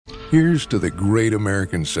Here's to the great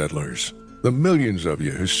American settlers, the millions of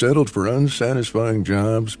you who settled for unsatisfying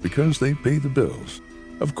jobs because they pay the bills.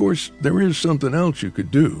 Of course, there is something else you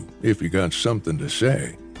could do if you got something to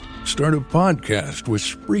say. Start a podcast with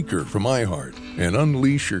Spreaker from iHeart and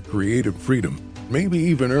unleash your creative freedom. Maybe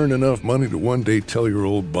even earn enough money to one day tell your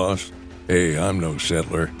old boss, "Hey, I'm no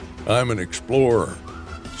settler. I'm an explorer."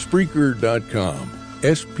 Spreaker.com.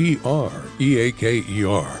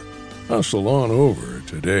 Spreaker. Hustle on over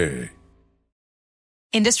today.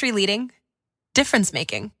 Industry leading, difference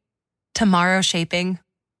making, tomorrow shaping,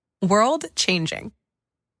 world changing.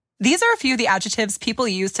 These are a few of the adjectives people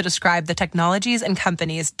use to describe the technologies and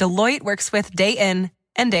companies Deloitte works with day in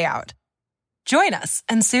and day out. Join us,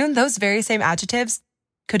 and soon those very same adjectives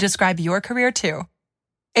could describe your career too.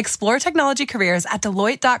 Explore technology careers at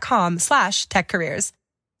Deloitte.com/techcareers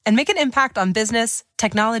and make an impact on business,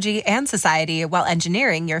 technology, and society while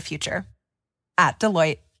engineering your future. At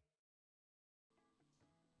Deloitte.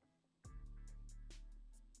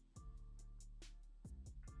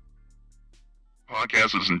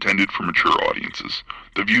 Podcast is intended for mature audiences.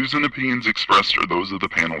 The views and opinions expressed are those of the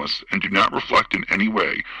panelists and do not reflect in any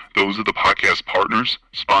way those of the podcast partners,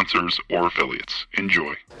 sponsors, or affiliates.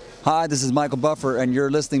 Enjoy. Hi, this is Michael Buffer, and you're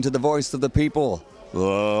listening to the Voice of the People.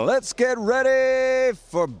 Let's get ready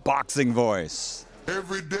for Boxing Voice.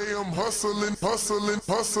 Every day I'm hustling, hustling,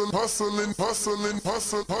 hustling, hustling, hustling,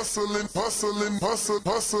 hustling, hustling, hustling,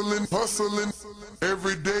 hustling, hustling.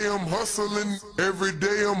 Every day I'm hustling, every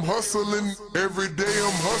day I'm hustling, every day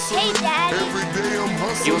I'm hustling. Hey, Daddy. Every day I'm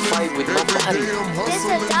hustling. You fight with every nobody. day I'm This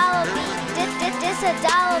hustling. a dollar beat. This a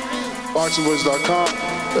dollar beat. BoxingVoice.com.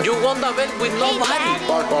 You won the bet with Hey, nobody. Daddy.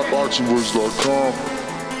 BoxingVoice.com.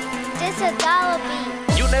 This a dollar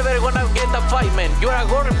beat. You never gonna get the fight, man. You're a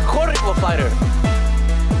horrible fighter.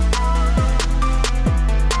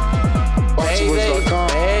 Payday, BoxingVoice.com.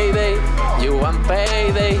 payday. You want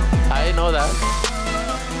payday. I know that.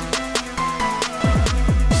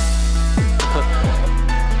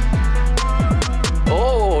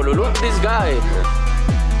 Oh, look this guy.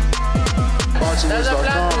 That's the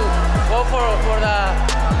plan to go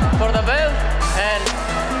for the belt, and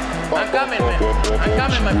I'm coming, man. I'm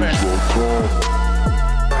coming, my friend.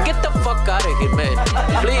 Get the fuck out of here, man.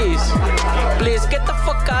 Please, get the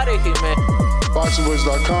fuck out of here, man.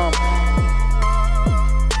 BoxingVoice.com.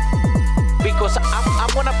 Because I'm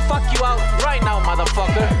gonna fuck you out right now,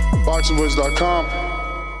 motherfucker. BoxingVoice.com.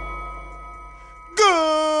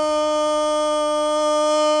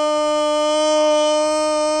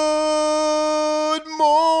 Good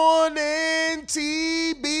morning,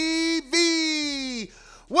 TBV.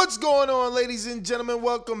 What's going on, ladies and gentlemen?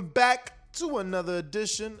 Welcome back to another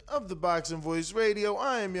edition of the Boxing Voice Radio.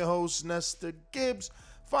 I am your host, Nestor Gibbs.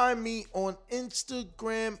 Find me on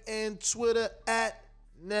Instagram and Twitter at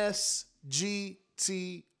NesGTO.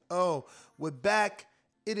 We're back.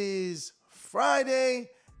 It is Friday,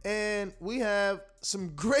 and we have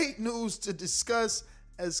some great news to discuss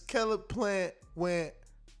as Caleb Plant went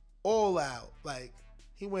all out. Like,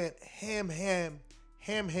 he went ham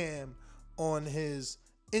on his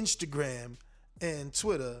Instagram and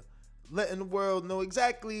Twitter, letting the world know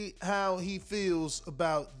exactly how he feels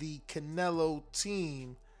about the Canelo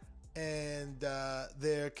team and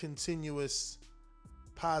their continuous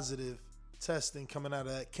positive testing coming out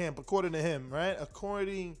of that camp, according to him, right?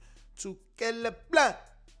 According to Caleb Plant.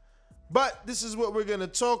 But this is what we're going to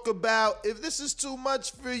talk about. If this is too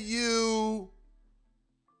much for you,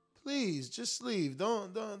 please just leave.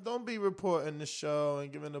 Don't be reporting the show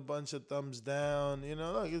and giving a bunch of thumbs down. You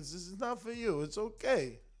know, look, it's not for you. It's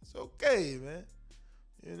okay. It's okay, man.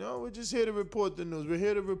 You know, we're just here to report the news. We're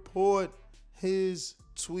here to report his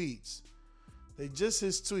tweets. They just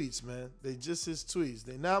his tweets, man. They just his tweets.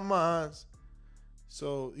 They not mine.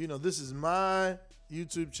 So, you know, this is my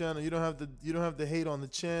YouTube channel. You don't have to hate on the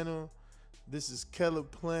channel. This is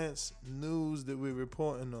Caleb Plant's news that we're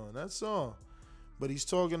reporting on. That's all. But he's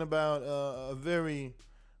talking about a very,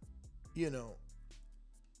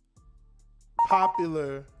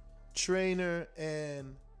 popular trainer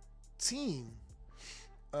and team.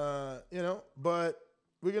 But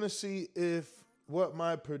we're going to see if what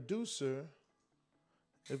my producer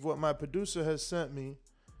has sent me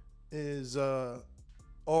is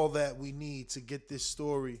all that we need to get this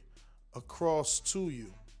story across to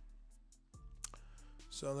you.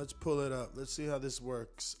 So let's pull it up. Let's see how this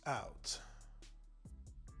works out.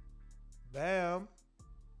 Bam.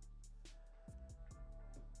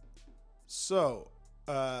 So,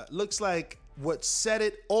 looks like what set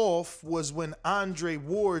it off was when Andre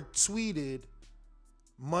Ward tweeted,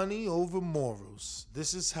 "Money over morals.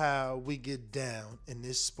 This is how we get down in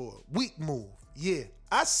this sport. Weak move. Yeah,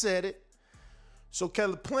 I said it. So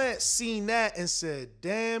Caleb Plant seen that and said,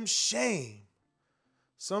 damn shame.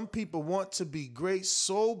 Some people want to be great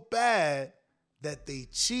so bad that they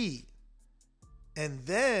cheat. And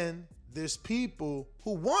then there's people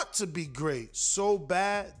who want to be great so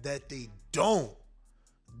bad that they don't.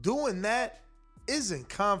 Doing that isn't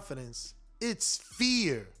confidence, it's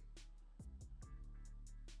fear.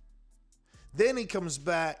 Then he comes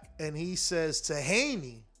back and he says to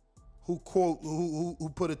Haney, who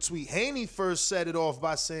put a tweet. Haney first set it off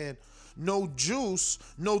by saying, no Juice,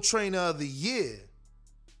 no trainer of the year.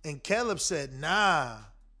 And Caleb said, nah.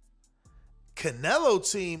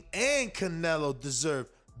 Canelo team and Canelo deserve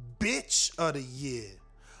bitch of the year.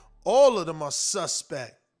 All of them are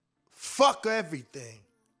suspect. Fuck everything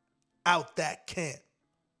out that camp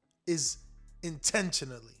is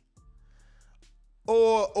intentionally.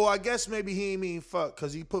 Or I guess maybe he ain't mean fuck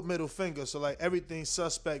because he put middle finger. So like everything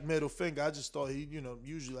suspect, middle finger. I just thought he,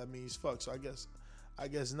 usually that means fuck. So I guess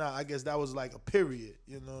not. I guess that was like a period.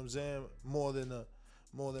 You know what I'm saying? More than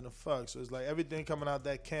a fuck. So it's like everything coming out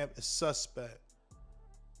that camp is suspect.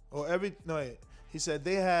 He said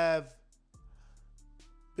they have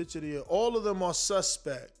bitch of the year. All of them are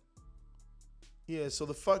suspect. Yeah, so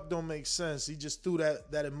the fuck don't make sense. He just threw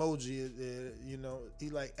that emoji there, He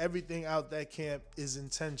like everything out that camp is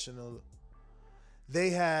intentional. They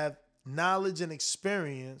have knowledge and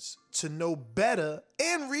experience to know better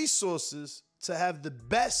and resources to have the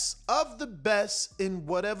best of the best in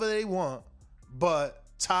whatever they want. But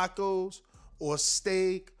tacos or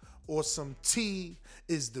steak or some tea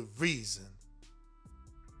is the reason.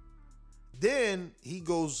 Then he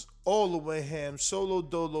goes all the way ham. Solo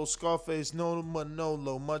Dolo, Scarface, no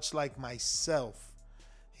Manolo, much like myself.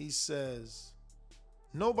 He says,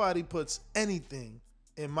 nobody puts anything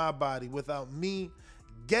in my body without me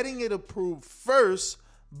getting it approved first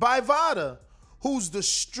by VADA, who's the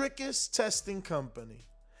strictest testing company.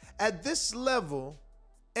 At this level,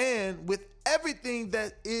 and with everything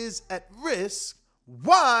that is at risk,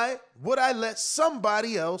 why would I let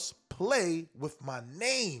somebody else play with my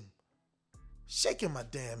name? Shaking my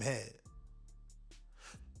damn head.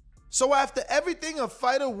 So after everything a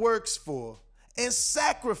fighter works for and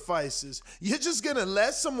sacrifices, you're just gonna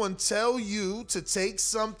let someone tell you to take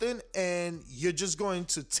something and you're just going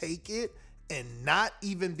to take it and not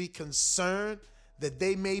even be concerned that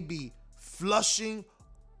they may be flushing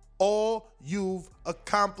all you've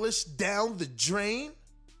accomplished down the drain?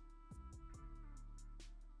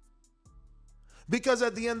 Because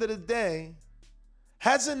at the end of the day,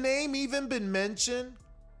 has a name even been mentioned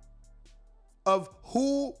of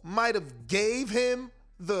who might have gave him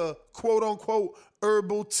the quote-unquote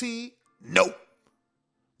herbal tea? Nope.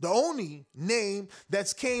 The only name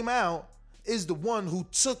that's came out is the one who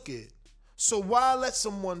took it. So why let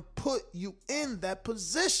someone put you in that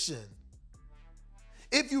position?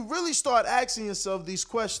 If you really start asking yourself these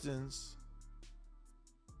questions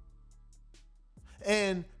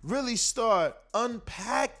and really start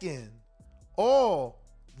unpacking all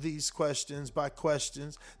these questions by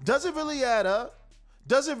questions, does it really add up?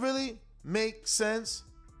 Does it really make sense?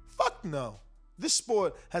 Fuck no. This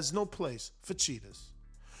sport has no place for cheaters.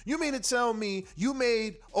 You mean to tell me you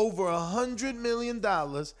made over $100 million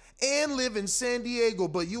and live in San Diego,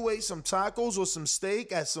 but you ate some tacos or some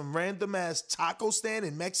steak at some random ass taco stand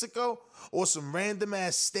in Mexico or some random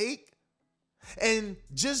ass steak? And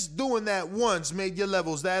just doing that once made your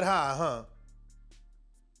levels that high, huh?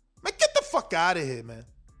 Man, get the fuck out of here, man.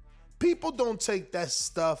 People don't take that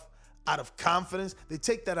stuff out of confidence. They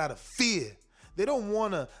take that out of fear. They don't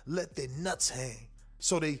want to let their nuts hang.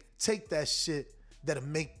 So they take that shit that'll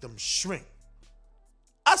make them shrink.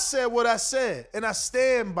 I said what I said, and I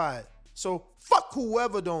stand by it. So fuck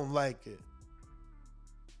whoever don't like it.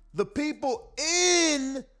 The people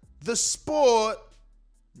in the sport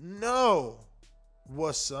know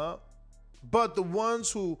what's up. But the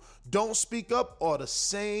ones who don't speak up are the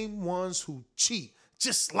same ones who cheat,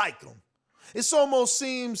 just like them. It almost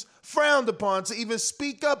seems frowned upon to even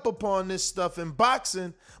speak up upon this stuff in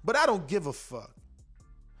boxing, but I don't give a fuck.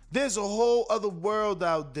 There's a whole other world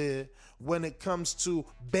out there when it comes to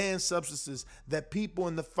banned substances that people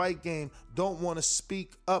in the fight game don't want to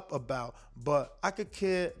speak up about, but I could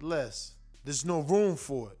care less. There's no room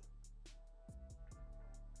for it.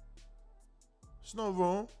 There's no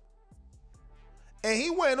room. And he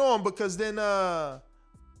went on because then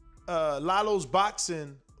Lalo's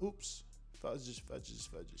Boxing,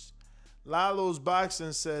 fudges. Lalo's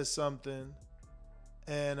Boxing says something,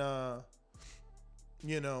 and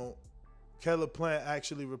Caleb Plant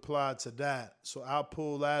actually replied to that. So I'll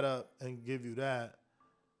pull that up and give you that.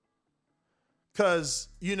 Because,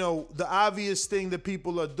 the obvious thing that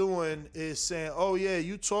people are doing is saying, oh, yeah,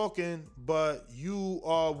 you talking, but you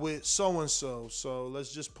are with so-and-so. So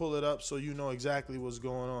let's just pull it up so you know exactly what's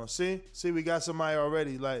going on. See, we got somebody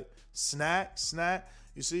already like snack,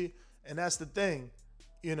 you see? And that's the thing.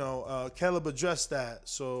 Caleb addressed that.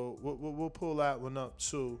 So we'll pull that one up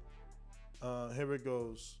too. Here it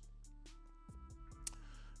goes.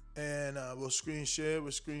 And we'll screen share.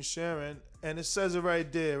 We're screen sharing. And it says it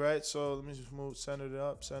right there, right? So let me just center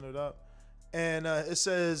it up. And it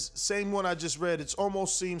says, same one I just read, it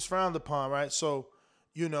almost seems frowned upon, right? So,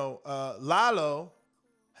 Lalo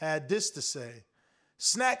had this to say.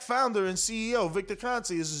 Snack founder and CEO Victor Conte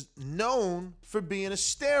is known for being a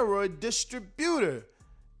steroid distributor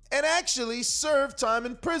and actually served time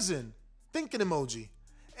in prison. Thinking emoji.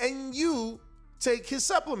 And you take his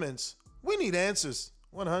supplements. We need answers.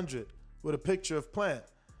 100 with a picture of plant.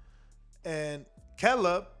 And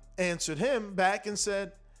Caleb answered him back and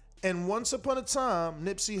said, and once upon a time,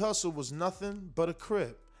 Nipsey Hussle was nothing but a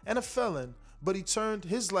crip and a felon, but he turned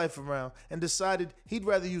his life around and decided he'd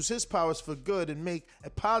rather use his powers for good and make a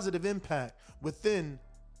positive impact with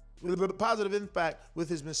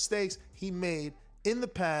his mistakes he made in the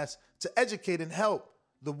past to educate and help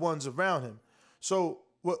the ones around him. So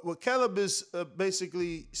what Caleb is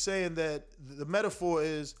basically saying that the metaphor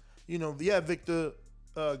is, Victor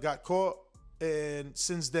got caught, and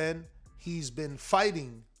since then he's been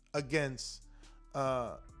fighting against,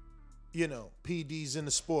 PDs in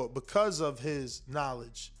the sport because of his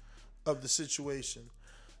knowledge of the situation.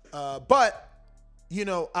 But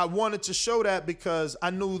I wanted to show that because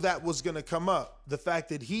I knew that was going to come up. The fact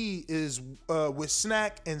that he is with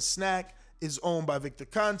Snack, and Snack is owned by Victor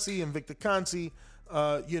Conte, and Victor Conte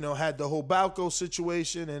had the whole Balco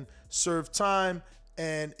situation and served time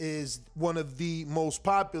and is one of the most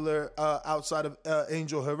popular outside of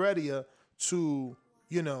Angel Heredia to,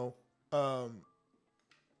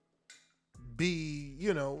 be,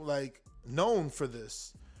 known for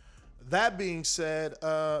this. That being said,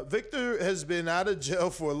 Victor has been out of jail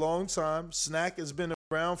for a long time. Snack has been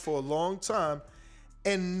around for a long time.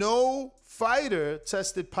 And no fighter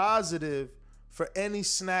tested positive for any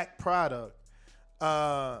Snack product.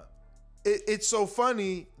 It's so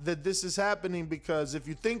funny that this is happening because if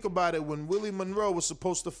you think about it, when Willie Monroe was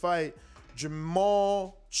supposed to fight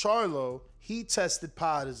Jamal Charlo, he tested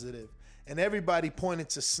positive. And everybody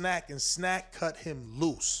pointed to Snack, and Snack cut him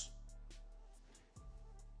loose.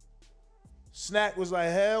 Snack was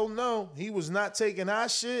like, hell no. He was not taking our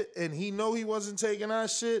shit, and he know he wasn't taking our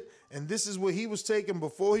shit. And this is what he was taking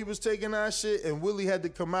before he was taking our shit. And Willie had to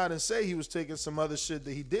come out and say he was taking some other shit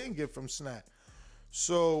that he didn't get from Snack.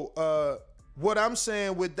 So what I'm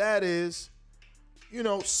saying with that is,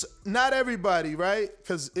 not everybody, right?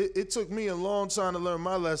 Because it took me a long time to learn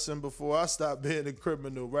my lesson before I stopped being a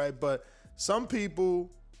criminal, right? But some people,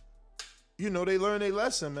 they learn their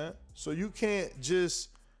lesson, man. So you can't just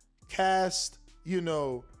cast,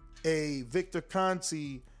 a Victor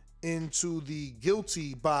Conte into the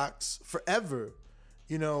guilty box forever.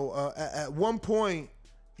 At one point,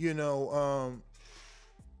 you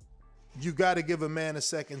got to give a man a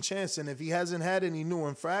second chance. And if he hasn't had any new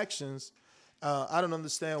infractions, I don't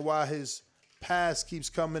understand why his past keeps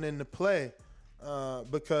coming into play.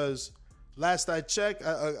 Because last I checked,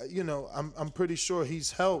 I'm pretty sure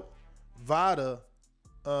he's helped Vada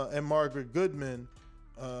and Margaret Goodman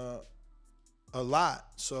a lot.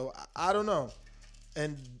 So I don't know.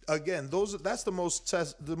 And again, that's the most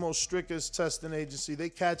strictest testing agency. They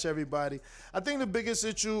catch everybody. I think the biggest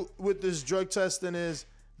issue with this drug testing is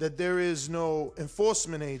that there is no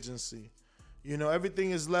enforcement agency.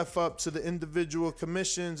 Everything is left up to the individual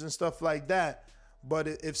commissions and stuff like that. But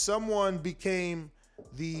if someone became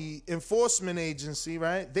the enforcement agency,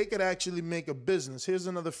 right, they could actually make a business. Here's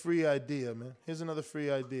another free idea, man.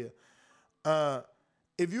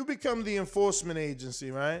 If you become the enforcement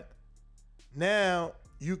agency, right, now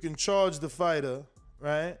you can charge the fighter,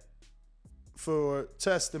 right, for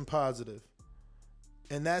testing positive.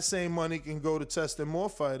 And that same money can go to testing more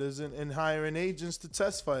fighters and hiring agents to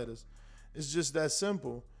test fighters. It's just that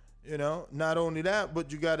simple, Not only that,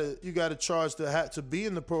 but you gotta charge to be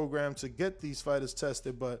in the program to get these fighters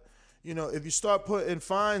tested. But if you start putting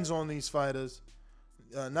fines on these fighters,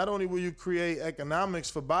 not only will you create economics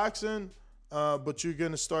for boxing, but you're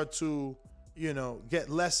gonna start to get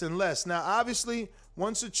less and less. Now, obviously,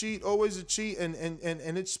 once a cheat, always a cheat, and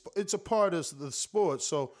it's a part of the sport.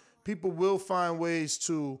 So people will find ways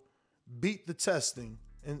to beat the testing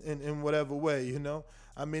in whatever way,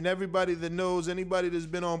 I mean, everybody that knows, anybody that's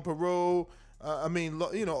been on parole,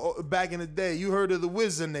 back in the day, you heard of the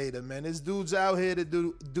Wizinator, man. This dude's out here to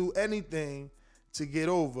do anything to get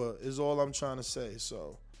over is all I'm trying to say.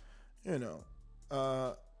 So,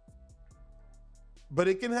 but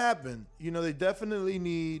it can happen. They definitely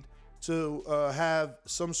need to have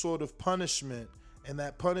some sort of punishment, and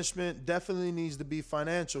that punishment definitely needs to be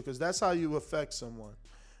financial, because that's how you affect someone.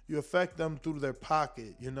 You affect them through their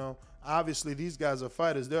pocket, Obviously, these guys are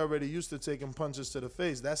fighters. They're already used to taking punches to the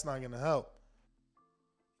face. That's not going to help.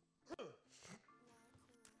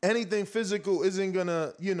 Anything physical isn't going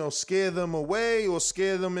to, scare them away or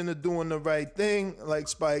scare them into doing the right thing like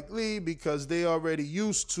Spike Lee, because they already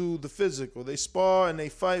used to the physical. They spar and they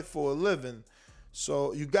fight for a living.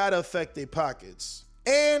 So you got to affect their pockets.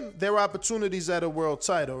 And their opportunities at a world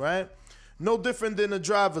title, right? No different than a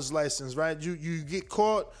driver's license, right? You get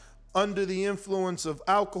caught under the influence of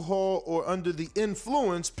alcohol or under the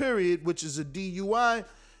influence, period, which is a DUI.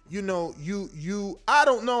 I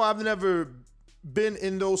don't know. I've never been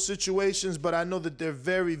in those situations, but I know that they're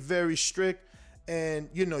very, very strict. And,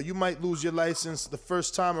 you might lose your license the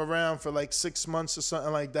first time around for like 6 months or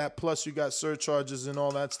something like that. Plus you got surcharges and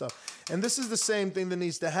all that stuff. And this is the same thing that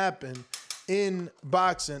needs to happen in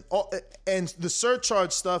boxing. And the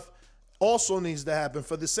surcharge stuff also needs to happen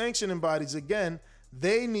for the sanctioning bodies. Again,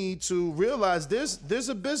 they need to realize there's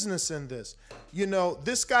a business in this.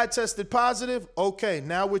 This guy tested positive. Okay,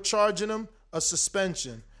 now we're charging him a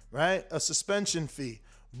suspension, right? A suspension fee.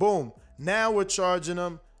 Boom. Now we're charging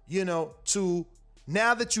him,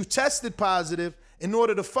 now that you tested positive, in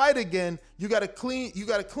order to fight again, you got to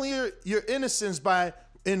clear your innocence by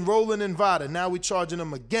enrolling in VADA. Now we're charging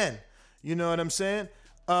them again. You know what I'm saying?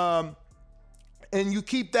 And you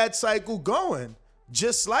keep that cycle going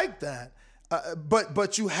just like that.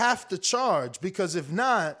 But you have to charge, because if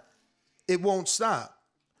not, it won't stop.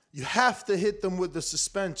 You have to hit them with the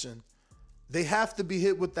suspension. They have to be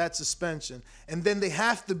hit with that suspension. And then they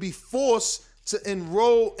have to be forced to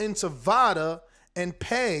enroll into VADA and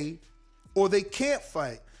pay, or they can't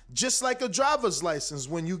fight. Just like a driver's license.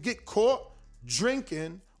 When you get caught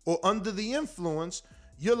drinking or under the influence,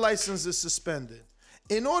 your license is suspended.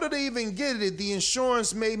 In order to even get it, the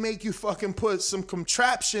insurance may make you fucking put some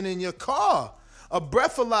contraption in your car. A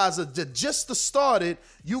breathalyzer, just to start it,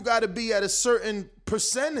 you got to be at a certain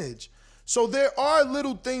percentage. So there are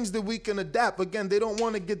little things that we can adapt. Again, they don't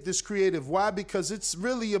want to get this creative. Why? Because it's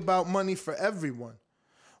really about money for everyone.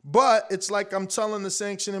 But it's like I'm telling the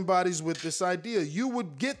sanctioning bodies with this idea. You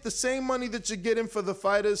would get the same money that you're getting for the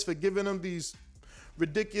fighters for giving them these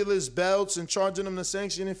ridiculous belts and charging them the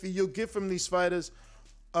sanctioning fee. You'll get from these fighters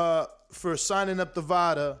for signing up the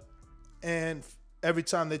VADA, and every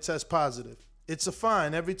time they test positive. It's a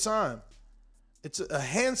fine every time. It's a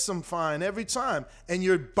handsome fine every time. And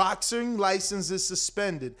your boxing license is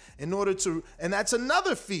suspended in order to, and that's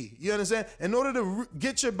another fee. You understand? In order to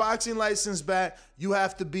get your boxing license back, you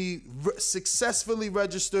have to be successfully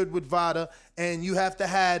registered with VADA, and you have to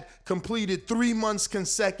have completed 3 months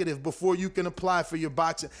consecutive before you can apply for your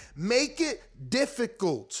boxing. Make it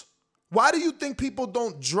difficult. Why do you think people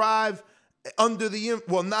don't drive under the,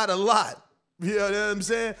 well, not a lot. You know what I'm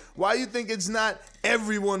saying? Why you think it's not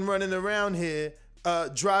everyone running around here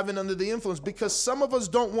driving under the influence? Because some of us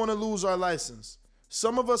don't want to lose our license.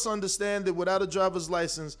 Some of us understand that without a driver's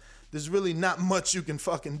license, there's really not much you can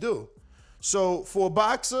fucking do. So for a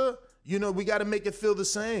boxer, you know, we got to make it feel the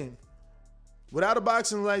same. Without a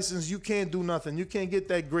boxing license, you can't do nothing. You can't get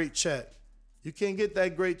that great check. You can't get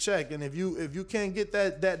that great check. And if you can't get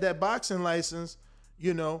that boxing license,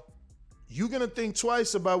 you know, you're going to think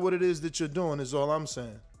twice about what it is that you're doing, is all I'm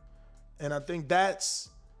saying. And I think that's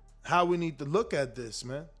how we need to look at this,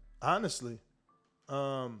 man. Honestly.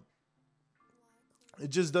 It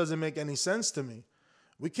just doesn't make any sense to me.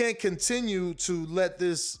 We can't continue to let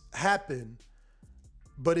this happen.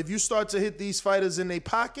 But if you start to hit these fighters in their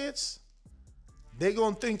pockets, they're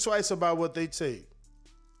going to think twice about what they take.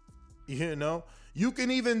 You know? You can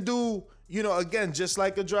even do, you know, again, just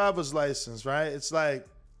like a driver's license, right? It's like,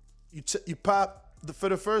 you pop for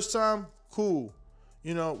the first time, cool.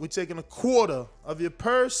 You know, we're taking a quarter of your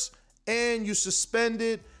purse, and you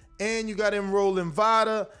suspended, and you got to enroll in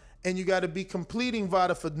VADA, and you got to be completing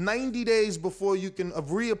VADA for 90 days before you can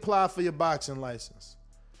reapply for your boxing license.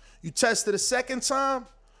 You tested a second time,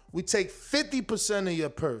 we take 50% of your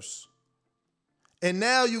purse. And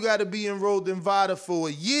now you got to be enrolled in VADA for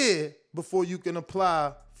a year before you can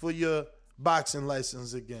apply for your boxing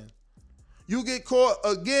license again. You get caught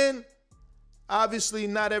again, obviously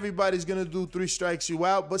not everybody's going to do 3 strikes you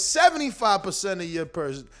out, but 75% of your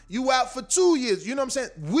person, you out for 2 years. You know what I'm saying?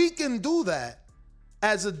 We can do that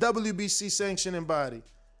as a WBC sanctioning body.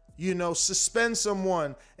 You know, suspend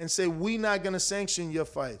someone and say, we're not going to sanction your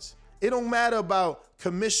fights. It don't matter about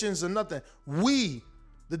commissions or nothing. We,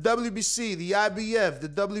 the WBC, the IBF, the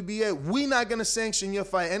WBA, we not going to sanction your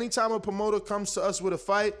fight. Anytime a promoter comes to us with a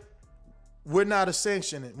fight, we're not to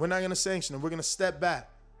sanction it. We're not going to sanction it. We're going to step back.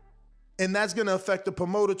 And that's going to affect the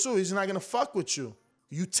promoter too. He's not going to fuck with you.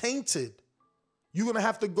 You tainted. You're going to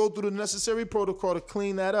have to go through the necessary protocol to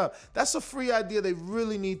clean that up. That's a free idea. They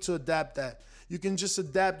really need to adapt that. You can just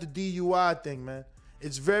adapt the DUI thing, man.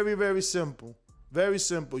 It's very, very simple. Very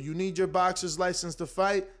simple. You need your boxer's license to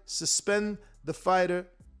fight. Suspend the fighter.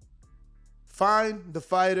 Fine the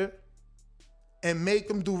fighter. And make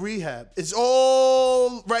him do rehab. It's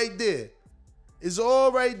all right there. It's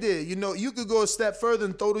all right there. You know, you could go a step further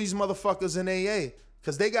and throw these motherfuckers in AA.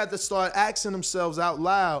 Because they got to start asking themselves out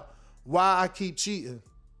loud why I keep cheating.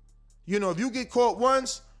 You know, if you get caught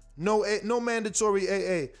once, no mandatory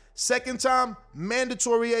AA. Second time,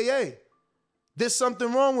 mandatory AA. There's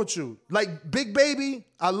something wrong with you. Like Big Baby,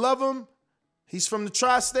 I love him. He's from the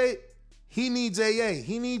tri-state. He needs AA.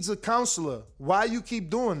 He needs a counselor. Why you keep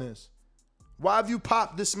doing this? Why have you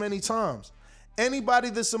popped this many times? Anybody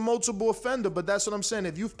that's a multiple offender, but that's what I'm saying.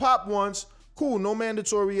 If you've popped once, cool, no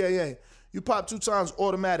mandatory AA. You pop 2 times,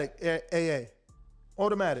 automatic AA.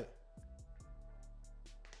 Automatic.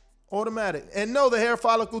 And no, the hair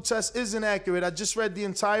follicle test isn't accurate. I just read the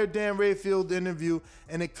entire Dan Rayfield interview,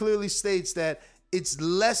 and it clearly states that it's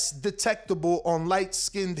less detectable on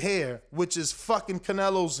light-skinned hair, which is fucking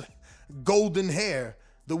Canelo's golden hair,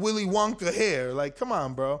 the Willy Wonka hair. Like, come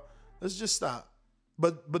on, bro. Let's just stop.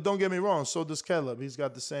 But don't get me wrong, so does Caleb. He's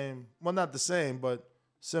got the same, well, not the same, but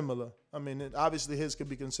similar. I mean, obviously his could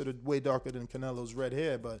be considered way darker than Canelo's red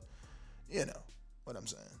hair, but you know what I'm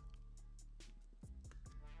saying.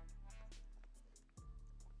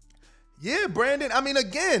 Yeah, Brandon. I mean,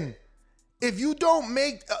 again, if you don't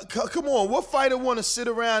make, come on, what fighter want to sit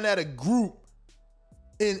around at a group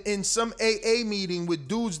in some AA meeting with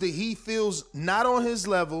dudes that he feels not on his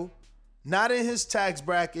level, not in his tax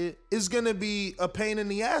bracket, is going to be a pain in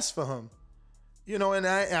the ass for him. You know, and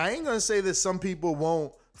I ain't going to say that some people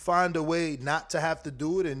won't find a way not to have to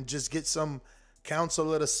do it and just get some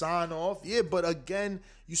counselor to sign off. Yeah, but again,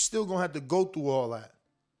 you still going to have to go through all that.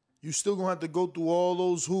 You still going to have to go through all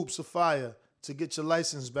those hoops of fire to get your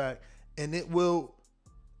license back. And it will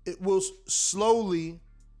slowly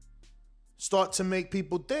start to make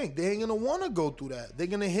people think. They ain't going to want to go through that. They're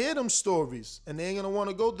going to hear them stories, and they ain't going to want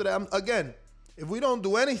to go through that. Again, if we don't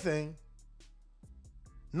do anything,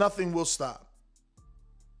 nothing will stop.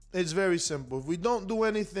 It's very simple. If we don't do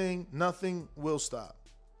anything, nothing will stop.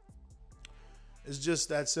 It's just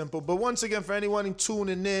that simple. But once again, for anyone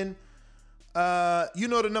tuning in, you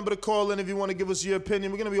know the number to call in if you want to give us your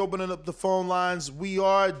opinion. We're going to be opening up the phone lines. We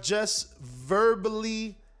are just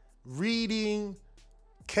verbally reading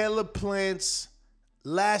Caleb Plant's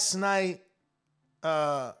last night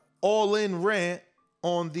all-in rant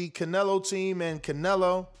on the Canelo team and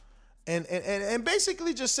Canelo, and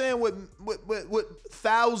basically just saying what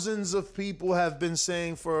thousands of people have been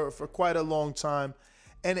saying for quite a long time,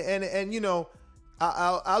 and you know,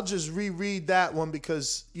 I'll just reread that one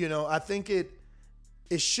because, you know, I think it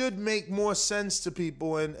should make more sense to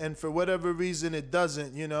people, and for whatever reason it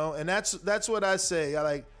doesn't, you know, and that's what I say.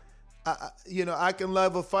 You know, I can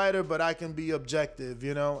love a fighter, but I can be objective,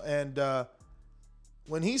 you know, and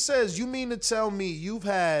when he says, you mean to tell me you've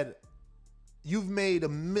made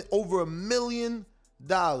over $1 million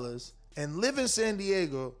and live in San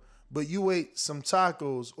Diego, but you ate some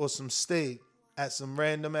tacos or some steak at some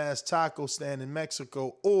random ass taco stand in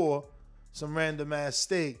Mexico, or some random ass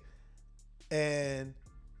steak, and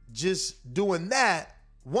just doing that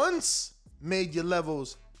once made your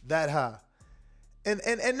levels that high. And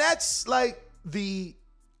that's like the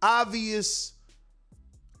obvious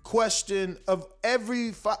question of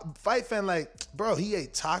every fight fan. Like, bro, he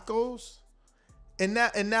ate tacos, and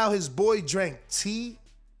now his boy drank tea.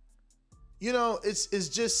 You know, it's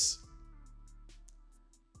just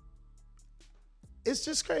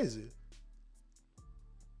crazy.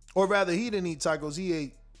 Or rather, he didn't eat tacos. He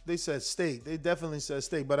ate. They said steak. They definitely said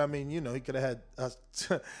steak. But I mean, you know, he could have had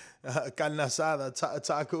carne asada,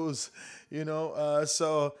 tacos. You know,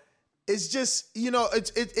 so it's just, you know,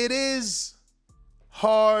 it is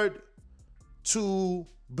hard to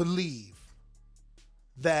believe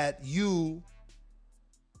that you,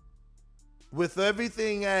 with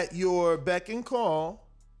everything at your beck and call,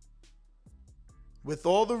 with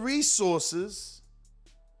all the resources,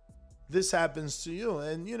 this happens to you.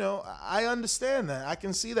 And, you know, I understand that. I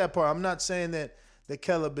can see that part. I'm not saying that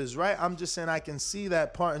Caleb is right. I'm just saying I can see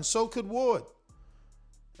that part. And so could Ward.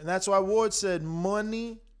 And that's why Ward said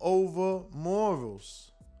money over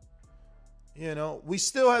morals. You know, we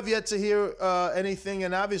still have yet to hear anything,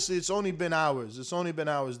 and obviously it's only been hours.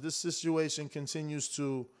 This situation continues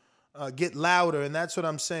to get louder, and that's what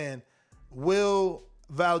I'm saying. Will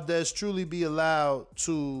Valdez truly be allowed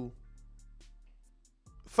to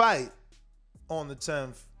fight on the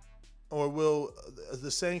 10th, or will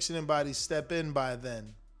the sanctioning body step in by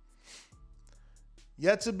then?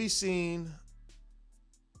 Yet to be seen.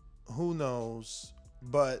 Who knows?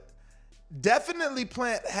 But definitely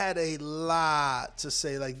Plant had a lot to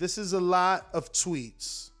say. Like, this is a lot of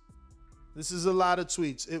tweets.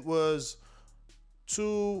 It was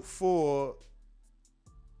 2, 4,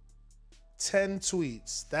 10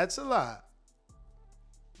 tweets. That's a lot.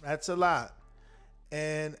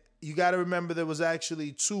 And you got to remember there was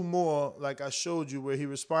actually 2 more, like I showed you, where he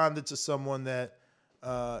responded to someone that,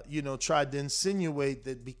 tried to insinuate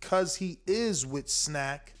that because he is with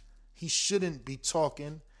Snack, he shouldn't be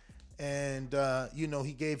talking. And,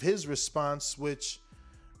 he gave his response, which,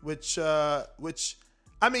 I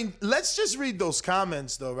mean, let's just read those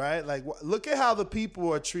comments though, right? Like, look at how the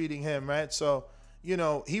people are treating him, right? So,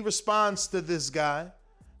 he responds to this guy,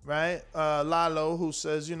 right? Lalo, who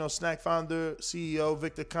says, Snack founder, CEO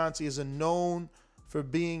Victor Conti is known for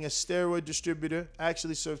being a steroid distributor,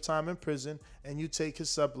 actually served time in prison, and you take his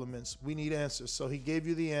supplements. We need answers. So he gave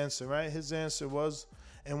you the answer, right? His answer was,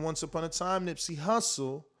 and once upon a time, Nipsey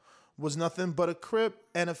Hussle was nothing but a Crip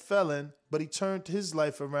and a felon, but he turned his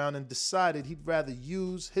life around and decided he'd rather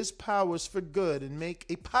use his powers for good and make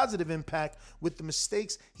a positive impact with the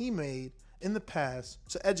mistakes he made in the past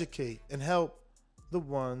to educate and help the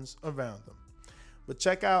ones around them. But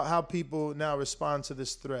check out how people now respond to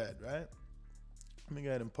this thread, right? Let me go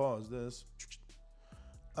ahead and pause this.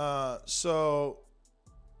 So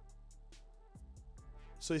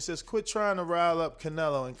he says, quit trying to rile up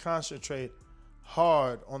Canelo and concentrate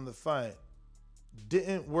hard on the fight.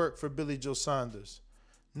 Didn't work for Billy Joe Saunders.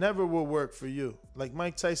 Never will work for you. Like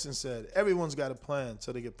Mike Tyson said, everyone's got a plan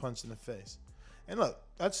until they get punched in the face. And look,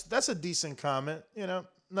 that's a decent comment.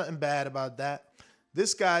 Nothing bad about that.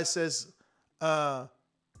 This guy says,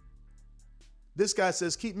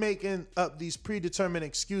 keep making up these predetermined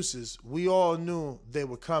excuses. We all knew they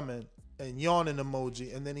were coming, and yawning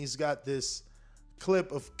emoji. And then he's got this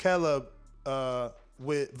clip of Caleb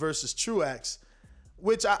versus Truax,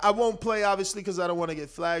 which I won't play, obviously, because I don't want to get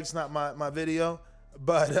flagged. It's not my video.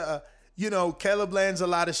 But, Caleb lands a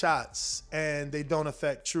lot of shots, and they don't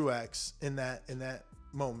affect Truax in that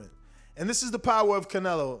moment. And this is the power of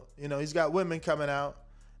Canelo. He's got women coming out,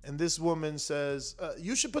 and this woman says,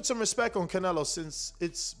 you should put some respect on Canelo since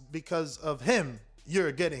it's because of him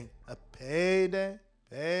you're getting a payday.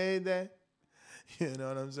 You know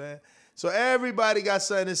what I'm saying? So everybody got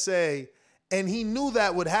something to say, and he knew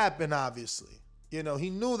that would happen, obviously. He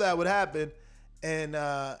knew that would happen, and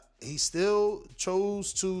he still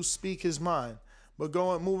chose to speak his mind. But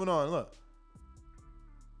moving on, look,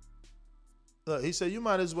 he said, you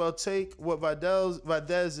might as well take what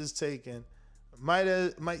Valdez is taking.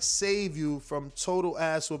 Might save you from total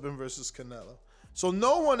ass whooping versus Canelo. So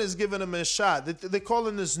no one is giving him a shot. They're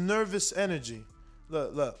calling this nervous energy.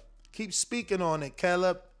 Look, keep speaking on it,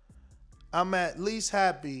 Caleb. I'm at least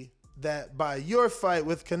happy that by your fight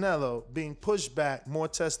with Canelo being pushed back, more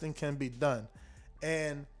testing can be done.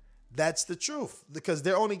 And that's the truth, because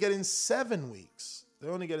they're only getting 7 weeks.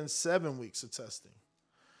 They're only getting 7 weeks of testing.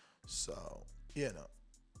 So,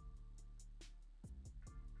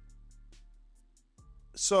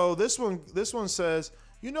 So this one says,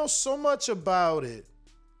 so much about it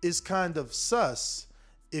is kind of sus.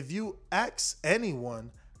 If you ask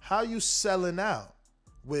anyone how you selling out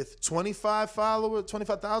with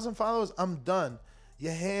 25,000 followers, I'm done.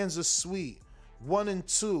 Your hands are sweet. 1 and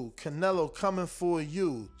 2, Canelo coming for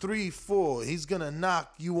you. 3, 4, he's gonna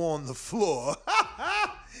knock you on the floor.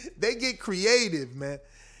 They get creative, man.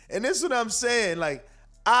 And this is what I'm saying. Like,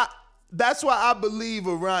 that's why I believe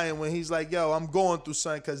Orion when he's like, yo, I'm going through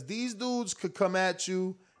something, because these dudes could come at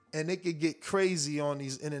you and it could get crazy on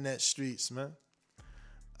these internet streets, man.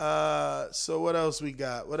 So what else we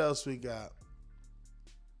got?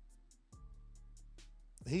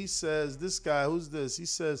 He says, this guy, who's this? He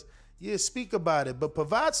says, yeah, speak about it, but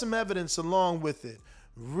provide some evidence along with it.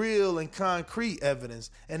 Real and concrete evidence,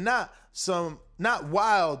 and not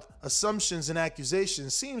wild assumptions and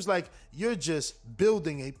accusations. Seems like you're just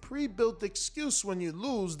building a pre-built excuse when you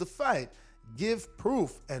lose the fight. Give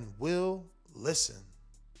proof and we'll listen.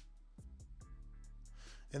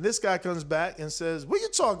 And this guy comes back and says, what are you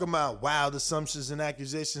talking about? Wild assumptions and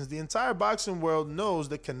accusations. The entire boxing world knows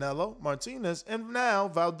that Canelo, Martinez, and now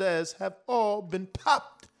Valdez have all been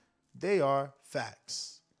popped. They are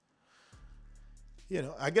facts.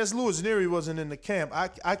 I guess Louis Neary wasn't in the camp.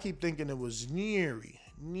 I keep thinking it was Neary.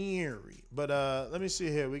 But let me see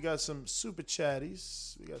here. We got some super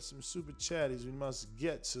chatties. We must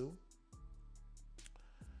get to.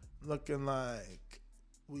 Looking like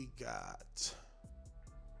we got.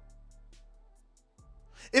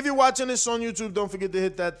 If you're watching this on YouTube, don't forget to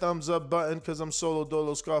hit that thumbs up button because I'm Solo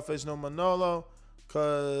Dolo Scarface No Manolo.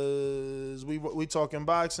 Because we talking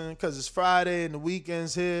boxing. Because it's Friday and the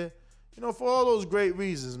weekend's here. For all those great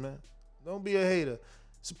reasons, man. Don't be a hater.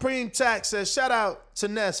 Supreme Tax says, shout out to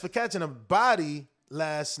Ness for catching a body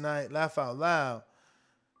last night. Laugh out loud.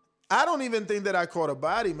 I don't even think that I caught a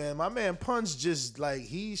body, man. My man Punch just,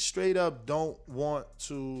 he straight up don't want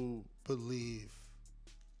to believe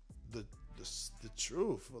the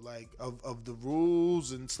truth, of the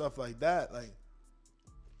rules and stuff like that.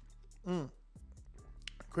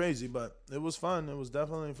 Crazy, but it was fun. It was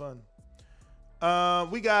definitely fun.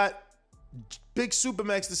 We got Big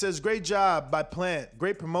Supermax that says, great job by Plant.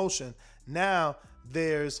 Great promotion. Now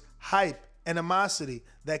there's hype, animosity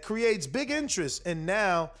that creates big interest. And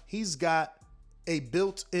now he's got a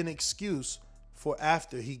built-in excuse for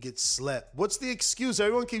after he gets slept. What's the excuse?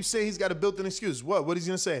 Everyone keeps saying he's got a built-in excuse. What he's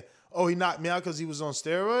going to say? Oh, he knocked me out because he was on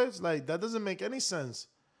steroids? That doesn't make any sense.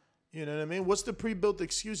 You know what I mean? What's the pre-built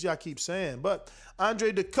excuse y'all keep saying? But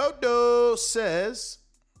Andre Dakota says,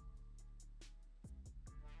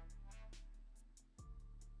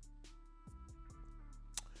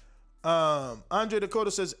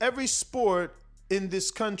 every sport in this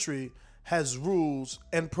country has rules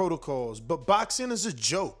and protocols, but boxing is a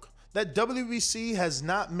joke. That WBC has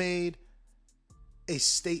not made a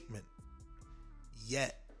statement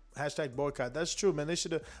yet. Hashtag boycott. That's true, man. They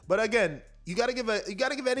should have. But again, you gotta give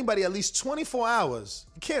anybody at least 24 hours.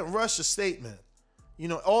 You can't rush a statement.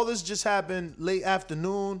 All this just happened late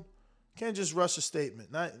afternoon. You can't just rush a statement.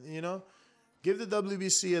 Give the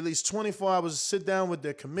WBC at least 24 hours to sit down with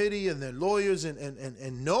their committee and their lawyers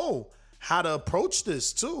and know how to approach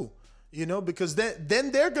this too. Because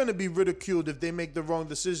then they're going to be ridiculed if they make the wrong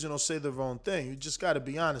decision or say the wrong thing. You just got to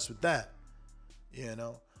be honest with that.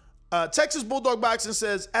 Texas Bulldog Boxing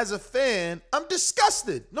says, as a fan, I'm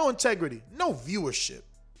disgusted. No integrity, no viewership.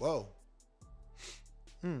 Whoa.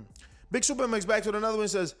 Big Super makes back to another one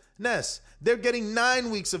and says, Ness, they're getting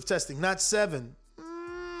 9 weeks of testing, not 7.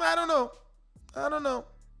 I don't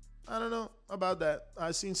know about that.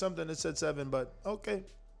 I seen something that said 7, but okay.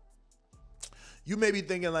 You may be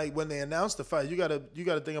thinking when they announced the fight, you gotta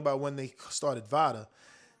think about when they started VADA.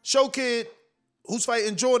 Show Kid, who's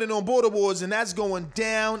fighting Jordan on Border Wars, and that's going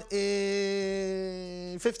down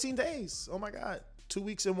in 15 days. Oh my God, 2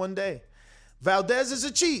 weeks and 1 day. Valdez is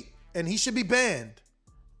a cheat, and he should be banned.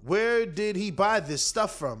 Where did he buy this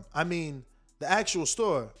stuff from? I mean, the actual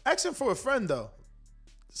store. Asking for a friend though.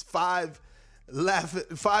 It's 5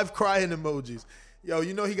 crying emojis. Yo,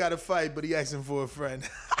 he got a fight, but he asking for a friend.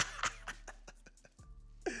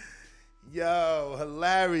 Yo,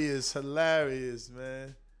 hilarious,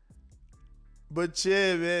 man. But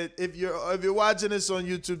yeah, man, if you're watching this on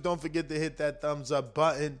YouTube, don't forget to hit that thumbs up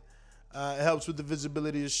button. It helps with the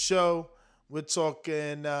visibility of the show. We're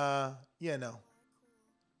talking, the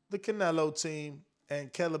Canelo team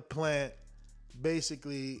and Caleb Plant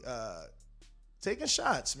basically taking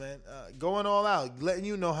shots, man. Going all out, letting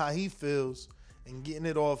you know how he feels and getting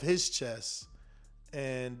it off his chest.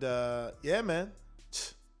 And yeah, man,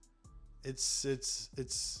 it's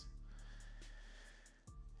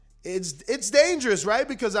dangerous, right?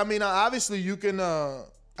 Because I mean, obviously you can, I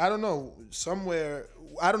don't know, somewhere,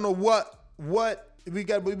 I don't know what we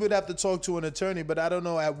would have to talk to an attorney, but I don't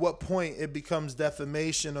know at what point it becomes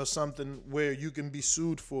defamation or something where you can be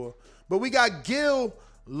sued for. But we got Gil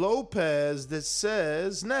Lopez that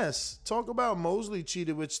says, Ness, talk about Mosley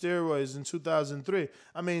cheated with steroids in 2003.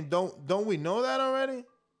 I mean, don't we know that already?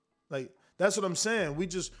 That's what I'm saying. We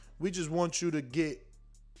just want you to get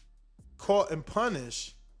caught and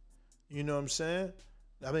punished. You know what I'm saying?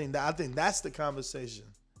 I mean, I think that's the conversation.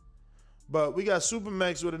 But we got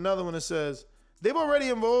Supermax with another one that says, they've already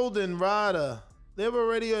enrolled in RADA. They've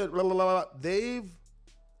already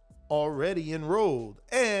enrolled.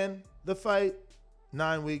 And the fight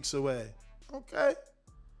 9 weeks away. Okay.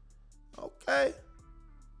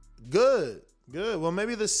 Good. Well,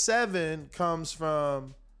 maybe the 7 comes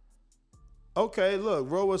from... Okay, look.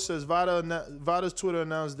 Roa says, VADA's Twitter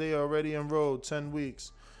announced they already enrolled 10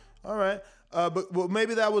 weeks. All right. But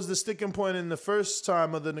maybe that was the sticking point in the first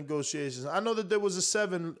time of the negotiations. I know that there was a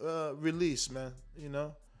 7 release, man.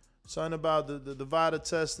 Something about the VADA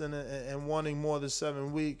testing and wanting more than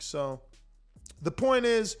 7 weeks. So the point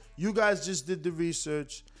is, you guys just did the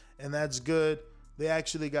research, and that's good. They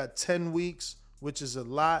actually got 10 weeks which is a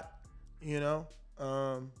lot,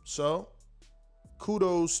 So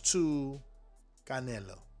kudos to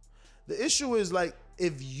Canelo. The issue is, like,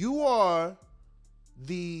 if you are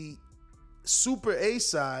the super A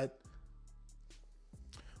side,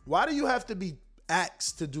 why do you have to be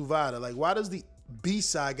asked to do VADA? Like, why does the B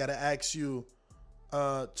side got to ask you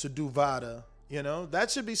to do VADA?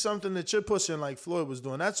 That should be something that you're pushing like Floyd was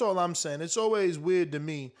doing. That's all I'm saying. It's always weird to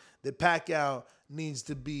me that Pacquiao needs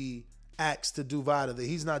to be asked to do VADA, that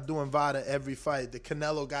he's not doing VADA every fight, that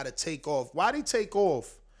Canelo got to take off. Why'd he take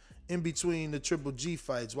off in between the Triple G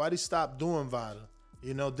fights? Why'd he stop doing VADA?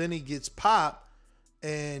 Then he gets popped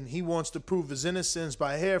and he wants to prove his innocence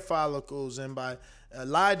by hair follicles and by a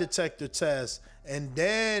lie detector test. And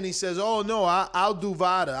then he says, oh, no, I'll do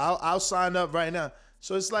VADA. I'll sign up right now.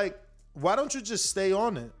 So it's like, why don't you just stay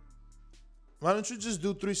on it? Why don't you just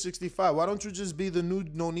do 365? Why don't you just be the new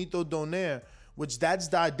Nonito Donaire, which that's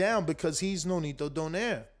died down because he's Nonito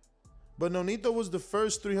Donaire. But Nonito was the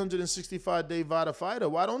first 365-day VADA fighter.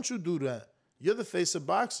 Why don't you do that? You're the face of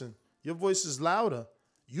boxing. Your voice is louder.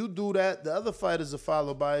 You do that, the other fighters are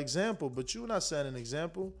followed by example, but you're not setting an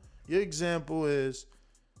example. Your example is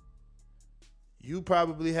you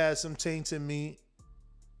probably had some tainted meat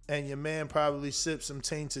and your man probably sipped some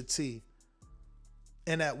tainted tea.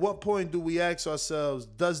 And at what point do we ask ourselves,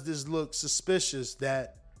 does this look suspicious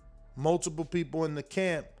that multiple people in the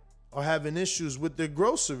camp are having issues with their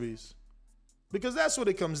groceries? Because that's what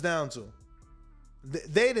it comes down to.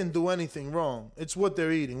 They didn't do anything wrong. It's what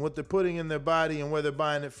they're eating, what they're putting in their body, and where they're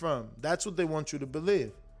buying it from. That's what they want you to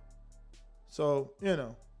believe. So,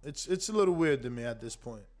 it's a little weird to me at this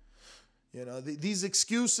point. These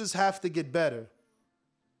excuses have to get better.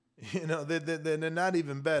 They're not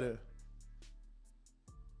even better.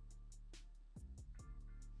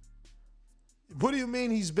 What do you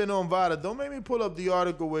mean he's been on VADA? Don't make me pull up the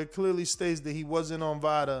article where it clearly states that he wasn't on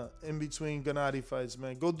VADA in between Gennady fights,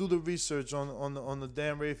 man. Go do the research on the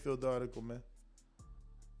Dan Rayfield article, man.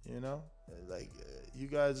 You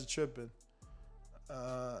guys are tripping.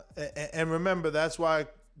 And remember, that's why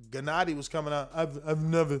Gennady was coming out. I've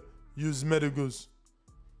never used medicals.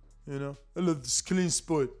 I love this clean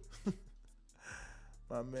sport.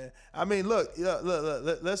 My man. I mean, look.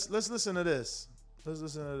 Let's listen to this.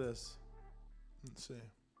 Let's see.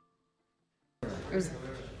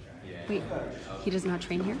 Wait, he does not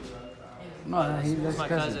train here? No, he does my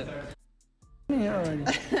cousin. Here already.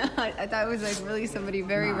 I thought it was like really somebody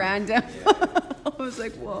very random. I was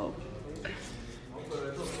like, whoa.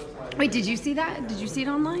 Wait, did you see that? Did you see it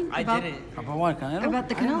online? I didn't. About what, Canelo? About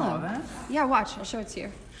the I didn't know Canelo. that. Yeah, watch. I'll show it to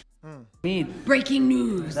you. Meat. Breaking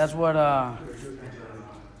news. That's what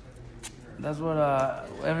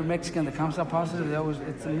every Mexican that comes out positive,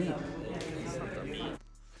 it's a meat.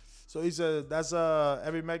 So he said that's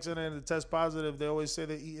every Mexican that tests positive, they always say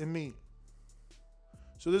they're eating meat.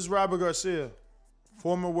 So this is Robert Garcia,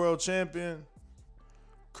 former world champion,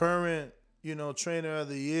 current, trainer of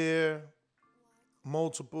the year,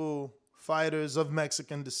 multiple fighters of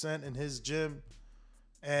Mexican descent in his gym.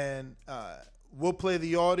 And we'll play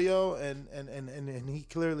the audio and he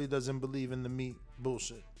clearly doesn't believe in the meat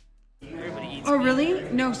bullshit. Oh, really?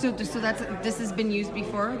 No, so this has been used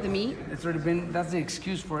before, the meat? It's already been, that's the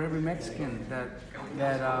excuse for every Mexican that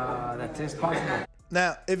tests positive.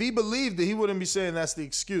 Now, if he believed it, he wouldn't be saying that's the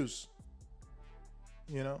excuse.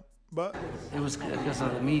 But it was because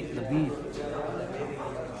of the meat, the beef.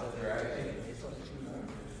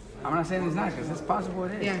 I'm not saying it's not, because it's possible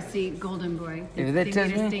it is. Yeah, see, Golden Boy. If they they tell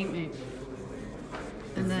made a me, statement.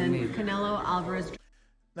 And then Canelo Alvarez.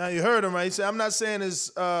 Now you heard him, right? He said, I'm not saying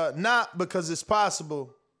it's not because it's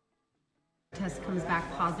possible. Test comes back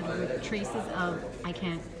positive with traces of, I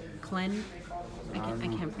can't pronounce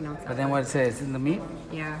that. But then what it says, in the meat?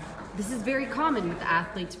 Yeah. This is very common with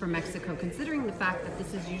athletes from Mexico, considering the fact that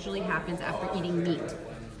this usually happens after eating meat.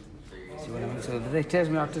 See what I mean? So if they test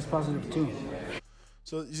me, I'll test positive too.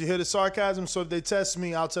 So you hear the sarcasm? So if they test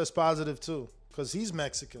me, I'll test positive too. Because he's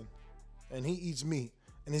Mexican and he eats meat.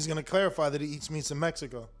 And he's going to clarify that he eats meats in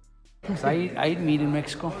Mexico. So I eat meat in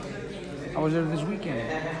Mexico. I was there this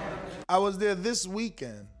weekend. I was there this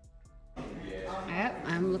weekend.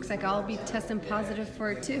 Yeah, looks like I'll be testing positive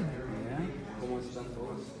for it too.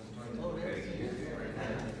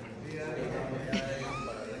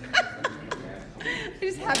 I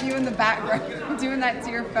just have you in the background doing that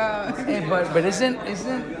to your phone. Hey, but isn't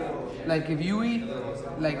like if you eat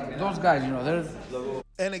like those guys, they're.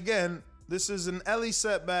 And again, this is an Ellie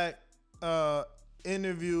Setback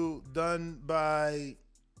interview done by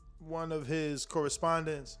one of his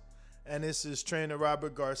correspondents, and this is trainer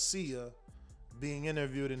Robert Garcia. being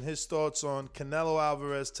interviewed and his thoughts on Canelo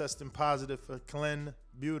Alvarez testing positive for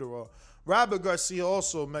clenbuterol. Robert Garcia,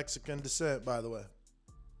 also Mexican descent, by the way.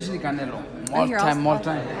 Canelo, I'll go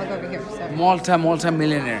over here. Sorry.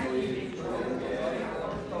 multi-millionaire.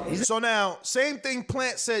 So now, same thing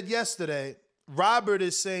Plant said yesterday. Robert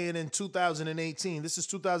is saying in 2018. This is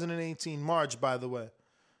 2018 March, by the way.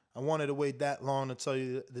 I wanted to wait that long to tell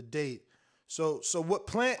you the date. So what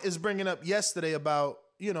Plant is bringing up yesterday about,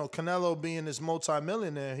 you know, Canelo being this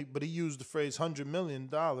multimillionaire, but he used the phrase $100 million.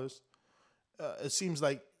 It seems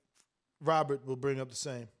like Robert will bring up the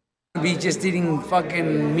same. Be just eating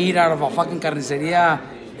fucking meat out of a fucking carniceria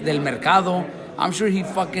del mercado. I'm sure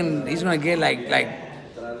he's gonna get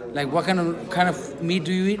like what kind of meat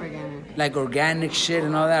do you eat? Organic. Like organic shit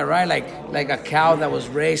and all that, right? Like a cow that was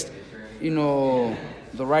raised, you know,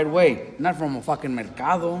 the right way, not from a fucking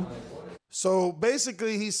mercado. So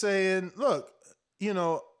basically he's saying, look, you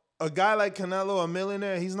know, a guy like Canelo, a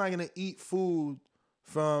millionaire, he's not going to eat food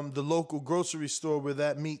from the local grocery store where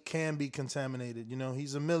that meat can be contaminated. You know,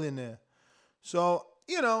 he's a millionaire. So,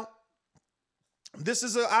 you know, this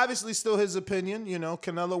is obviously still his opinion. You know,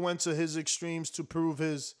 Canelo went to his extremes to prove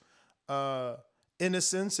his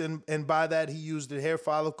innocence. And by that, he used the hair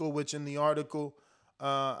follicle, which in the article,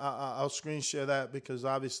 I'll screen share that because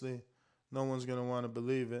obviously no one's going to want to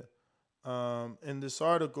believe it. In this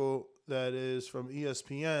article that is from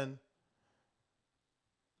ESPN,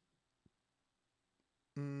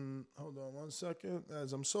 hold on one second.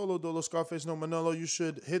 As I'm solo, Dolo Scarface No Manolo, you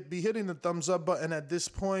should be hitting the thumbs up button at this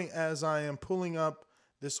point as I am pulling up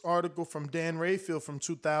this article from Dan Rayfield from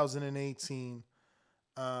 2018,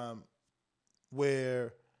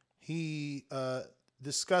 where he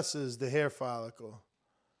discusses the hair follicle,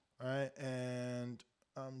 right? And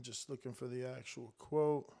I'm just looking for the actual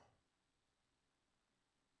quote.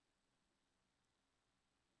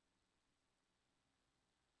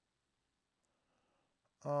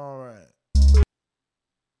 All right.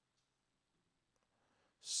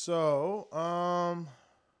 So,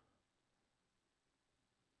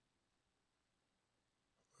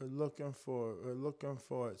 we're looking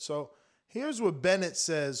for it. So, here's what Bennett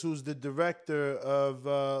says, who's the director of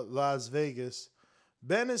Las Vegas.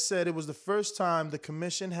 Bennett said it was the first time the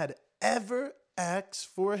commission had ever asked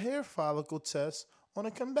for a hair follicle test on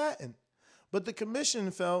a combatant. But the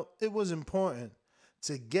commission felt it was important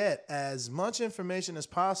to get as much information as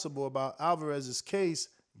possible about Alvarez's case,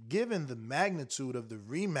 given the magnitude of the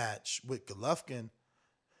rematch with Golovkin.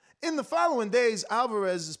 In the following days,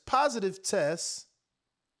 Alvarez's positive tests,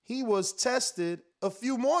 he was tested a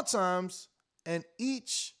few more times, and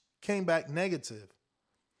each came back negative.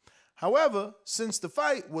 However, since the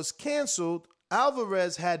fight was canceled,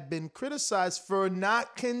 Alvarez had been criticized for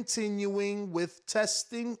not continuing with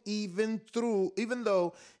testing even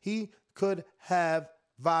though he could have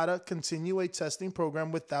VADA continue a testing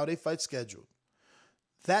program without a fight scheduled.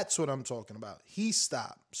 That's what I'm talking about. He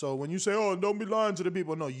stopped. So when you say, oh, don't be lying to the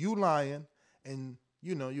people. No, you lying. And,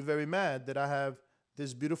 you know, you're very mad that I have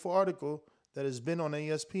this beautiful article that has been on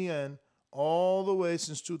ESPN all the way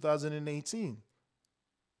since 2018.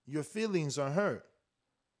 Your feelings are hurt.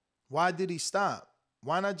 Why did he stop?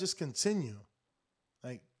 Why not just continue?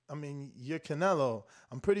 Like, I mean, you're Canelo.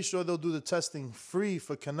 I'm pretty sure they'll do the testing free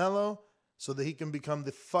for Canelo so that he can become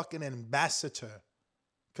the fucking ambassador.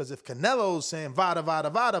 Because if Canelo's saying VADA, VADA,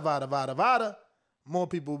 VADA, VADA, VADA, VADA, more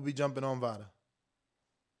people will be jumping on VADA.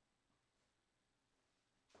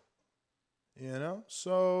 You know?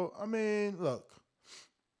 So, I mean, look.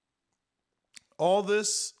 All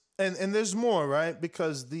this, and there's more, right?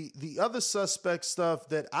 Because the other suspect stuff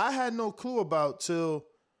that I had no clue about till,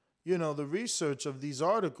 you know, the research of these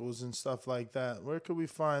articles and stuff like that. Where could we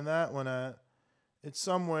find that one at? It's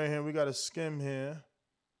somewhere here. We got to skim here.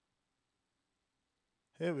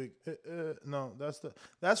 Here we no,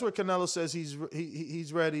 that's where Canelo says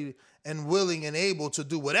he's ready and willing and able to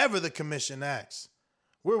do whatever the commission asks.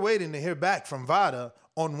 We're waiting to hear back from VADA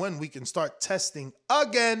on when we can start testing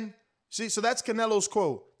again. See, so that's Canelo's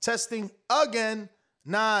quote. Testing again,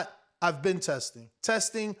 not I've been testing.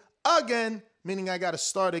 Testing again, meaning I got to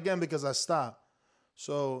start again because I stopped.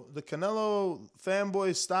 So the Canelo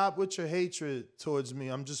fanboys, stop with your hatred towards me.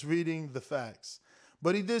 I'm just reading the facts.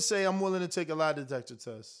 But he did say, I'm willing to take a lie detector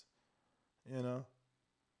test, you know.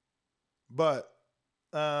 But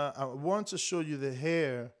I want to show you the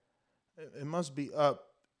hair. It must be up.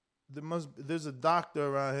 There's a doctor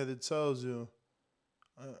around here that tells you.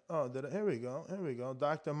 Here we go.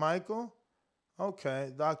 Dr. Michael.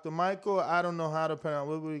 Okay, Dr. Michael, I don't know how to pronounce.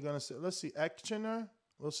 What were we going to say? Let's see, Eichner.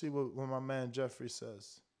 We'll see what my man Jeffrey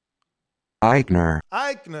says. Eichner.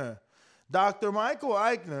 Dr. Michael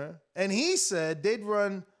Eichner, and he said they'd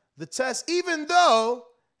run the test even though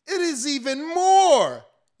it is even more.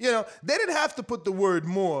 You know, they didn't have to put the word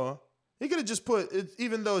more. He could have just put it,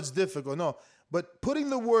 even though it's difficult. No, but putting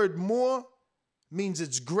the word more means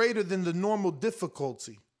it's greater than the normal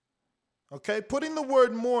difficulty. Okay? Putting the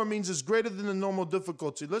word more means it's greater than the normal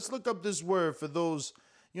difficulty. Let's look up this word for those,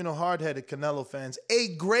 hard-headed Canelo fans.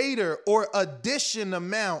 A greater or addition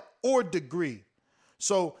amount or degree.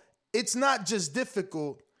 So it's not just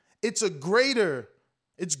difficult. It's greater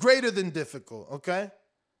than difficult, okay?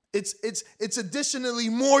 It's additionally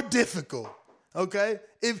more difficult, okay?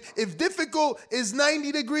 If difficult is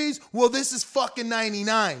 90 degrees, well, this is fucking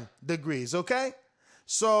 99 degrees, okay?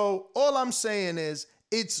 So all I'm saying is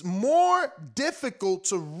it's more difficult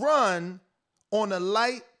to run on a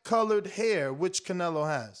light-colored hair, which Canelo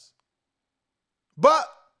has. But,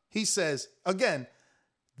 he says, again,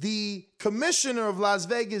 the commissioner of Las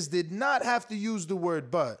Vegas did not have to use the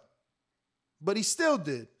word but he still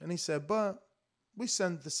did. And he said, but we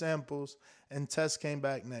sent the samples and tests came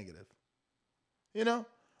back negative.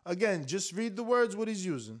 Again, just read the words what he's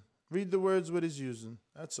using. Read the words what he's using.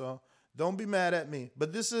 That's all. Don't be mad at me.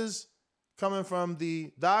 But this is coming from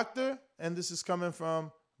the doctor and this is coming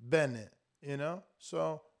from Bennett,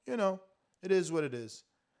 So, it is what it is.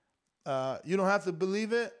 You don't have to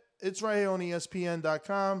believe it. It's right here on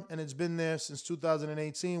ESPN.com, and it's been there since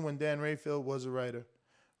 2018 when Dan Rayfield was a writer.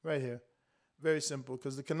 Right here. Very simple,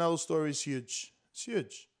 because the Canelo story is huge. It's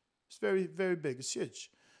huge. It's very, very big. It's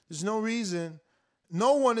huge. There's no reason.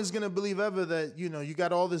 No one is going to believe ever that, you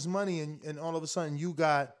got all this money and all of a sudden you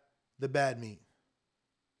got the bad meat.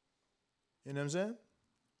 You know what I'm saying?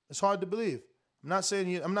 It's hard to believe. I'm not saying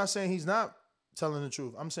he's not telling the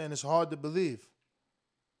truth. I'm saying it's hard to believe.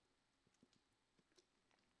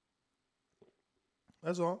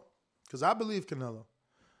 That's all. Because I believe Canelo.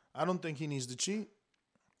 I don't think he needs to cheat.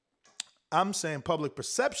 I'm saying public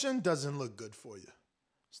perception doesn't look good for you.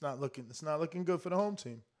 It's not looking good for the home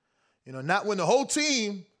team. Not when the whole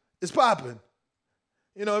team is popping.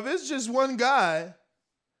 If it's just one guy,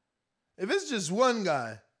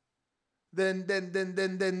 then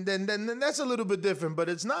that's a little bit different. But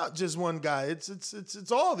it's not just one guy.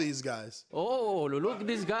 It's all these guys. Oh, look at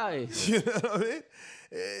this guy. You know what I mean?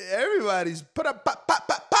 Everybody's put up pop, pop,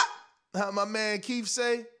 pop, pop. How my man Keith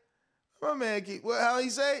say? How he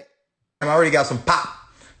say? I already got some pop.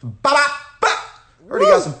 Pop, pop, pop. Already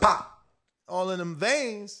got some pop. All in them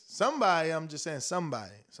veins. Somebody, I'm just saying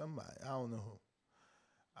somebody. I don't know who.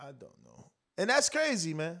 I don't know. And that's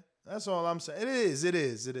crazy, man. That's all I'm saying. It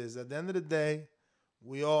is. At the end of the day,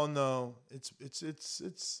 we all know it's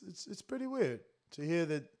pretty weird to hear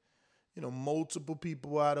that, multiple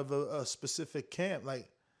people out of a specific camp.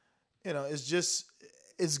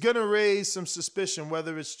 It's gonna raise some suspicion,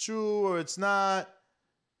 whether it's true or it's not.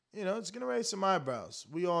 It's gonna raise some eyebrows.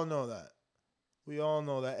 We all know that.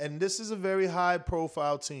 And this is a very high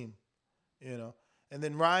profile team, And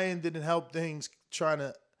then Ryan didn't help things trying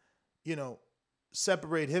to,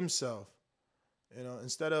 separate himself.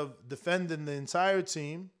 Instead of defending the entire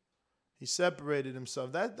team, he separated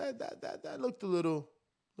himself. That looked a little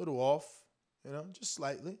off, just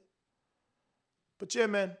slightly. But yeah,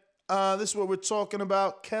 man, this is what we're talking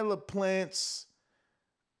about. Caleb Plant's,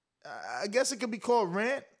 I guess it could be called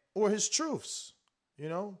rant or his truths,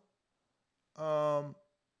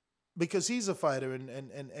 because he's a fighter and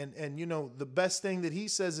the best thing that he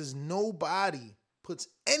says is nobody puts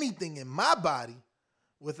anything in my body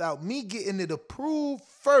without me getting it approved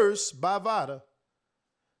first by VADA.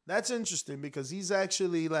 That's interesting because he's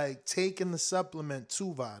actually taking the supplement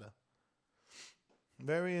to VADA.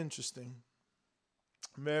 Very interesting.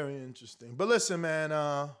 Very interesting. But listen,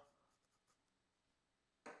 man,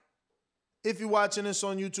 if you're watching this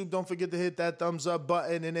on YouTube, don't forget to hit that thumbs up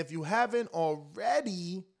button. And if you haven't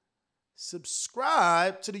already,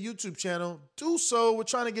 subscribe to the YouTube channel. Do so. We're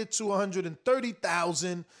trying to get to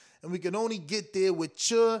 130,000, and we can only get there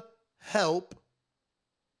with your help.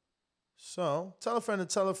 So tell a friend to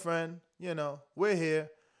tell a friend. We're here.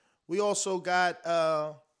 We also got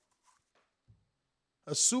a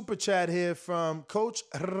super chat here from Coach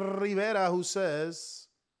Rivera who says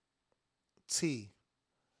T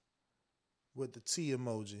with the T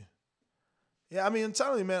emoji. Yeah, I'm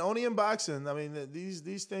telling you, man, only in boxing.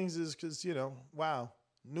 These things is because, wow.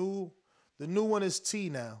 The new one is T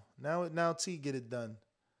now. Now T get it done.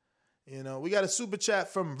 We got a super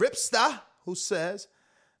chat from Ripsta who says,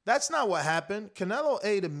 that's not what happened. Canelo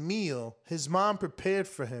ate a meal his mom prepared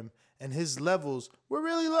for him, and his levels were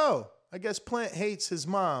really low. I guess Plant hates his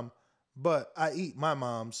mom, but I eat my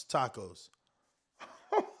mom's tacos.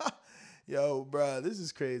 Yo, bro, this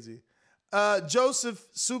is crazy. Joseph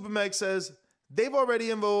Supermax says, they've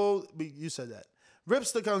already enrolled. You said that.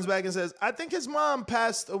 Ripster comes back and says, I think his mom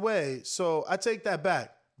passed away, so I take that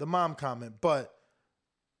back, the mom comment. But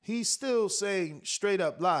he's still saying straight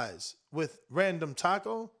up lies with random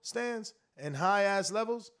taco stands and high-ass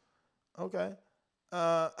levels. Okay.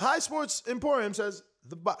 High Sports Emporium says,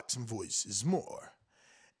 the boxing voice is more.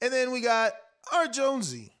 And then we got our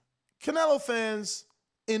Jonesy. Canelo fans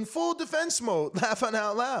in full defense mode, laughing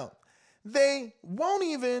out loud. They won't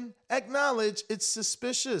even acknowledge it's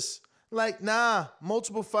suspicious. Like, nah,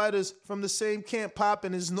 multiple fighters from the same camp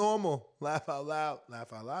popping is normal. Laugh out loud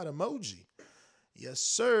emoji. Yes,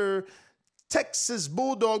 sir. Texas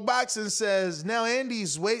Bulldog Boxing says, now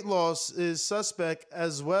Andy's weight loss is suspect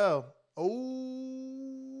as well.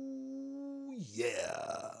 Oh,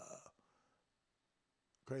 yeah.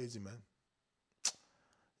 Crazy, man.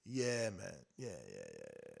 Yeah, man. Yeah.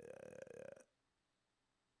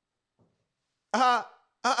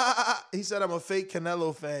 He said, I'm a fake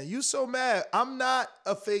Canelo fan. You so mad. I'm not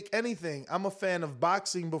a fake anything. I'm a fan of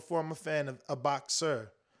boxing before I'm a fan of a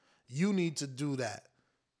boxer. You need to do that.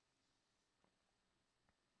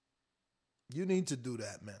 You need to do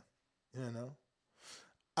that, man. You know?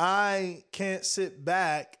 I can't sit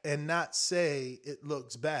back and not say it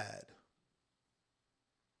looks bad.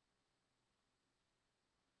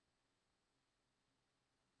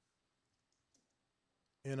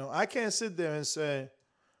 You know, I can't sit there and say,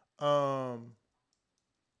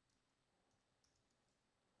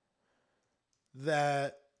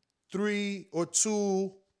 that 3 or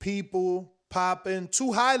 2 people popping,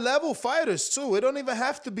 2 high-level fighters, too. It don't even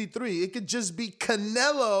have to be 3. It could just be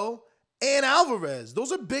Canelo and Alvarez.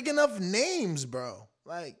 Those are big enough names, bro.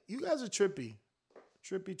 Like, you guys are trippy.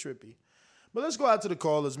 Trippy. But let's go out to the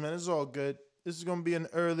callers, man. It's all good. This is going to be an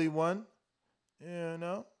early one. You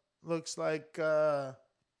know? Looks like y'all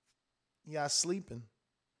sleeping.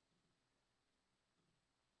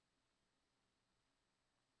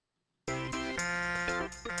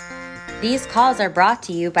 These calls are brought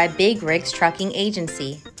to you by Big Rigs Trucking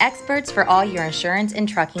Agency, experts for all your insurance and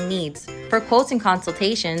trucking needs. For quotes and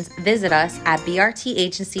consultations, visit us at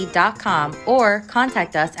brtagency.com or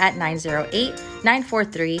contact us at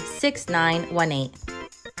 908-943-6918.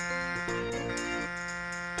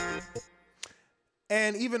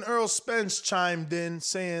 And even Earl Spence chimed in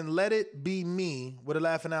saying, let it be me, with a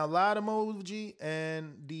laughing out loud emoji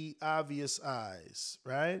and the obvious eyes,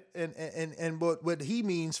 right? And what he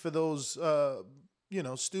means for those,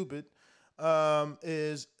 stupid,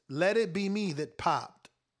 is let it be me that popped.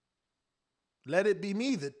 Let it be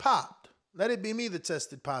me that popped. Let it be me that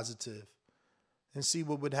tested positive and see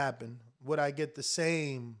what would happen. Would I get the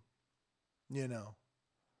same,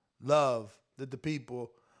 love that the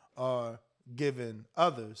people are given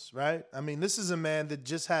others, right? I mean, this is a man that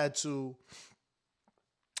just had to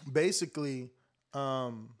basically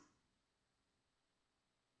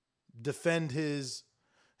defend his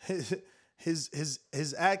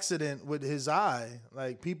accident with his eye.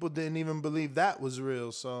 Like, people didn't even believe that was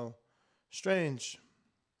real. So strange.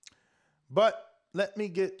 But let me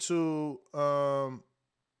get to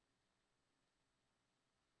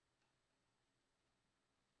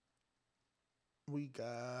we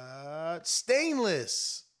got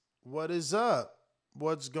Stainless. What is up?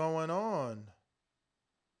 What's going on?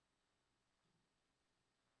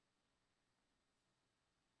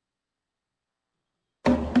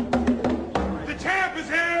 The champ is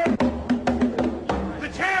here! The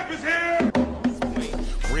champ is here!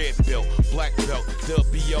 Red belt, black belt,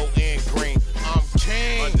 WON green. I'm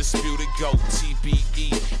king. Undisputed GOAT,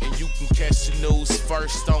 TBE. And you can catch the news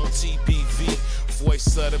first on TBV.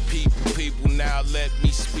 Voice of the people now let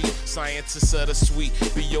me speak. Scientists of the sweet,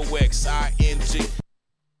 BOXING.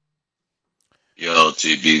 Yo,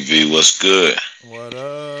 TBV, what's good? What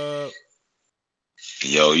up?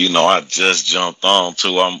 Yo, I just jumped on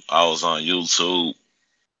too. I was on YouTube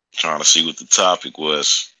trying to see what the topic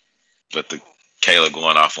was, but the Kayla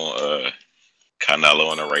going off on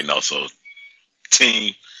Canelo and the Reynoso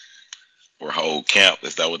team or whole camp.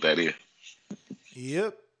 Is that what that is?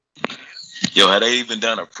 Yep. Yo, had they even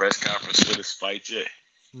done a press conference for this fight yet?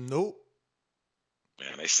 Nope.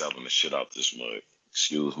 Man, they selling the shit out this mug.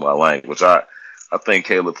 Excuse my language. I think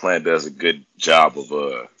Caleb Plant does a good job of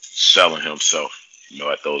selling himself,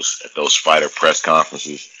 at those fighter press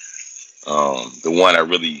conferences. The one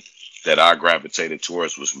that I gravitated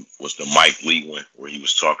towards was the Mike Lee one, where he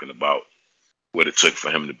was talking about what it took for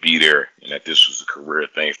him to be there and that this was a career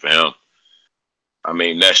thing for him. I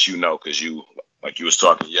mean, that's because you, like you was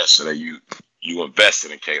talking yesterday, you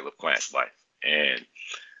invested in Caleb Plant's life. And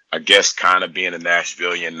I guess kind of being a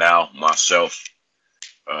Nashvilleian now myself,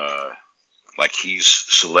 like he's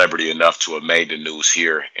celebrity enough to have made the news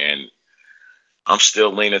here, and I'm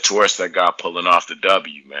still leaning towards that guy pulling off the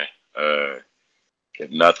W, man. If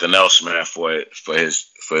nothing else, man, for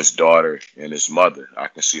his daughter and his mother, I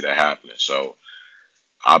can see that happening. So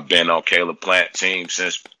I've been on Caleb Plant team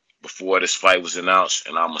since before this fight was announced,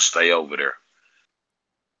 and I'm gonna stay over there.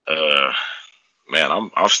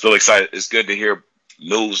 Man, I'm still excited. It's good to hear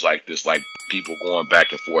news like this, like people going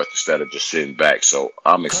back and forth instead of just sitting back. So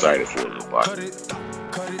I'm excited for it,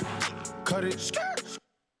 Cut it.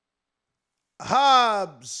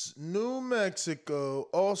 Hobbs, New Mexico,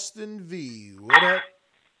 Austin V. What up?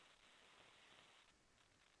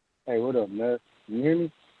 Hey, what up, man? You hear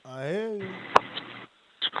me? I hear you.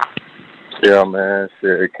 Yeah, man.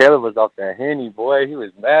 Shit. Caleb was off that Henny, boy. He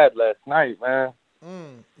was mad last night, man.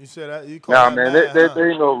 You said that? You called that man. mad,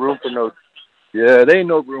 There ain't no room for no. Yeah, there ain't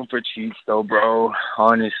no room for cheats, though, bro.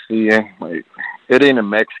 Honestly, like it ain't a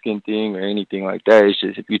Mexican thing or anything like that. It's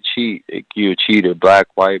just if you cheat, you're a cheater. Black,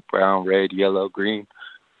 white, brown, red, yellow, green.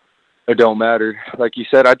 It don't matter. Like you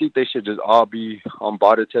said, I think they should just all be on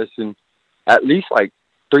body testing at least like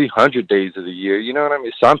 300 days of the year. You know what I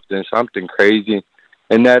mean? Something crazy.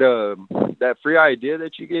 And that free idea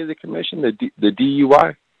that you gave the commission, the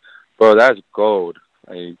DUI, bro, that's gold.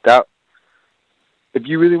 Like that. If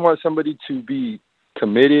you really want somebody to be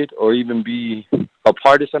committed or even be a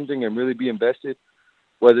part of something and really be invested,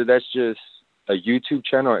 whether that's just a YouTube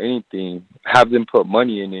channel or anything, have them put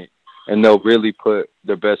money in it, and they'll really put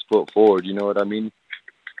their best foot forward. You know what I mean?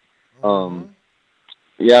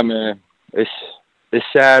 Yeah, man, it's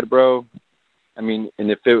sad, bro. I mean, and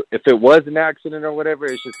if it was an accident or whatever,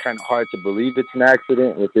 it's just kind of hard to believe it's an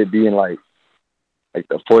accident with it being like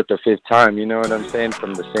the fourth or fifth time. You know what I'm saying?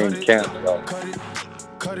 From the same camp. So.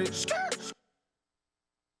 Cut it.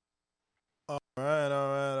 All right.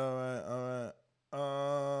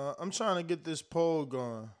 I'm trying to get this poll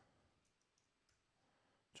going.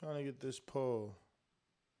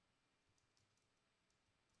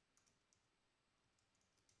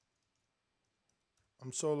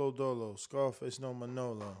 I'm solo dolo, Scarface no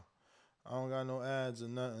Manolo. I don't got no ads or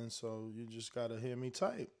nothing, so you just gotta hear me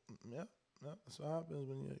type. Yeah, that's what happens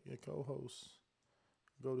when your co-hosts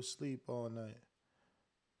go to sleep all night.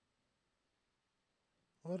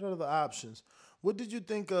 What are the options? What did you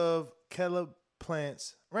think of Caleb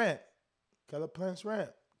Plant's rant? What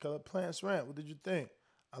did you think?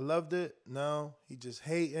 I loved it. No, he just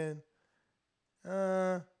hating.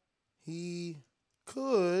 He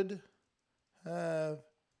could have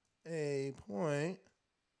a point.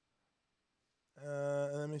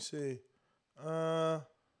 Let me see.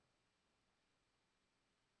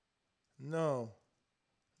 No.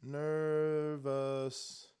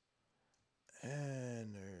 Nervous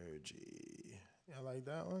energy. I like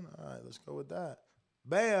that one. All right, let's go with that.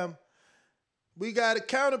 Bam. We got a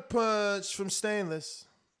counterpunch from Stainless.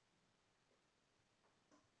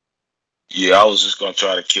 Yeah, I was just going to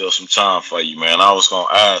try to kill some time for you, man. I was going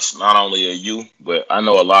to ask, not only are you, but I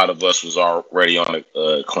know a lot of us was already on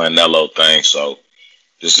the Canelo thing, so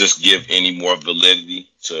does this give any more validity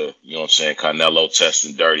to, you know what I'm saying, Canelo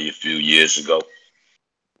testing dirty a few years ago?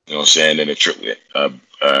 You know what I'm saying? And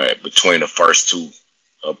between the first and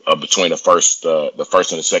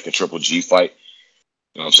the second Triple G fight,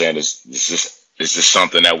 you know what I'm saying? Is this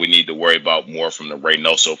something that we need to worry about more from the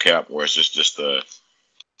Reynoso camp, or is this just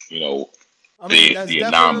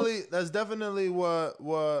that's definitely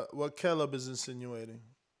what Caleb is insinuating.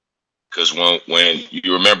 Because when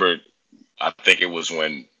you remember, I think it was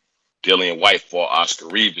when Dillian White fought Oscar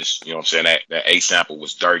Rivas, you know what I'm saying? That A sample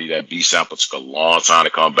was dirty. That B sample took a long time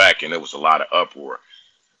to come back, and there was a lot of uproar.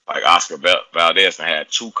 Like Oscar Valdez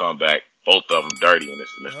had two come back, both of them dirty, and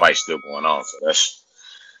the fight's still going on. So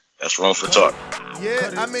that's room for talk.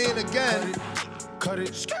 Yeah, I mean, again,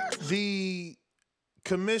 the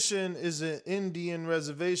commission is an Indian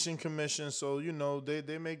reservation commission, so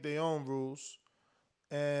they make their own rules,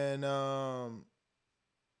 and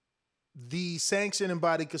the sanctioning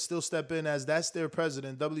body could still step in, as that's their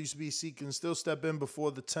president. WBC can still step in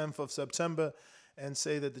before the 10th of September and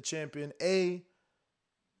say that the champion A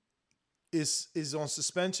is on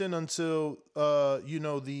suspension until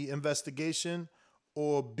the investigation,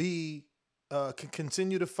 or B can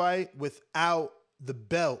continue to fight without the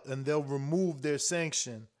belt, and they'll remove their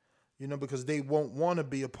sanction, because they won't want to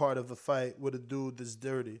be a part of a fight with a dude that's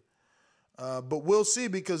dirty. But we'll see,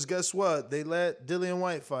 because guess what? They let Dillian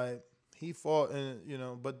White fight. He fought,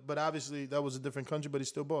 and but obviously that was a different country, but he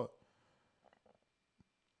still fought.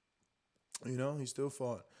 He still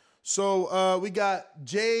fought. So we got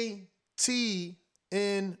JT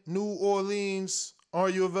in New Orleans. Are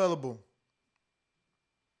you available?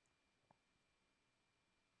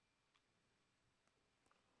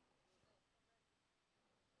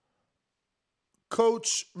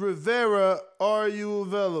 Coach Rivera, are you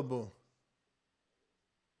available?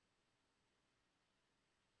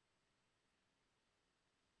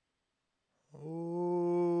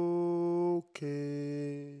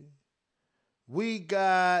 Okay. We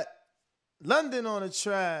got London on the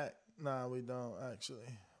track. Nah, we don't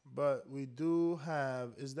actually. But we do have,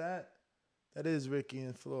 that is Ricky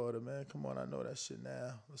in Florida, man. Come on, I know that shit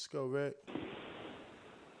now. Let's go, Rick.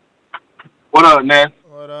 What up, man?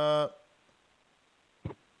 What up?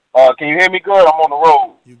 Can you hear me good? I'm on the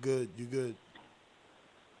road. You good.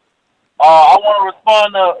 I want to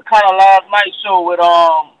respond to kind of last night's show with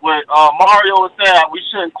Mario was saying we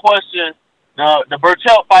shouldn't question the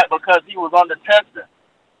Burchell fight because he was under testing.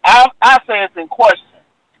 I say it's in question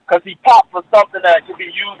because he popped for something that could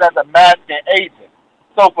be used as a masking agent.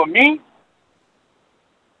 So for me,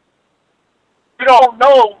 you don't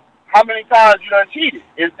know how many times you done cheated.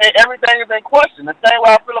 Everything is in question. The same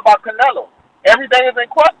way I feel about Canelo. Everything is in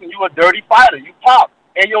question. You a dirty fighter. You pop.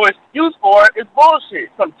 And your excuse for it is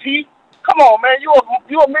bullshit. Some teeth. Come on, man. You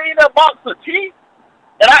a millionaire boxer, teeth.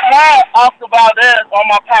 And I had Oscar Valdez on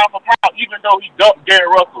my pound for pound, even though he dumped Gary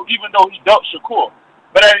Russell, even though he dumped Shakur.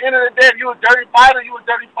 But at the end of the day, if you a dirty fighter, you a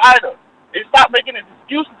dirty fighter. And stop making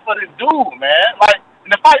excuses for this dude, man. Like,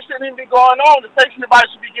 and the fight shouldn't even be going on. The station everybody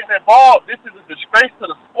should be getting involved. This is a disgrace to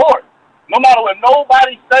the sport. No matter what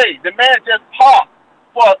nobody say, the man just popped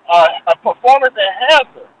for a performance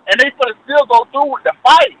enhancer, and they for to still go through with the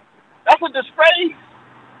fight. That's a disgrace.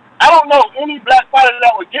 I don't know any black fighter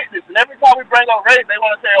that would get this. And every time we bring up race, they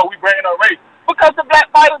want to say, oh, we bringing up race. Because the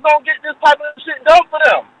black fighters don't get this type of shit done for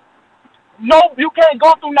them. No, you can't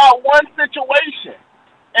go through not one situation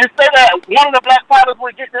and say that one of the black fighters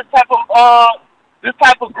would get this type of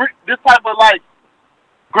like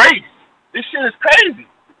grace. This shit is crazy.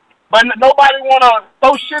 But nobody want to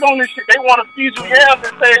throw shit on this shit. They want to feed you yams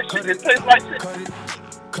and say it tastes like shit.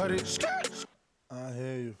 Cut it. I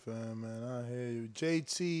hear you, fam, man. I hear you.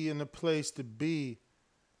 JT in the place to be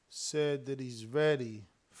said that he's ready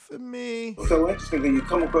for me. So interesting that you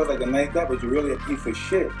come across like a nice guy, but you're really a piece of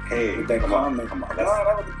shit. Hey, with that comment. Come on. That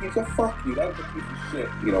was a piece of fuck you. That was a piece of shit.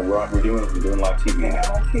 You know, we're doing live TV. Man, I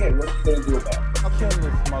don't care. What you gonna do about it? I'll kill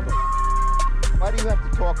this mother. Why do you have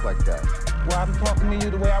to talk like that? Well, I'm talking to you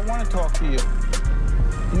the way I want to talk to you.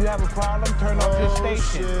 You have a problem? Turn off your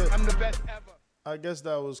station. Shit. I'm the best ever. I guess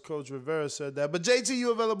that was Coach Rivera said that. But JT,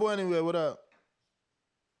 you available anyway? What up?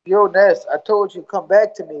 Yo, Ness, I told you come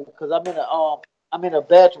back to me because I'm in a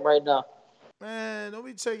bathroom right now. Man, don't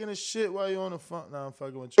be taking a shit while you're on the phone. Nah, I'm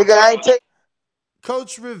fucking with you. Nigga, I ain't take.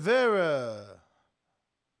 Coach Rivera.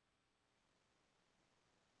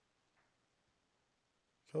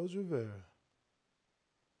 Coach Rivera.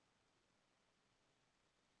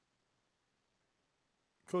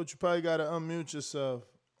 Coach, you probably got to unmute yourself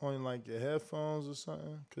on like your headphones or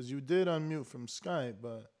something. Because you did unmute from Skype,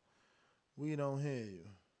 but we don't hear you.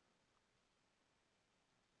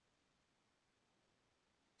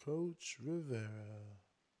 Coach Rivera.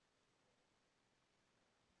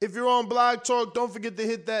 If you're on Blog Talk, don't forget to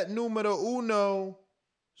hit that numero uno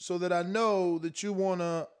so that I know that you want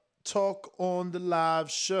to talk on the live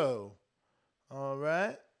show. All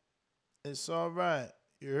right? It's all right.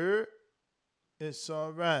 You heard? It's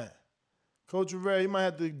all right. Coach Rivera, you might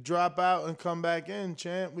have to drop out and come back in,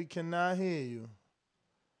 champ. We cannot hear you.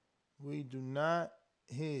 We do not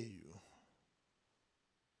hear you.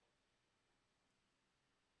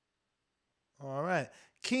 All right.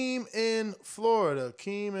 Keem in Florida.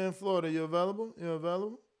 You available? You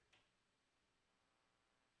available?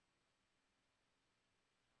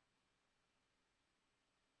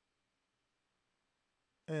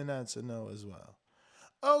 And that's a no as well.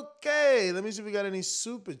 Okay, let me see if we got any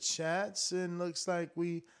super chats. And looks like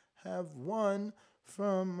we have one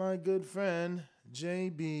from my good friend,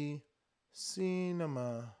 JB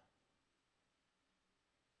Cinema.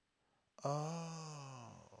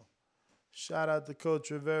 Oh, shout out to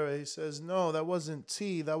Coach Rivera. He says, no, that wasn't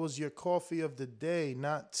tea. That was your coffee of the day,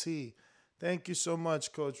 not tea. Thank you so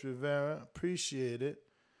much, Coach Rivera. Appreciate it.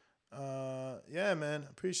 Yeah, man,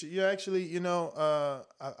 appreciate you. Actually, you know,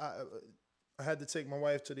 I had to take my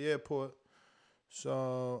wife to the airport,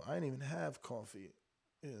 so I didn't even have coffee.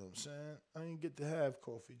 You know what I'm saying? I didn't get to have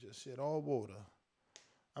coffee just yet, all water.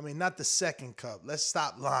 I mean, not the second cup. Let's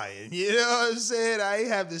stop lying. You know what I'm saying? I ain't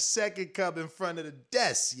have the second cup in front of the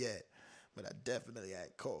desk yet, but I definitely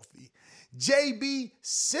had coffee. JB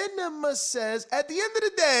Cinema says, at the end of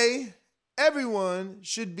the day, everyone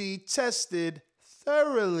should be tested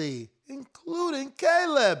thoroughly, including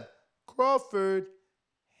Caleb, Crawford,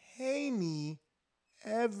 Haney,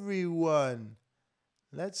 everyone.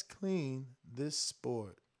 Let's clean this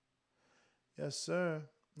sport. Yes, sir.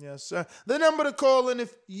 Yes, sir. The number to call in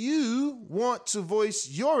if you want to voice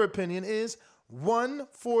your opinion is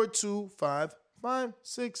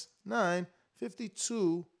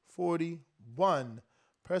 1-425-569-5241.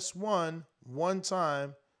 Press 1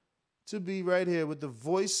 time to be right here with the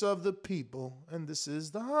voice of the people, and this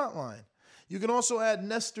is the hotline. You can also add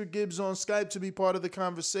Nestor Gibbs on Skype to be part of the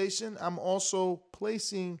conversation. I'm also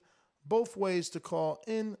placing both ways to call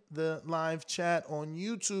in the live chat on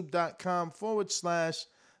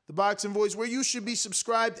youtube.com/The Boxing Voice, where you should be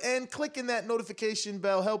subscribed and clicking that notification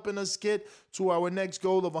bell, helping us get to our next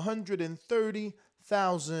goal of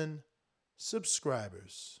 130,000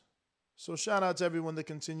 subscribers. So shout out to everyone that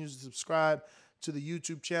continues to subscribe to the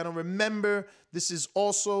YouTube channel. Remember, this is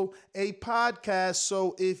also a podcast,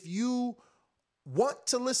 so if you want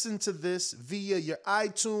to listen to this via your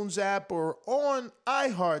iTunes app or on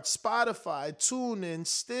iHeart, Spotify, TuneIn,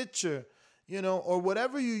 Stitcher, or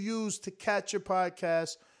whatever you use to catch your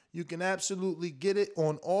podcast, you can absolutely get it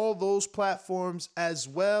on all those platforms, as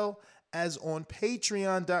well as on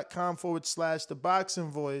patreon.com/The Boxing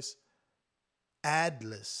Voice,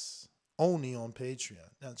 adless, only on Patreon.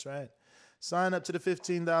 That's right. Sign up to the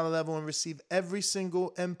 $15 level and receive every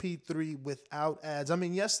single MP3 without ads. I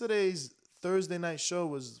mean, yesterday's Thursday night show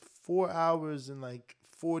was 4 hours and like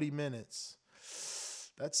 40 minutes.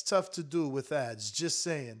 That's tough to do with ads. Just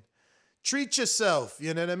saying. Treat yourself.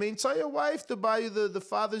 You know what I mean? Tell your wife to buy you the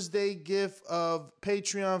Father's Day gift of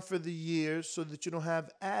Patreon for the year so that you don't have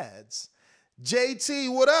ads. JT,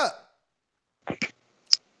 what up?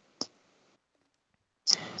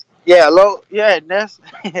 Yeah, hello. Yeah, Ness.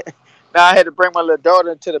 Now I had to bring my little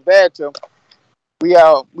daughter into the bathroom. We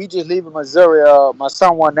just leaving Missouri. My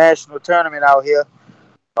son won national tournament out here.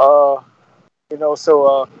 So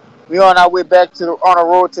we on our way back on the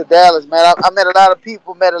road to Dallas, man. I met a lot of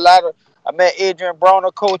people. I met Adrian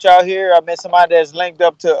Broner, coach out here. I met somebody that's linked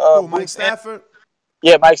up to Mike Stafford.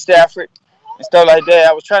 Yeah, Mike Stafford and stuff like that.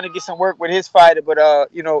 I was trying to get some work with his fighter, but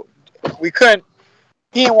we couldn't.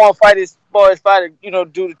 He didn't want to fight his boy's fighter,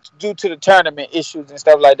 due to the tournament issues and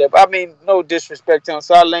stuff like that. But I mean, no disrespect to him.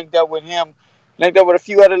 So I linked up with him. Linked up with a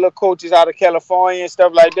few other little coaches out of California and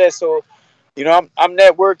stuff like that. So, I'm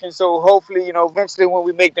networking. So hopefully, eventually when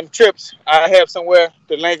we make them trips, I have somewhere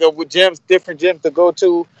to link up with gyms, different gyms to go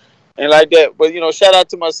to and like that. But, shout out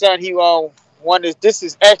to my son. He won this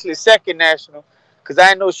is actually second national, because I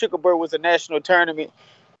didn't know Sugarberg was a national tournament.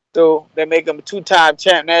 So they make him a 2-time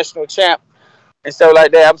national champ and stuff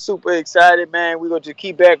like that. I'm super excited, man. We're going to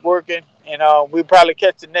keep back working, and we'll probably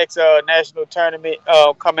catch the next national tournament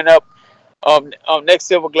coming up. Next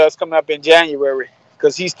Silver Gloves coming up in January,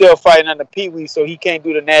 because he's still fighting under Pee Wee, so he can't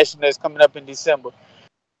do the national that's coming up in December.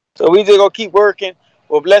 So we just gonna keep working.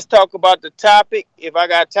 Well, let's talk about the topic if I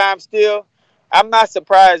got time still. I'm not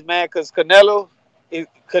surprised, man, because Canelo's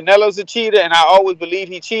a cheater, and I always believe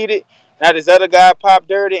he cheated. Now this other guy popped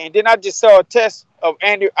dirty, and then I just saw a test of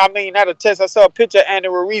Andy. I mean, not a test. I saw a picture of Andy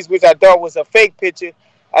Ruiz, which I thought was a fake picture.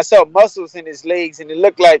 I saw muscles in his legs, and it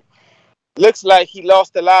looks like he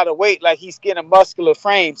lost a lot of weight, like he's getting a muscular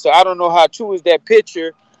frame. So I don't know how true is that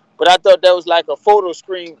picture, but I thought that was like a photo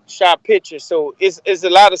screenshot picture. So it's a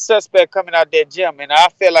lot of suspect coming out that gym, and I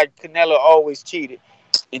feel like Canelo always cheated.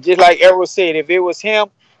 And just like Errol said, if it was him,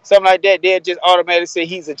 something like that, they'd just automatically say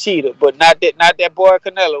he's a cheater, but not that boy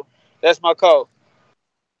Canelo. That's my call.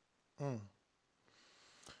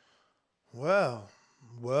 Well.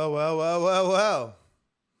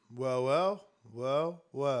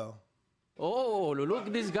 Oh, look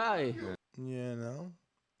at this guy.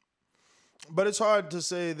 But it's hard to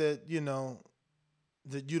say that,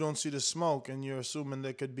 that you don't see the smoke and you're assuming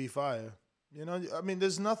there could be fire. I mean,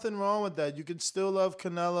 there's nothing wrong with that. You can still love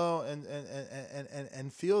Canelo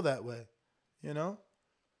and feel that way. You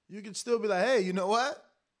can still be like, hey, you know what?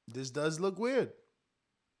 This does look weird.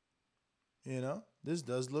 This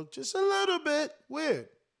does look just a little bit weird.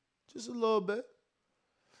 Just a little bit.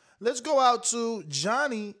 Let's go out to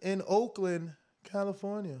Johnny in Oakland,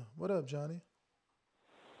 California. What up, Johnny?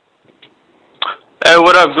 Hey,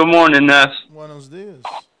 what up? Good morning, Ness. Buenos dias.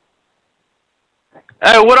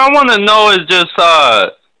 Hey, what I want to know is just,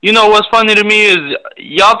 what's funny to me is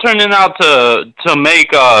y'all turning out to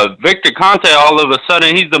make Victor Conte all of a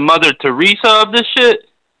sudden he's the Mother Teresa of this shit.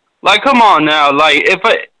 Like, come on now. Like,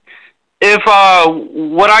 if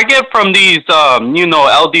what I get from these,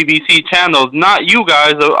 LDBC channels, not you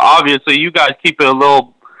guys, obviously, you guys keep it a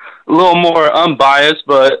little more unbiased,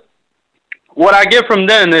 but what I get from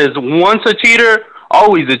them is once a cheater,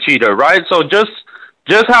 always a cheater, right? So just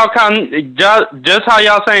how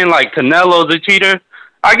y'all saying like Canelo's a cheater,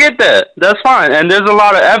 I get that. That's fine, and there's a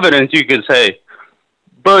lot of evidence you could say,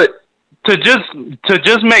 but to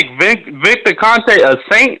just make Victor Conte a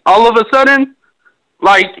saint all of a sudden,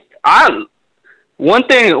 like one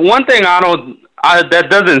thing that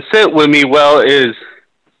doesn't sit with me well is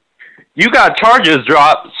you got charges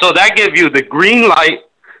dropped, so that gives you the green light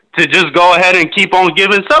to just go ahead and keep on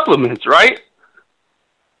giving supplements, right?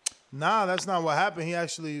 Nah, that's not what happened. He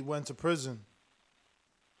actually went to prison.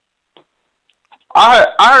 I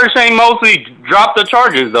heard Shane Mosley dropped the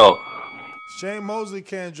charges, though. Shane Mosley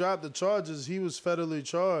can't drop the charges. He was federally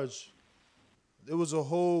charged. It was a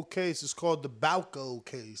whole case. It's called the Balco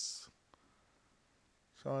case.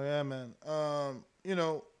 So, yeah, man.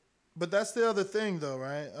 But that's the other thing, though,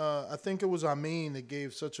 right? I think it was Amin that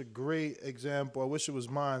gave such a great example. I wish it was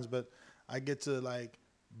mine, but I get to, like,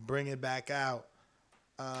 bring it back out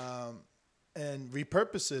and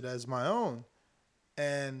repurpose it as my own.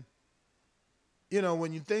 And,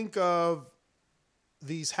 when you think of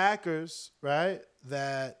these hackers, right,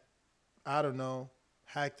 that, I don't know,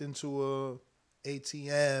 hacked into a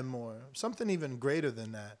ATM or something even greater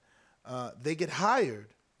than that, they get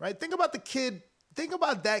hired, right? Think about the kid. Think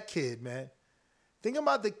about that kid, man. Think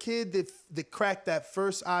about the kid that cracked that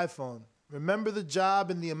first iPhone. Remember the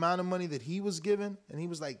job and the amount of money that he was given? And he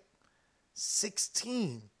was like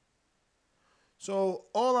 16. So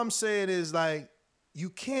all I'm saying is, like, you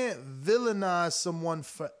can't villainize someone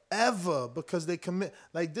forever because they commit.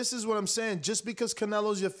 Like, this is what I'm saying. Just because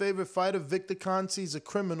Canelo's your favorite fighter, Victor Conte's a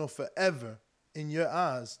criminal forever in your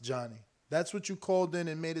eyes, Johnny. That's what you called in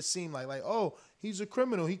and made it seem like, oh, he's a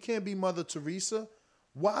criminal. He can't be Mother Teresa.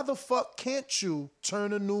 Why the fuck can't you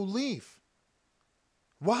turn a new leaf?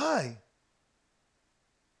 Why?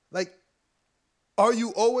 Like, are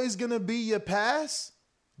you always going to be your past?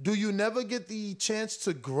 Do you never get the chance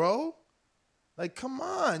to grow? Like, come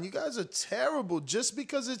on. You guys are terrible. Just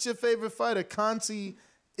because it's your favorite fighter, Conte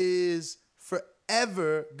is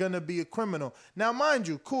forever going to be a criminal. Now, mind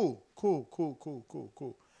you, cool.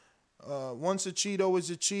 Once a cheat, always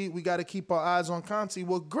a cheat. We got to keep our eyes on Conte.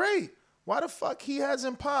 Well, great. Why the fuck he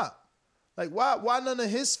hasn't popped? Like, why none of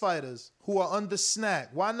his fighters who are under snack,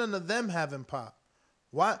 why none of them haven't popped?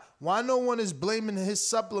 Why no one is blaming his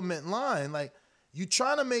supplement line? Like, you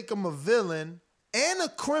trying to make him a villain and a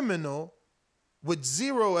criminal with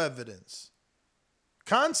zero evidence.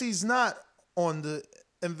 Conte's not on the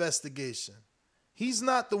investigation. He's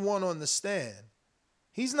not the one on the stand.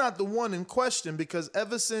 He's not the one in question because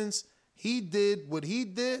ever since he did what he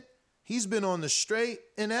did, he's been on the straight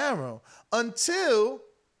and narrow until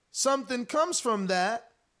something comes from that,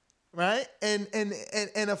 right? And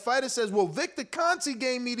a fighter says, well, Victor Conte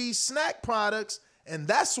gave me these snack products and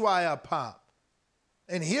that's why I pop.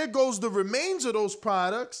 And here goes the remains of those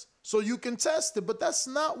products so you can test it. But that's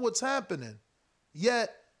not what's happening.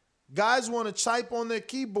 Yet, guys want to type on their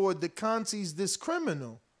keyboard that Conte's this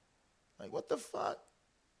criminal. Like, what the fuck?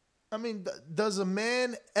 I mean, does a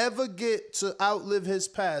man ever get to outlive his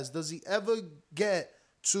past? Does he ever get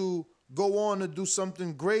to go on to do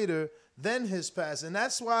something greater than his past? And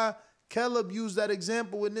that's why Caleb used that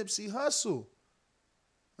example with Nipsey Hussle.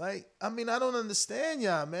 Like, I mean, I don't understand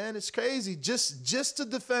y'all, man. It's crazy. Just to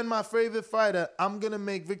defend my favorite fighter, I'm going to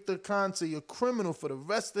make Victor Conte a criminal for the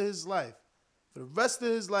rest of his life. For the rest of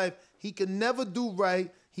his life, he can never do right.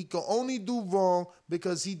 He can only do wrong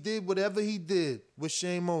because he did whatever he did with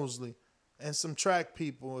Shane Mosley and some track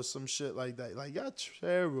people or some shit like that. Like, y'all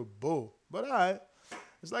terrible. But all right.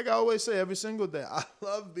 It's like I always say every single day. I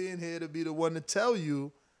love being here to be the one to tell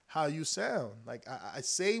you how you sound. Like, I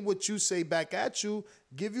say what you say back at you,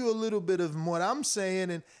 give you a little bit of what I'm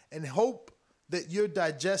saying and hope that you're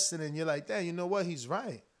digesting and you're like, damn, you know what? He's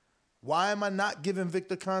right. Why am I not giving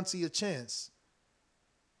Victor Conte a chance?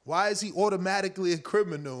 Why is he automatically a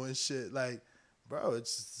criminal and shit? Like, bro,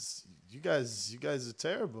 it's you guys are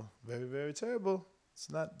terrible. Very, very terrible.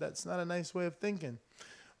 That's not a nice way of thinking.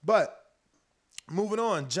 But moving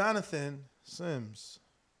on, Jonathan Sims.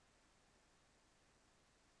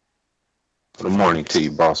 Good morning to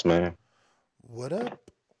you, boss man. What up?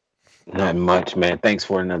 Not much, man. Thanks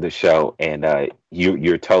for another show. And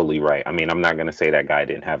you're totally right. I mean, I'm not gonna say that guy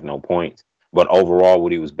didn't have no points, but overall,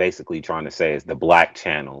 what he was basically trying to say is the black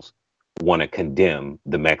channels want to condemn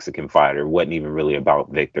the Mexican fighter. It wasn't even really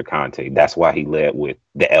about Victor Conte. That's why he led with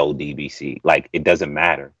the LDBC. Like, it doesn't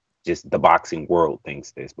matter. Just the boxing world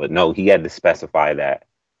thinks this. But no, he had to specify that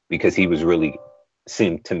because he was really,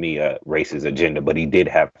 seemed to me, a racist agenda. But he did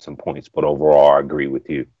have some points. But overall, I agree with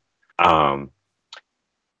you. I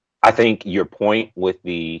think your point with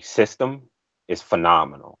the system is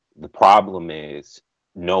phenomenal. The problem is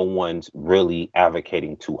no one's really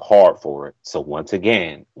advocating too hard for it. So once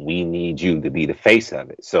again, we need you to be the face of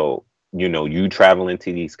it. So you traveling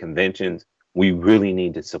to these conventions, we really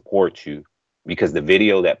need to support you, because the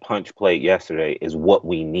video that Punch played yesterday is what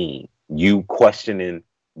we need. You questioning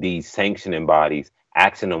these sanctioning bodies,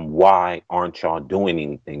 asking them, why aren't y'all doing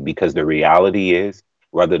anything? Because the reality is,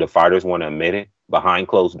 whether the fighters want to admit it, behind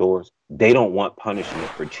closed doors, they don't want punishment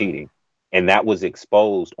for cheating. And that was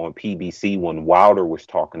exposed on PBC when Wilder was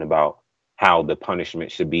talking about how the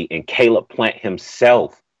punishment should be. And Caleb Plant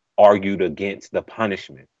himself argued against the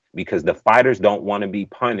punishment, because the fighters don't want to be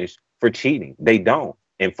punished for cheating. They don't.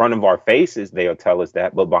 In front of our faces, they'll tell us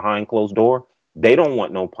that, but behind closed door, they don't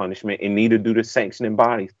want no punishment, and neither do the sanctioning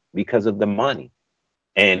bodies, because of the money.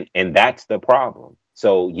 And that's the problem.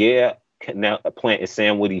 So yeah, now Plant is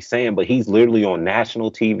saying what he's saying, but he's literally on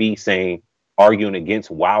national TV arguing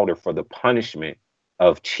against Wilder for the punishment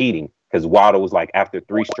of cheating, because Wilder was like, after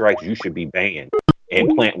 3 strikes, you should be banned.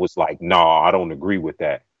 And Plant was like, nah, I don't agree with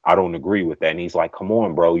that. I don't agree with that. And he's like, come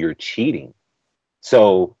on, bro, you're cheating.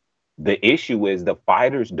 So the issue is the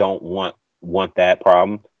fighters don't want that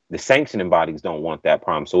problem. The sanctioning bodies don't want that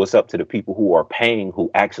problem. So it's up to the people who are paying,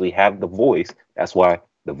 who actually have the voice. That's why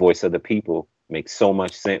the voice of the people makes so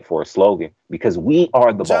much sense for a slogan, because we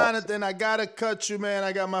are the boss. Jonathan, I gotta cut you, man.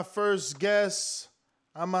 I got my first guest,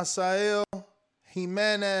 Amasael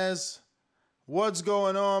Jimenez. What's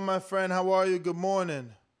going on, my friend? How are you? Good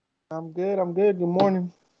morning. I'm good. Good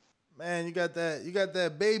morning. Man, you got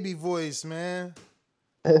that baby voice, man.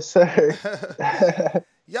 Yes, sir.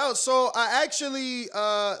 Yo, so I actually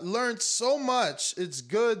learned so much. It's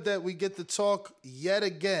good that we get to talk yet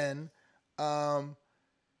again,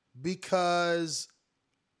 because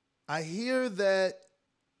I hear that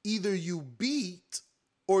either you beat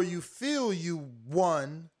or you feel you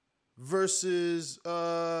won versus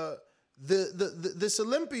this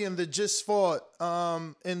Olympian that just fought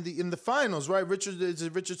in the finals, right? Is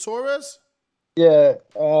it Richard Torres? Yeah,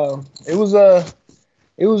 it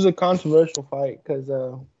was a controversial fight, because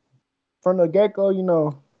from the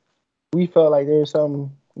get-go, we felt like there was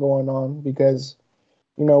something going on, because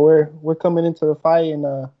we're coming into the fight,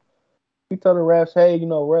 and we tell the refs, hey,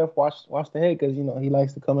 ref, watch the head, because he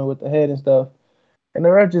likes to come in with the head and stuff, and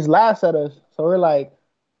the ref just laughs at us. So we're like,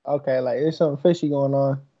 okay, like there's something fishy going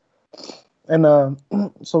on. And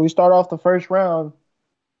so we start off the first round.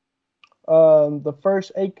 The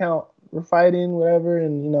first 8 count, we're fighting, whatever,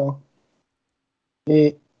 and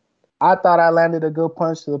I thought I landed a good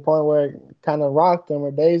punch to the point where it kind of rocked him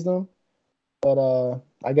or dazed him. But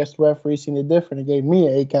I guess the referee seen it different. It gave me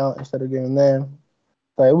an 8 count instead of giving them.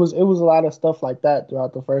 So it was a lot of stuff like that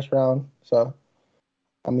throughout the first round. So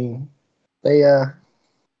I mean,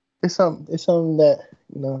 it's something that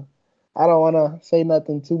I don't want to say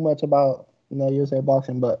nothing too much about USA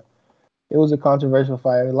boxing, but it was a controversial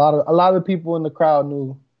fight. A lot of people in the crowd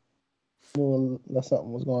knew that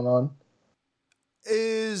something was going on.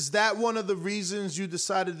 Is that one of the reasons you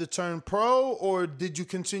decided to turn pro, or did you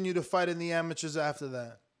continue to fight in the amateurs after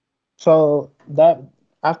that? So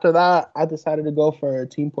after that, I decided to go for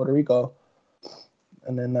Team Puerto Rico,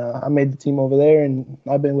 and then I made the team over there, and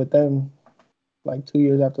I've been with them like 2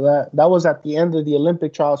 years after that. That was at the end of the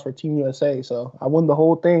Olympic trials for Team USA, so I won the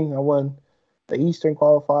whole thing. I won the Eastern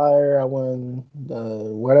qualifier, I won the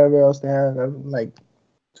whatever else they had, like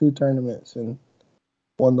 2 tournaments, and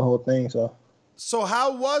won the whole thing. So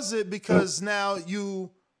how was it? Because now you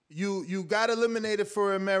got eliminated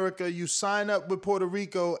for America. You sign up with Puerto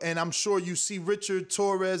Rico, and I'm sure you see Richard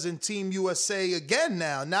Torres and Team USA again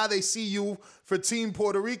now. Now they see you for Team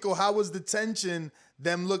Puerto Rico. How was the tension,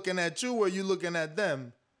 them looking at you or you looking at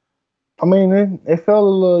them? I mean, it felt a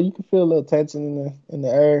little, you could feel a little tension in the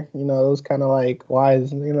air. It was kind of like, why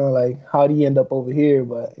is, like, how do you end up over here?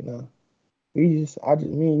 But, me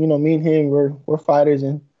and him, we're fighters,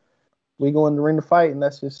 and we go in the ring to fight, and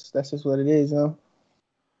that's just what it is,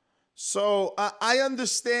 So I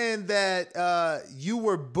understand that you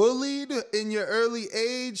were bullied in your early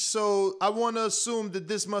age. So I want to assume that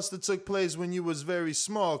this must have took place when you was very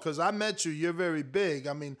small, because I met you. You're very big.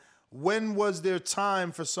 I mean, when was there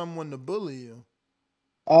time for someone to bully you?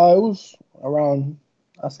 It was around,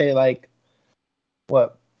 I say, like,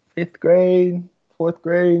 what, 5th grade, 4th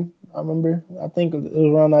grade. I remember. I think it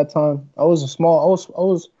was around that time. I was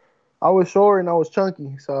short and I was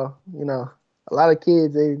chunky, so a lot of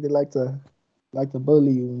kids they like to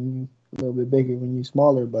bully you when you a little bit bigger, when you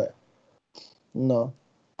smaller. But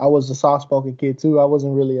I was a soft-spoken kid too. I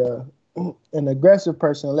wasn't really an aggressive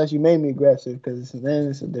person unless you made me aggressive, because then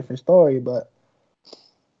it's a different story. But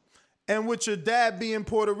and with your dad being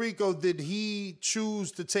Puerto Rico, did he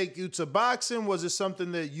choose to take you to boxing? Was it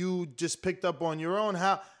something that you just picked up on your own?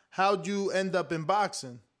 How'd you end up in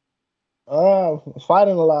boxing?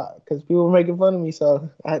 Fighting a lot because people were making fun of me, so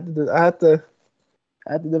I had to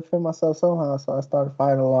defend myself somehow. So I started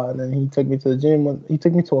fighting a lot, and then he took me to the gym. He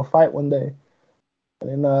took me to a fight one day, and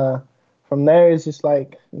then from there it's just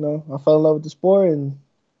like I fell in love with the sport and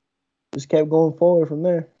just kept going forward from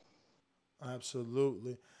there.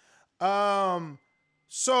 Absolutely.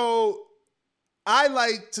 So I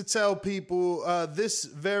like to tell people this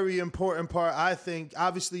very important part. I think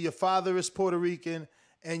obviously your father is Puerto Rican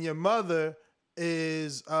and your mother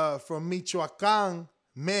is from Michoacán,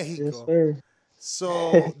 Mexico. Yes, sir.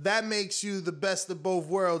 So that makes you the best of both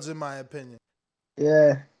worlds, in my opinion.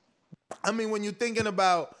 Yeah. I mean, when you're thinking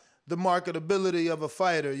about the marketability of a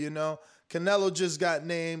fighter, Canelo just got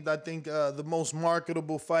named, I think, the most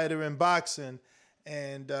marketable fighter in boxing.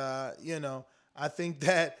 And, I think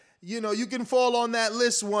that, you can fall on that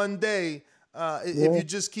list one day if you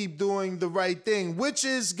just keep doing the right thing, which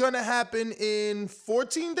is going to happen in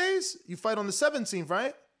 14 days. You fight on the 17th,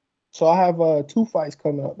 right? So I have 2 fights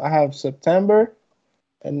coming up. I have September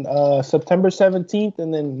 17th,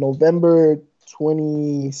 and then November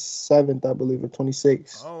 27th, I believe, or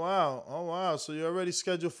 26th. Oh, wow. So you're already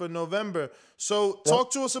scheduled for November. So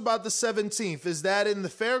talk to us about the 17th. Is that in the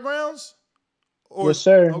fairgrounds? Yes,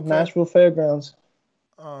 sir. Okay. Nashville Fairgrounds.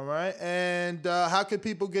 All right. And how can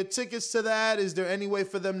people get tickets to that? Is there any way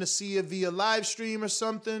for them to see it via live stream or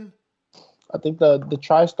something? I think the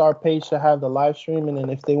TriStar page should have the live stream, and then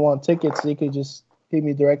if they want tickets, they could just hit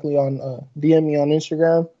me directly on DM me on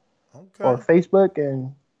Instagram or Facebook,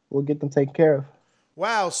 and we'll get them taken care of.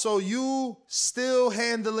 Wow, so you still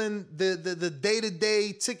handling the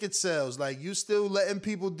day-to-day ticket sales? Like you still letting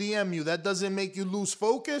people DM you? That doesn't make you lose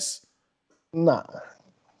focus? Nah,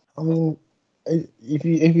 I mean, if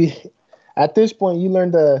you at this point you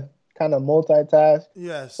learn to kind of multitask.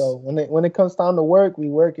 Yes. So when it comes time to work, we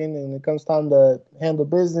working, and when it comes time to handle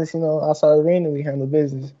business, outside the ring, we handle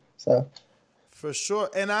business. So. For sure,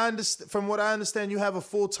 and I understand. From what I understand, you have a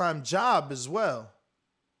full-time job as well.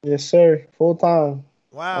 Yes, sir. Full time.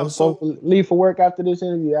 Wow. I'm supposed to leave for work after this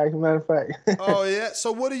interview, as a matter of fact. Oh, yeah.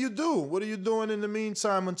 So what do you do? What are you doing in the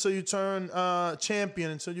meantime until you turn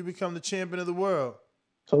champion, until you become the champion of the world?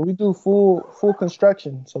 So we do full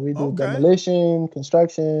construction. So we do demolition,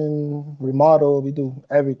 construction, remodel. We do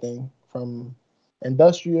everything from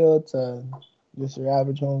industrial to just your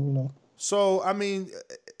average home, So, I mean,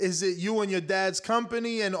 is it you and your dad's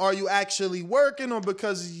company, and are you actually working, or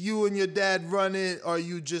because you and your dad run it, are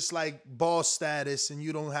you just like boss status and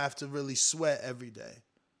you don't have to really sweat every day?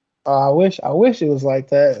 I wish it was like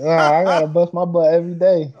that. I gotta bust my butt every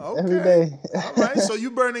day. Every day. All right. So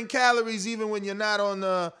you burning calories even when you're not on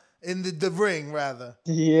in the ring, rather.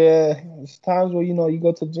 Yeah. There's times where you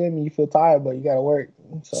go to the gym and you feel tired, but you gotta work.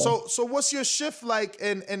 So what's your shift like,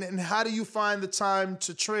 and how do you find the time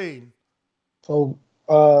to train? So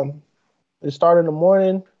it started in the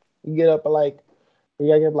morning. We get up at we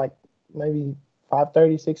gotta get up maybe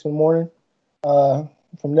 5:30, 6 in the morning.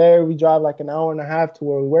 From there we drive an hour and a half to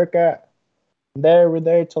where we work at. From there we're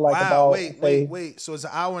there till about wait. So it's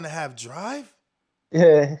an hour and a half drive?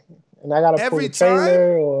 Yeah. And I gotta pull the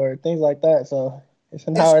trailer or things like that. So it's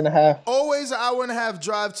an hour and a half. Always an hour and a half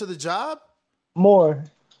drive to the job? More.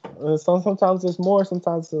 Sometimes it's more,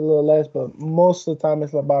 sometimes it's a little less, but most of the time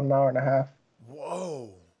it's about an hour and a half. Whoa.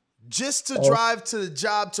 Just to drive to the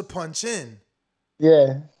job to punch in?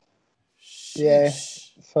 Yeah. Sheesh. Yeah.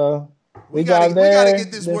 So we gotta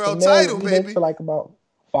get this world title, baby. To about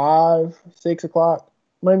 5, 6 o'clock,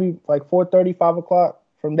 maybe 4:30, 5 o'clock.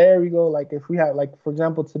 From there we go. If we have for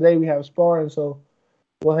example, today we have sparring, so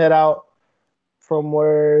we'll head out from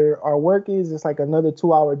where our work is. It's another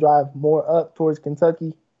 2-hour drive more up towards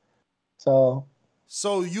Kentucky. So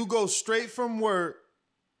you go straight from work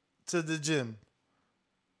to the gym.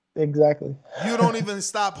 Exactly. You don't even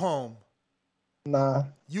stop home. Nah.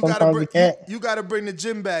 You gotta bring the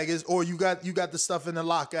gym bag, or you got the stuff in the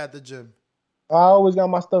locker at the gym. I always got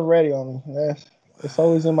my stuff ready on me. It's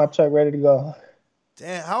always in my truck, ready to go.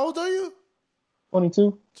 Damn, how old are you?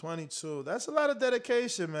 22. 22. That's a lot of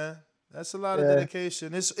dedication, man. That's a lot of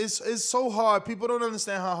dedication. It's so hard. People don't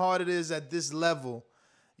understand how hard it is at this level,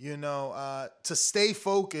 to stay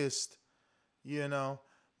focused,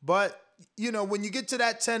 But, when you get to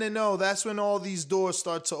that 10-0, that's when all these doors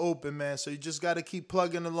start to open, man. So you just got to keep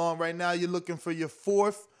plugging along. Right now, you're looking for your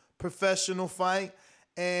 4th professional fight.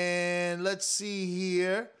 And let's see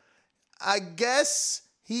here. I guess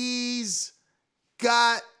he's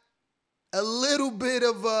got a little bit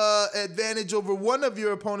of advantage over one of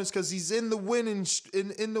your opponents because he's in the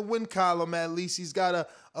in the win column. At least he's got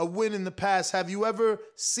a win in the past. Have you ever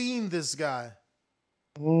seen this guy?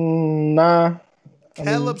 Nah,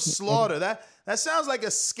 Caleb Slaughter. That sounds like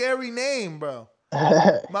a scary name, bro.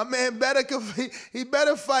 My man better he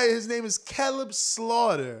better fight. His name is Caleb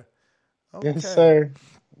Slaughter. Okay. Yes, sir.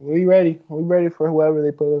 We ready. We ready for whoever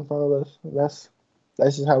they put in front of us.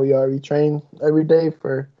 That's just how we are. We train every day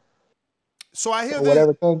for. So I hear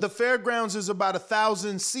whatever the fairgrounds is about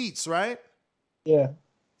 1,000 seats, right? Yeah.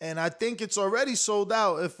 And I think it's already sold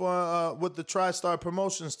out. If what the TriStar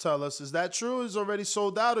Promotions tell us, is that true? Is already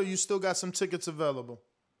sold out, or you still got some tickets available?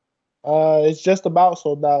 It's just about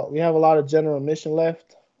sold out. We have a lot of general admission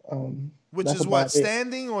left. Which is what,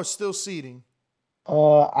 standing or still seating?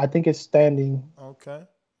 I think it's standing. Okay.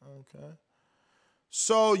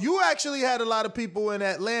 So you actually had a lot of people in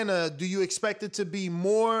Atlanta. Do you expect it to be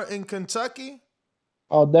more in Kentucky?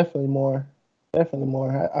 Oh, definitely more. Definitely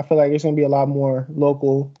more. I feel like it's gonna be a lot more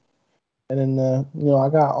local, and then I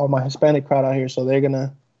got all my Hispanic crowd out here, so they're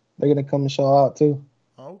gonna come and show out too.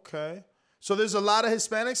 Okay. So there's a lot of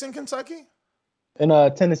Hispanics in Kentucky? In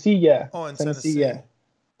Tennessee, yeah. Oh, in Tennessee. Yeah.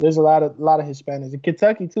 There's a lot of Hispanics in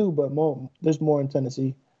Kentucky too, but there's more in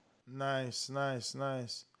Tennessee. Nice.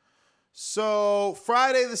 So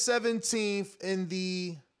Friday the 17th, and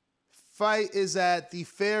the fight is at the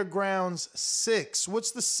Fairgrounds 6.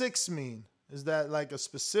 What's the 6 mean? Is that like a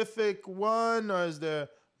specific one, or is there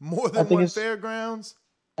more than one fairgrounds?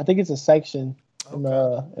 I think it's a section in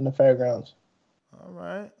the fairgrounds. All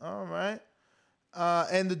right.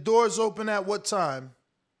 And the doors open at what time?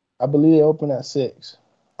 I believe they open at 6.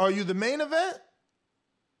 Are you the main event?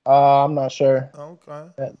 I'm not sure.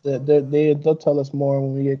 Okay. They'll tell us more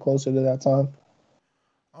when we get closer to that time.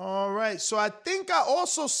 All right. So I think I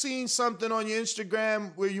also seen something on your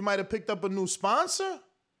Instagram where you might have picked up a new sponsor.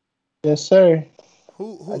 Yes, sir.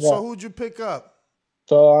 Who'd you pick up?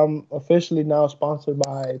 So I'm officially now sponsored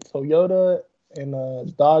by Toyota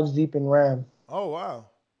and Dodge, Jeep, and Ram. Oh, wow.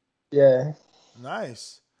 Yeah.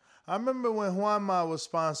 Nice. I remember when Juanma was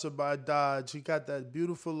sponsored by Dodge. He got that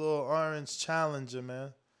beautiful little orange Challenger,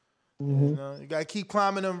 man. Mm-hmm. You know, you got to keep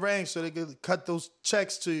climbing them ranks so they can cut those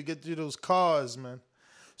checks to you, get you those cars, man.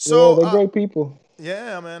 So they're great people.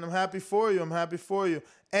 Yeah, man. I'm happy for you.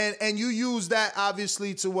 And you use that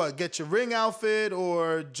obviously to what? Get your ring outfit,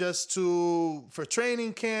 or just for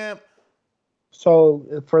training camp?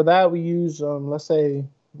 So for that we use let's say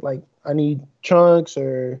like I need trunks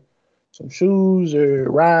or some shoes or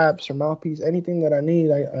wraps or mouthpiece, anything that I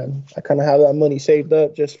need. I kind of have that money saved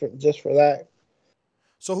up just for that.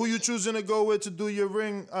 So who you choosing to go with to do your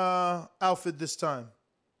ring outfit this time?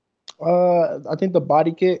 I think the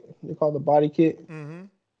body kit. They call it the body kit. Mm-hmm.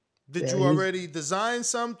 Did you already design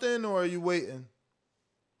something, or are you waiting?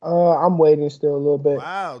 I'm waiting still a little bit.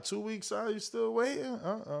 Wow, 2 weeks out, you still waiting?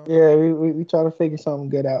 Yeah, we trying to figure something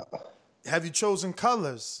good out. Have you chosen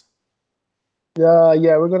colors? Yeah,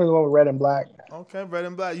 we're gonna go with red and black. Okay, red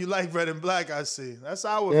and black. You like red and black, I see. That's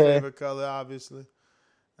our favorite color, obviously.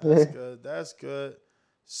 That's good.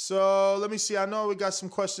 So let me see. I know we got some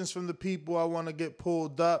questions from the people I want to get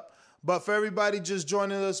pulled up. But for everybody just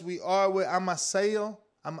joining us, we are with Amisael.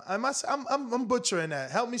 I'm butchering that.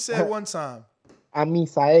 Help me say it one time.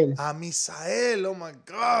 Amisael. Oh my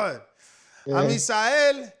God. Yeah.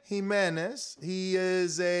 Amisael Jimenez. He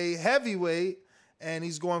is a heavyweight, and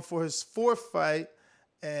he's going for his 4th fight.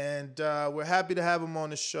 And we're happy to have him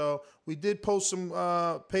on the show. We did post some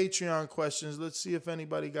Patreon questions. Let's see if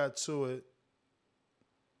anybody got to it.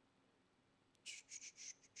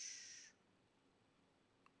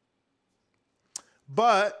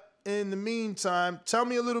 But in the meantime, tell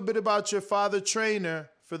me a little bit about your father trainer.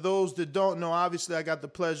 For those that don't know, obviously I got the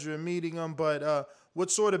pleasure of meeting him, but what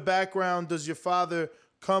sort of background does your father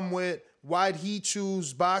come with? Why'd he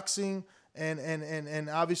choose boxing? And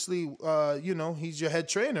obviously, he's your head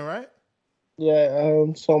trainer, right? Yeah.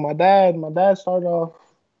 So my dad started off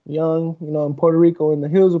young, in Puerto Rico, in the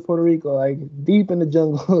hills of Puerto Rico, like deep in the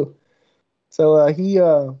jungle. So he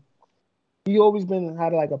always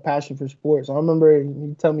had like a passion for sports. I remember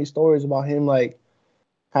he tell me stories about him like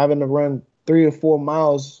having to run 3 or 4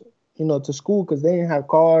 miles, to school because they didn't have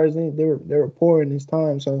cars. They were poor in his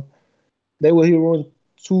time, so he would run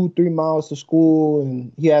 2-3 miles to school,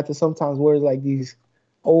 and he had to sometimes wear like these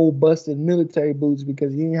old busted military boots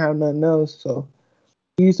because he didn't have nothing else. So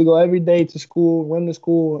he used to go every day to school, run to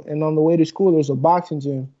school, and on the way to school there was a boxing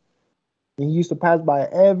gym. And he used to pass by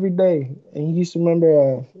every day. And he used to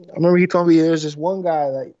remember, I remember he told me there was this one guy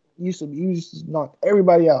that used to knock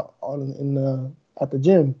everybody out at the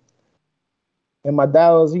gym. And my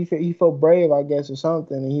dad he felt brave, I guess, or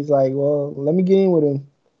something. And he's like, well, let me get in with him.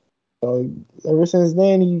 So ever since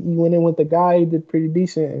then, he went in with the guy. He did pretty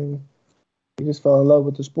decent, and he just fell in love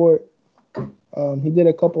with the sport. He did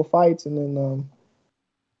a couple fights, and then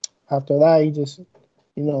after that, he just,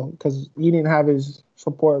 because he didn't have his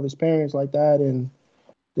support of his parents like that, and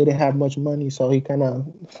they didn't have much money, so he kind of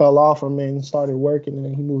fell off from it and started working, and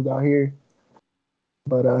then he moved out here.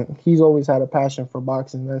 But he's always had a passion for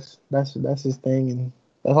boxing. That's his thing, and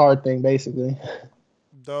the hard thing, basically.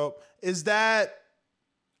 Dope. Is that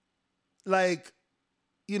like,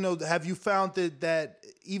 have you found that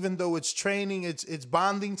even though it's training, it's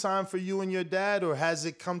bonding time for you and your dad, or has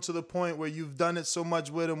it come to the point where you've done it so much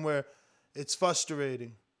with him where it's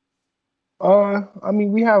frustrating? I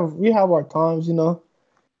mean, we have our times,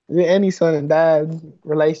 Any son and dad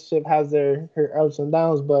relationship has her ups and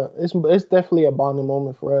downs, but it's definitely a bonding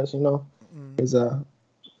moment for us, Because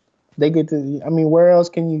they get to. I mean, where else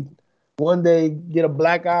can you one day get a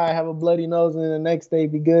black eye, have a bloody nose, and then the next day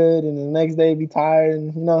be good, and the next day be tired,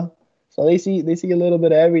 and So they see a little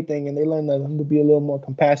bit of everything, and they learn to be a little more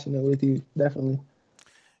compassionate with you, definitely.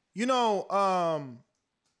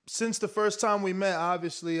 Since the first time we met,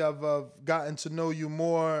 obviously I've gotten to know you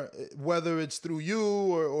more, whether it's through you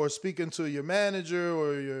or speaking to your manager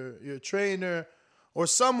or your trainer or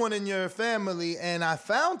someone in your family, and I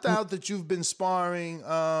found out that you've been sparring.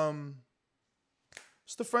 What's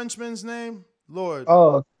the Frenchman's name? Lord.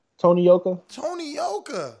 Oh, Tony Yoka. Tony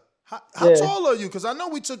Yoka. How tall are you? Because I know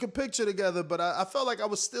we took a picture together, but I felt like I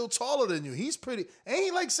was still taller than you. He's pretty. Ain't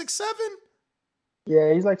he like 6'7"?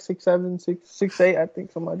 Yeah, he's like 6'7", 6'8", I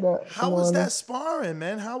think, something like that. How was that sparring,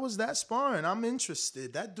 man? How was that sparring? I'm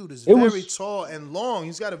interested. That dude is very tall and long.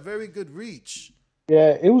 He's got a very good reach.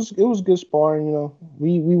 Yeah, it was good sparring.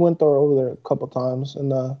 We went over there a couple times,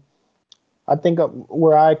 and I think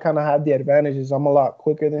where I kind of had the advantage is I'm a lot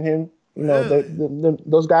quicker than him. Really?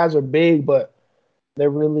 Those guys are big, but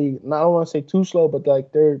they're really I don't want to say too slow, but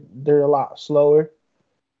like they're a lot slower.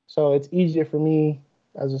 So it's easier for me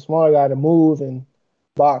as a smaller guy to move and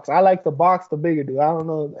box. I like to box the bigger dude. I don't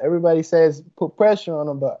know. Everybody says put pressure on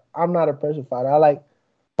them, but I'm not a pressure fighter. I like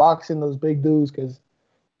boxing those big dudes because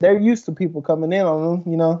they're used to people coming in on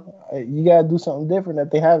them. You got to do something different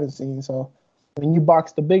that they haven't seen. So when you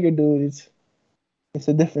box the bigger dude, it's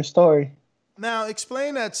a different story. Now,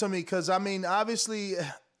 explain that to me, because, I mean, obviously,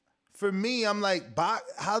 for me, I'm like,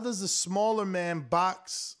 how does the smaller man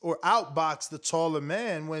box or outbox the taller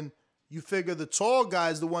man when you figure the tall guy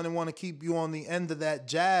is the one that want to keep you on the end of that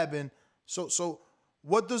jab? And so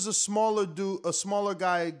what does a smaller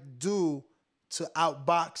guy do to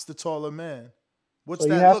outbox the taller man? What's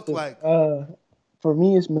that look like? For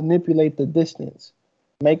me, it's manipulate the distance.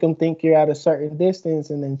 Make them think you're at a certain distance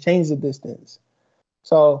and then change the distance.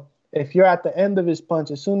 So if you're at the end of his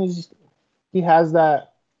punch, as soon as he has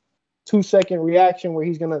that 2-second reaction where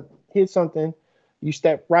he's going to hit something, you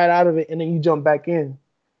step right out of it and then you jump back in.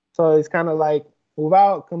 So it's kind of like move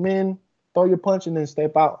out, come in, throw your punch, and then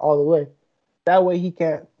step out all the way. That way he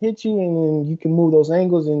can't hit you, and then you can move those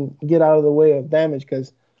angles and get out of the way of damage,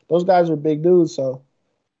 because those guys are big dudes, so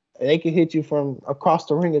they can hit you from across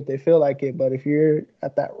the ring if they feel like it. But if you're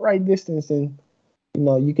at that right distance, then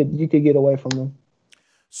you could get away from them.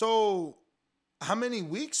 So how many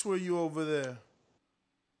weeks were you over there?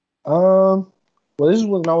 Well, this is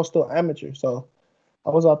when I was still amateur, so I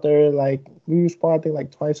was out there we were sparring, I think,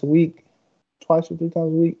 like twice or 3 times a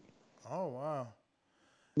week. Oh, wow.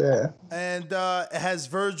 Yeah. And has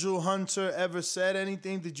Virgil Hunter ever said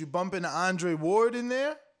anything? Did you bump into Andre Ward in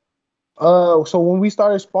there? So when we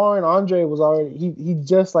started sparring, Andre was already, he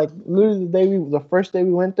just literally the first day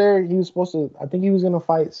we went there, he was supposed to, I think he was going to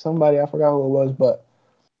fight somebody. I forgot who it was, but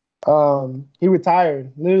he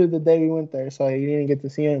retired literally the day we went there, so he didn't get to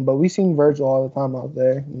see him. But we seen Virgil all the time out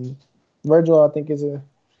there. And Virgil, I think,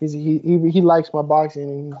 he likes my boxing,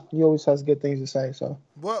 and he always has good things to say. So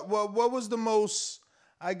what was the most,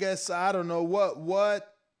 I guess, I don't know,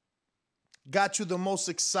 what got you the most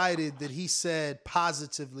excited that he said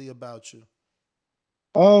positively about you?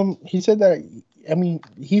 He said that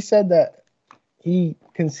he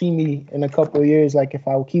can see me in a couple of years, if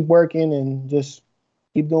I keep working and just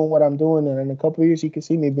keep doing what I'm doing, and in a couple of years he can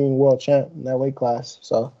see me being world champ in that weight class.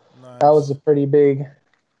 So nice. That was a pretty big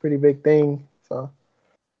thing. So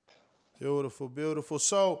beautiful.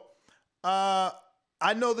 So I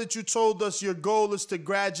know that you told us your goal is to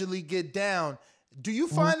gradually get down. Do you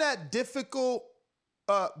find that difficult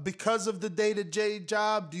because of the day-to-day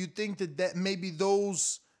job? Do you think that maybe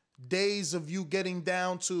those days of you getting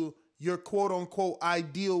down to your quote-unquote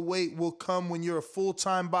ideal weight will come when you're a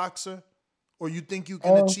full-time boxer? Or you think you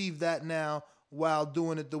can achieve that now while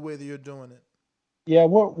doing it the way that you're doing it? Yeah,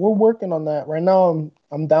 we're working on that. Right now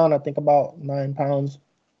I'm down, I think, about 9 pounds.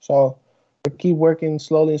 So we keep working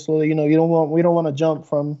slowly. We don't want to jump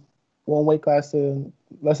from one weight class to,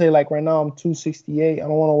 let's say like right now I'm 268. I don't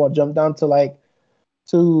want to jump down to like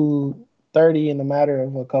 230 in a matter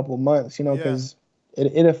of a couple months, you know, because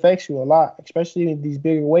it affects you a lot, especially in these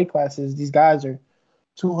bigger weight classes. These guys are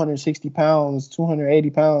 260 pounds, 280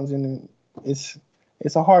 pounds, and it's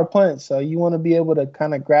a hard punch. So you want to be able to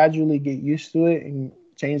kind of gradually get used to it and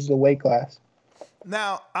change the weight class.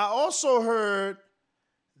 Now, I also heard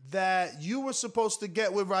that you were supposed to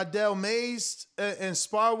get with Radell Mays and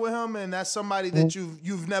spar with him, and that's somebody that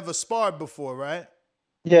you've never sparred before, right?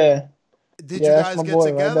 Yeah. Did you guys get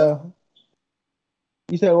together?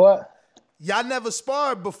 You said what? Y'all never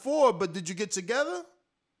sparred before, but did you get together?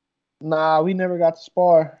 Nah, we never got to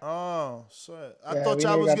spar. Oh, sorry. I thought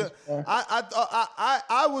y'all was good.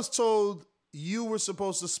 I was told you were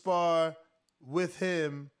supposed to spar with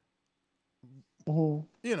him. You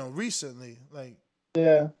know, recently, like.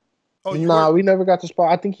 Yeah. Oh, we never got to spar.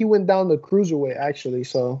 I think he went down to cruiserweight actually,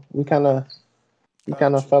 so we kind of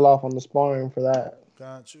fell off on the sparring for that.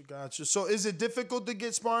 Got you. So is it difficult to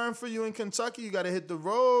get sparring for you in Kentucky? You got to hit the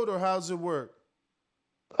road, or how's it work?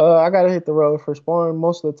 I got to hit the road for sparring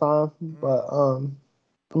most of the time, but I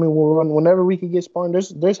mean, whenever we could get sparring,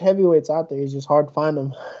 there's heavyweights out there. It's just hard to find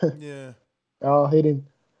them. Yeah. They're all hidden.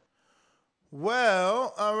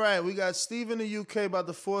 Well, all right. We got Steve in the UK about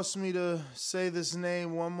to force me to say this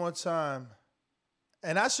name one more time.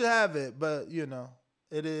 And I should have it, but, you know,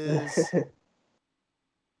 it is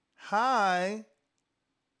Hi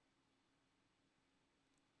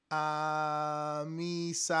Amisael.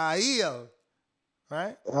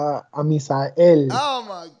 Right? Amisael. Oh,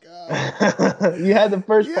 my God. You had the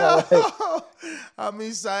first part.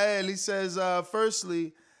 Amisael, he says,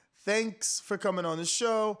 firstly, thanks for coming on the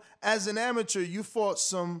show. As an amateur, you fought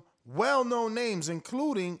some well-known names,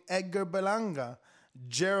 including Edgar Berlanga,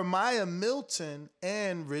 Jeremiah Milton,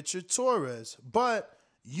 and Richard Torres. But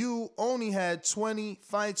you only had 20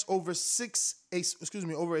 fights over a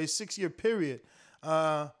 6-year period.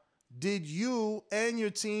 Did you and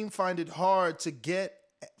your team find it hard to get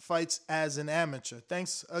fights as an amateur?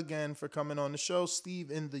 Thanks again for coming on the show, Steve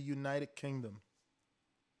in the United Kingdom.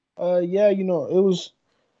 Yeah, you know,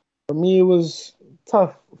 for me, it was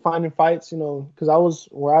tough finding fights, you know, because I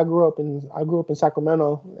grew up in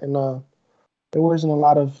Sacramento, and there wasn't a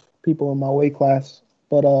lot of people in my weight class.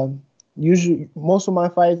 But usually, most of my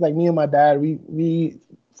fights, like me and my dad, we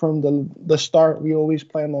from the start, we always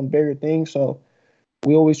planned on bigger things. So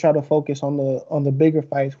we always try to focus on the bigger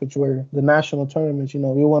fights, which were the national tournaments. You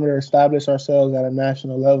know, we wanted to establish ourselves at a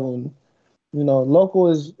national level, and you know, local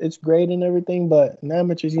it's great and everything, but in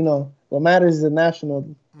amateurs, you know, what matters is the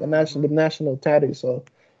national title. So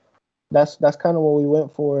that's kind of what we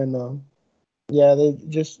went for, and they're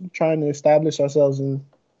just trying to establish ourselves in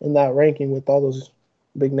that ranking with all those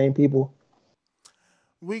big name people.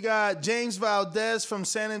 We got James Valdez from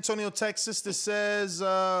San Antonio, Texas, that says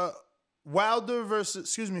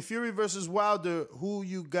Fury versus Wilder. Who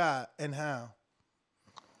you got and how?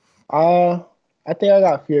 I think I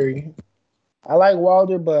got Fury. I like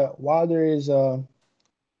Wilder, but Wilder is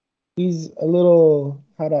he's a little,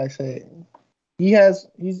 how do I say it?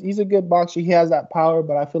 He's a good boxer. He has that power,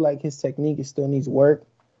 but I feel like his technique still needs work.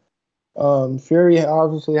 Fury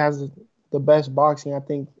obviously has the best boxing, I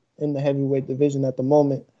think, in the heavyweight division at the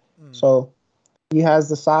moment. So he has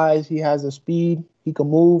the size, he has the speed, he can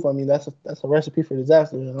move. I mean, that's a recipe for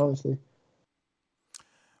disaster, honestly.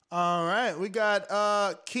 All right, we got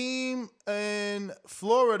Keem in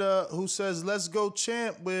Florida who says, let's go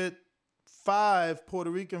champ with 5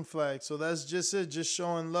 Puerto Rican flags. So that's just it, just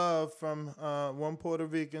showing love from one Puerto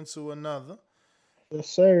Rican to another. Yes,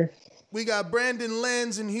 sir. We got Brandon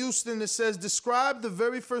Lenz in Houston that says, describe the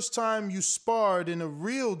very first time you sparred in a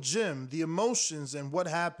real gym, the emotions and what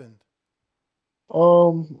happened.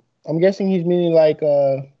 I'm guessing he's meaning like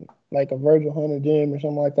a Virgil Hunter gym or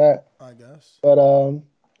something like that. I guess. But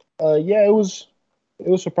yeah, it was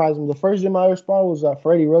surprising. The first gym I ever sparred was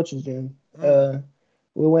Freddie Roach's gym.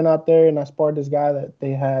 We went out there and I sparred this guy that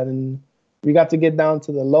they had, and we got to get down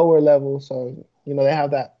to the lower level. So, you know, they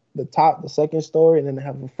have the second story, and then they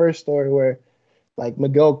have the first story where like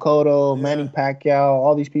Miguel Cotto, Manny Pacquiao,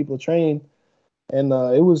 all these people train. And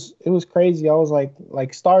it was crazy. I was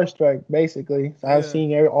like starstruck, basically. So I was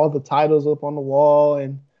seeing all the titles up on the wall,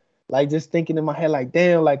 and like just thinking in my head, like,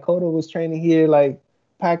 damn, like Cotto was training here, like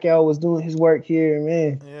Pacquiao was doing his work here,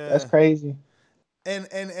 man. Yeah. That's crazy.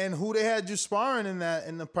 And who they had you sparring in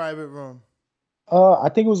the private room? I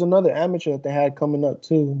think it was another amateur that they had coming up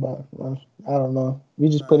too, but I don't know. We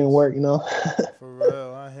just put in work, you know. For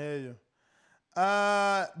real, I hear you.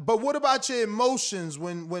 But what about your emotions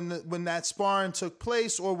when that sparring took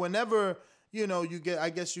place, or whenever you know, I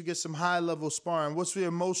guess you get some high level sparring. What's your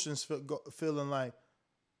emotions feeling like?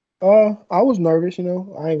 I was nervous, you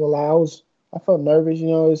know. I ain't gonna lie. I felt nervous, you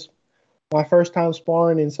know. It's my first time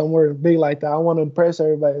sparring in somewhere big like that. I want to impress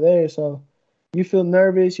everybody there, so you feel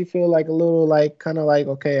nervous. You feel like a little like kind of like,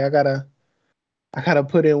 okay, I gotta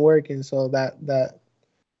put in work, and so that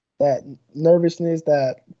nervousness,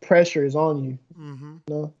 that pressure is on you. Mm-hmm.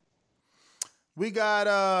 You know? We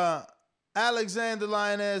got Alexander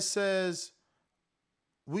Lioness says,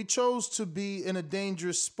 we chose to be in a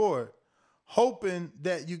dangerous sport, hoping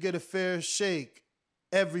that you get a fair shake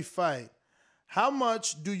every fight. How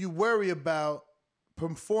much do you worry about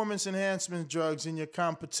performance enhancement drugs in your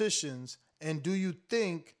competitions, and do you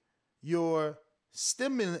think your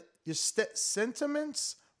sentiments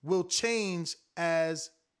will change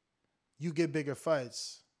as you get bigger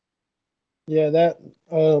fights? Yeah, that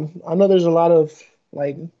I know there's a lot of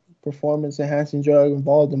like performance enhancing drug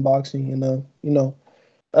involved in boxing, and you know,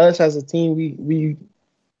 us as a team, we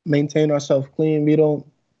maintain ourselves clean. We don't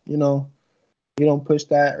push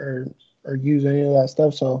that or use any of that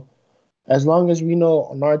stuff. So as long as we know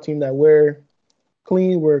on our team that we're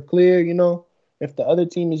clean, we're clear, you know, if the other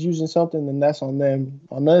team is using something, then that's on them.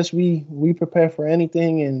 On us, we prepare for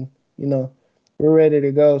anything, and you know, we're ready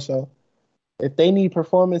to go. So if they need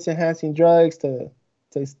performance enhancing drugs to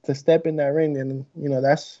step in that ring, then you know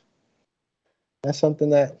that's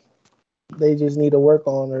something that they just need to work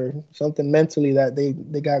on, or something mentally that they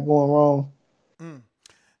got going wrong.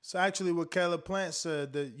 So actually what Caleb Plant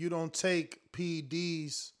said, that you don't take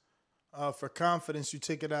PEDs for confidence, you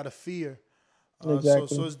take it out of fear. Exactly.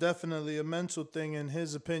 So it's definitely a mental thing in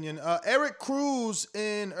his opinion. Eric Cruz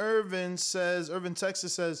in Irvin,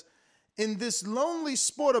 Texas says, in this lonely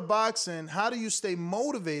sport of boxing, how do you stay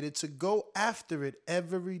motivated to go after it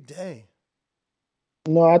every day?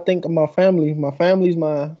 No, I think my family. My family's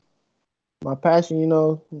my passion. You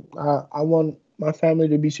know, I want my family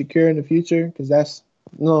to be secure in the future, because that's,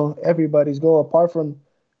 you know, everybody's goal. Apart from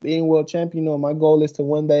being world champion, you know, my goal is to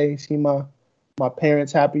one day see my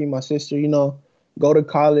parents happy, my sister, you know, go to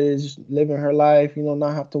college, living her life, you know,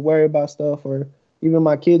 not have to worry about stuff, or even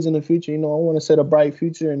my kids in the future. You know, I want to set a bright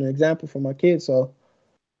future and an example for my kids. So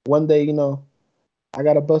one day, you know, I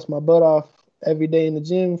got to bust my butt off every day in the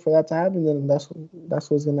gym for that to happen. Then that's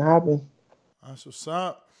what's going to happen. That's what's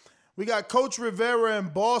up. We got Coach Rivera in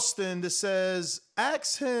Boston that says,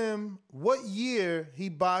 ask him what year he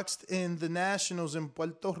boxed in the Nationals in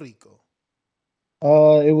Puerto Rico.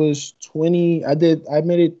 It was 20. I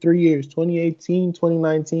made it 3 years, 2018,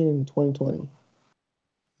 2019, and 2020.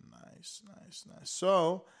 Nice.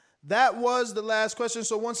 So that was the last question.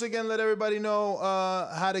 So once again, let everybody know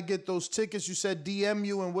how to get those tickets. You said DM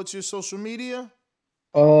you, and what's your social media?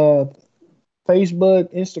 Facebook,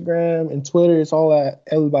 Instagram, and Twitter. It's all at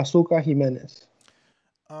El Bazooka Jimenez.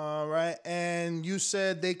 All right. And you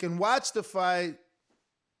said they can watch the fight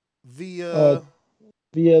via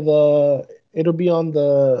it'll be on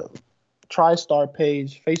the TriStar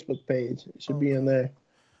page, Facebook page. It should be in there.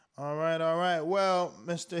 All right. Well,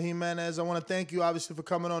 Mr. Jimenez, I want to thank you, obviously, for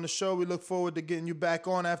coming on the show. We look forward to getting you back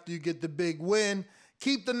on after you get the big win.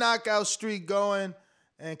 Keep the knockout streak going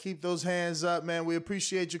and keep those hands up, man. We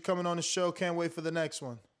appreciate you coming on the show. Can't wait for the next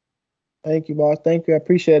one. Thank you, boss. Thank you. I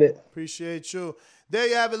appreciate it. Appreciate you. There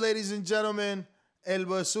you have it, ladies and gentlemen. El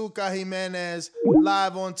Bazooka Jimenez,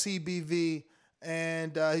 live on TBV.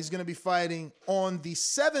 And he's going to be fighting on the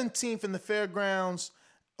 17th in the fairgrounds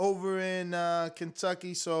over in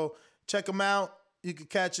Kentucky. So check him out. You can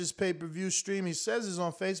catch his pay-per-view stream. He says it's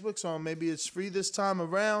on Facebook, so maybe it's free this time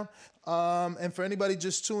around. And for anybody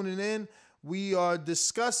just tuning in, we are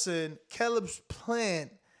discussing Caleb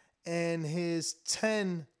Plant and his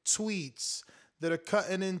 10 tweets that are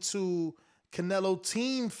cutting into Canelo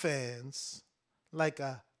team fans like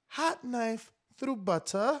a hot knife through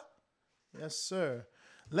butter. Yes, sir.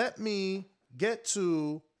 Let me get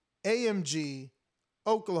to AMG,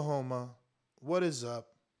 Oklahoma. What is up?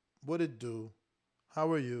 What it do? How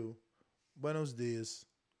are you? Buenos dias.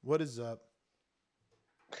 What is up?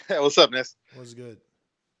 Hey, what's up, Ness? What's good?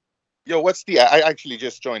 Yo, I actually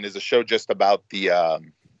just joined. There's a show just about the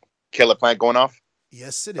Caleb Plant going off.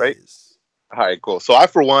 Yes, it is. All right, cool. So I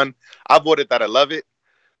voted that I love it.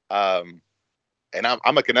 And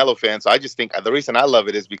I'm a Canelo fan, so I just think the reason I love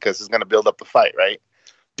it is because it's going to build up the fight, right?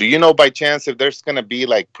 Do you know by chance if there's going to be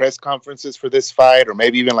like press conferences for this fight, or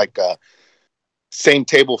maybe even like a same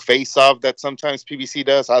table face-off that sometimes PBC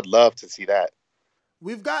does? I'd love to see that.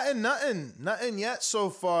 We've gotten nothing yet so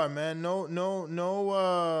far, man. No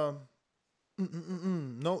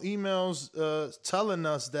emails telling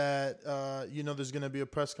us that there's going to be a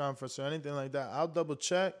press conference or anything like that. I'll double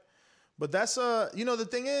check. But that's the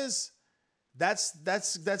thing is,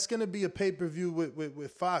 that's gonna be a pay-per-view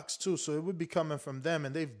with Fox too. So it would be coming from them,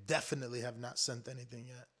 and they've definitely have not sent anything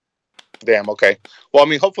yet. Damn. Okay. Well, I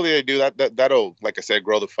mean, hopefully they do that. That'll, like I said,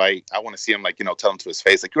 grow the fight. I want to see him, like, tell him to his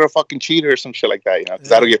face, like, you're a fucking cheater or some shit like that, because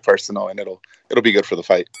that'll get personal and it'll be good for the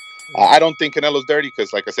fight. I don't think Canelo's dirty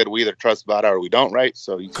because, like I said, we either trust Vada or we don't, right?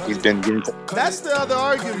 So he's been getting. That's the other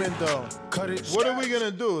argument, though. What are we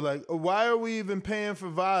gonna do? Like, why are we even paying for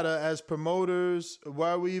Vada as promoters?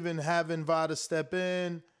 Why are we even having Vada step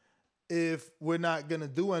in if we're not gonna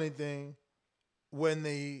do anything when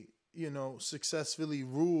they, successfully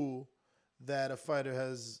rule that a fighter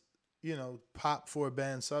has, popped for a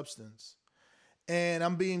banned substance? And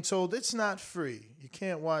I'm being told it's not free. You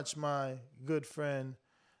can't watch my good friend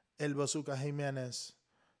El Bazooka Jimenez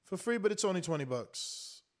for free, but it's only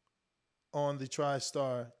 $20 on the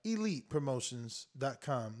TriStar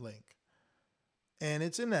ElitePromotions.com link. And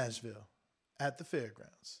it's in Nashville at the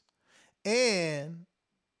fairgrounds. And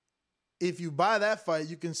if you buy that fight,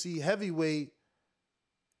 you can see heavyweight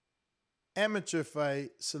amateur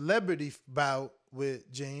fight celebrity bout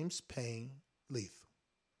with James Payne Lethal,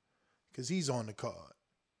 because he's on the card.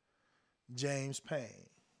 James Payne,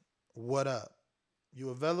 what up?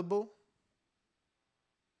 You available?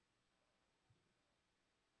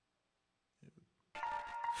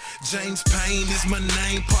 James Payne is my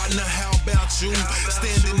name, partner, how about you?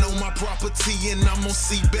 Standing on my property and I'm gonna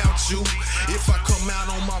see about you. If I come out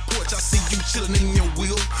on my porch, I see you chilling in your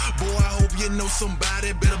wheel. Boy, I hope you know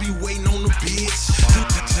somebody, better be waiting on the bitch.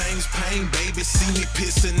 James Payne, baby, see me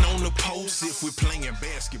pissing on the post. If we're playing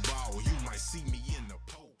basketball, you might see me in the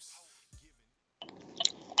post.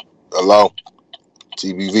 Hello?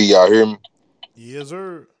 TBV, y'all hear me? Yes,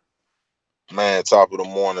 sir. Man, top of the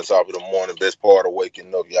morning, best part of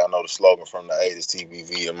waking up. Y'all know the slogan from the 80s,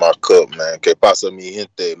 TBV in my cup, man. Que pasa, mi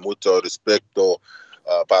gente? Mucho respeto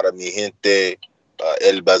para mi gente.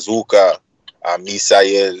 El Bazooka, a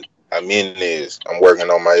Misael Aminez. I'm working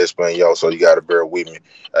on my Espanol, so you got to bear with me.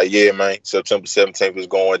 Yeah, man, September 17th is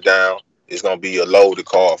going down. It's going to be a loaded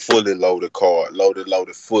card, fully loaded card, loaded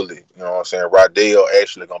fully. You know what I'm saying? Rydell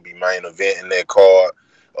actually going to be main event in that card.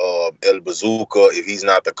 El Bazooka, if he's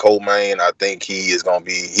not the co-main, I think he's going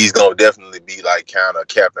to definitely be like kind of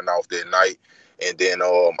capping off that night. And then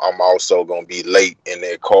I'm also going to be late in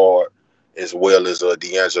that card, as well as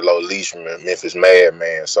D'Angelo Leishman, Memphis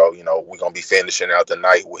Madman. So, we're going to be finishing out the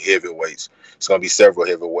night with heavyweights. It's going to be several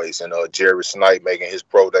heavyweights. And Jerry Snipe making his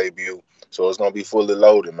pro debut. So it's going to be fully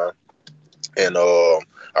loaded, man. And I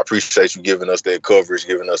appreciate you giving us that coverage,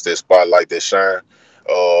 giving us that spotlight, that shine.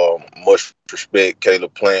 Much respect,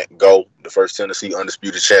 Caleb Plant, GO, the first Tennessee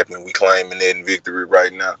undisputed champion. We claiming that in victory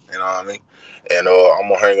right now, you know what I mean? And I'm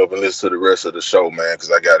going to hang up and listen to the rest of the show, man,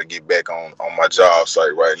 because I got to get back on my job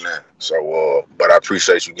site right now. So, but I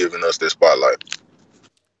appreciate you giving us that spotlight.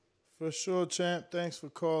 For sure, champ. Thanks for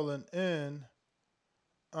calling in.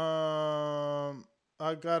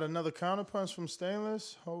 I got another counterpunch from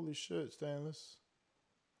Stainless. Holy shit, Stainless.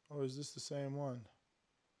 Or is this the same one?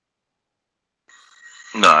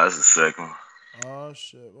 Nah, that's the second one. Oh,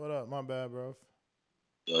 shit. What up? My bad, bro.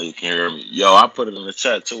 Yo, you can hear me. Yo, I put it in the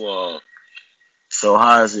chat, too. So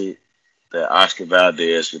how is it that Oscar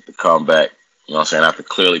Valdez get the comeback, you know what I'm saying, after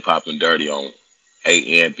clearly popping dirty on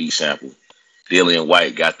A and B sample? Dillian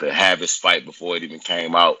White got to have his fight before it even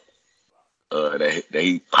came out, that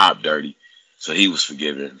he popped dirty. So he was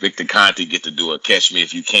forgiven. Victor Conte get to do a catch me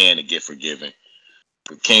if you can and get forgiven.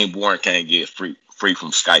 But King Born can't get free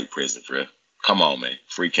from Skype prison, bro. Come on, man.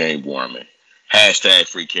 Free King Born, man. Hashtag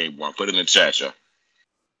Free King Born. Put it in the chat, y'all.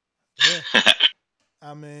 Yeah.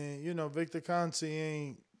 I mean, Victor Conte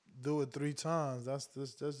ain't do it 3 times. That's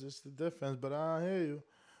just the difference. But I hear you.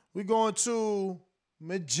 We going to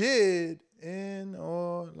Majid in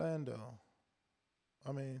Orlando.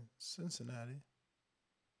 I mean, Cincinnati,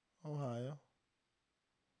 Ohio.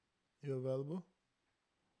 You available?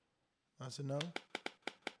 That's a no.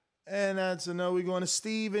 And that's a no. We're going to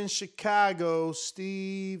Steve in Chicago.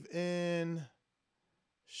 Steve in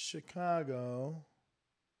Chicago.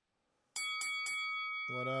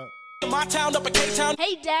 What up? My town up in K-Town.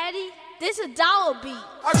 Hey, Daddy, this a dollar beat.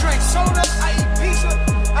 I drink soda, I eat pizza,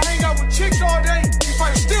 I hang out with chicks all day. These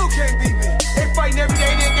fighters still can't beat me. They fighting every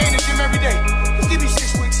day, they in the gym every day. Just give me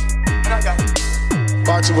 6 weeks, and I got it.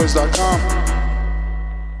 BoxingWiz.com.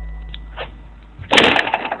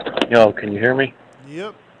 Yo, can you hear me?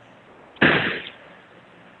 Yep.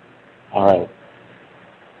 All right.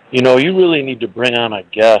 You really need to bring on a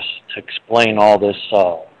guest to explain all this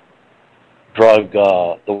drug,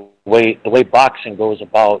 the way boxing goes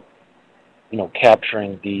about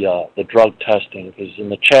capturing the drug testing, because in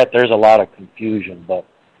the chat there's a lot of confusion. But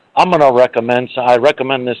I'm gonna recommend. So I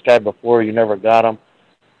recommend this guy before. You never got him.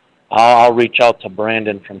 I'll reach out to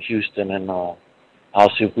Brandon from Houston, and I'll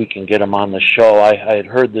see if we can get him on the show. I had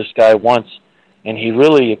heard this guy once, and he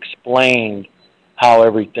really explained how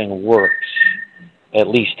everything works, at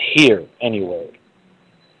least here anyway.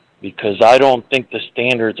 Because I don't think the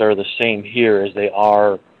standards are the same here as they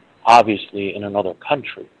are, obviously, in another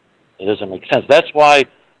country. It doesn't make sense. That's why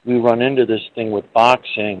we run into this thing with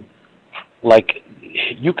boxing. Like,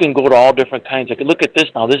 you can go to all different kinds of. Look at this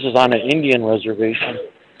now. This is on an Indian reservation,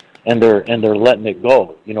 and they're letting it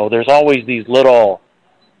go. There's always these little,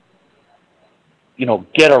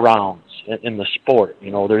 get-arounds in the sport.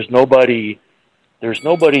 There's nobody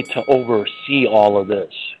to oversee all of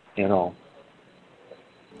this.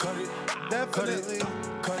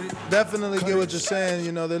 Definitely get what you're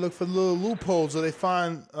saying. They look for little loopholes, or they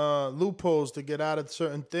find loopholes to get out of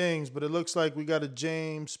certain things. But it looks like we got a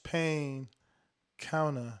James Payne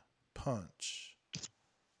counter punch.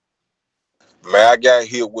 Man, I got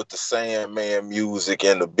hit with the Sandman music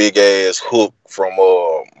and the big ass hook from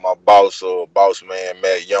my boss man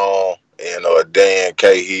Matt Young and Dan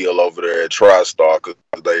Cahill over there at TriStar, because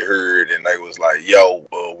they heard and they was like, "Yo,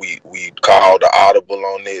 we called the audible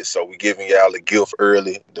on this, so we giving y'all a gift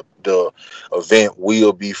early. The event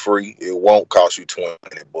will be free. It won't cost you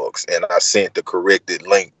 $20, and I sent the corrected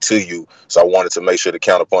link to you. So I wanted to make sure to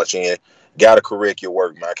counterpunch in. Gotta correct your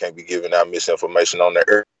work, man. I can't be giving out misinformation on the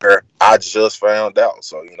air. I just found out.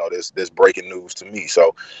 So, this breaking news to me.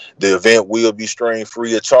 So the event will be streamed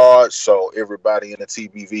free of charge. So everybody in the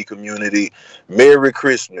TBV community, Merry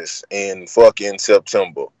Christmas in fucking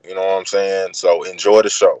September. You know what I'm saying? So enjoy the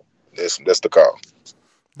show. That's the call.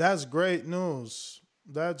 That's great news.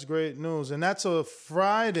 That's great news. And that's a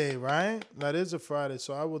Friday, right? That is a Friday.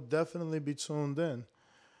 So I will definitely be tuned in.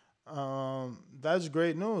 That's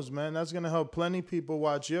great news, man. That's going to help plenty people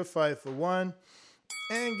watch your fight, for one,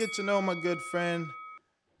 and get to know my good friend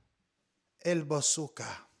El Bazooka.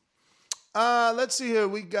 Let's see here.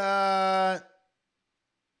 We got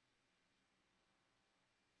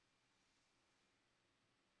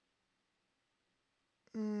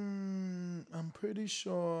I'm pretty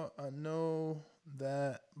sure I know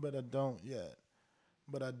that, but I don't yet.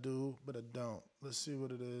 But I do, but I don't. Let's see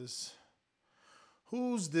what it is.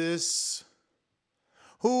 Who's this?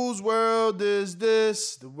 Whose world is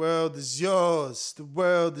this? The world is yours. The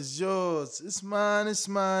world is yours. It's mine. It's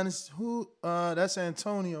mine. It's who? That's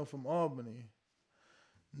Antonio from Albany.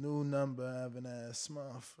 New number, having ass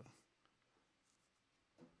motherfucker.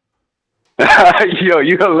 Yo,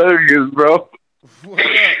 you hilarious, bro. What up,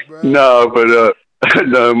 bro? No, but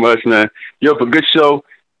not much, man. Yo, for good show.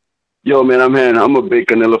 Yo, man, I'm a big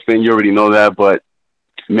Canelo fan. You already know that, but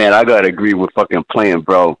man, I gotta agree with fucking playing,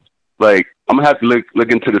 bro. Like, I'm gonna have to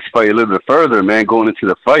look into this fight a little bit further, man. Going into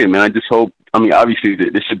the fight, man. I just hope. I mean, obviously,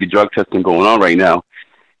 there should be drug testing going on right now,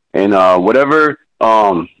 and whatever.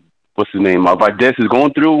 What's his name? Valdez is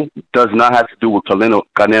going through does not have to do with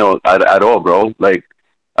Canelo at all, bro. Like,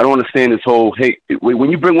 I don't understand this whole. Hey, when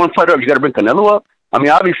you bring one fighter up, you got to bring Canelo up. I mean,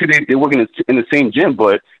 obviously they work in the same gym,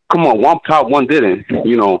 but come on, one top, one didn't.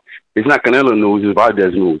 It's not Canelo news; it's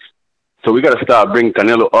Valdez news. So we got to start bringing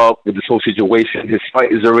Canelo up with this whole situation. His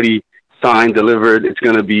fight is already signed, delivered. It's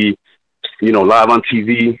going to be, live on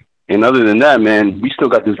TV. And other than that, man, we still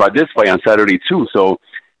got this Valdez fight on Saturday too. So,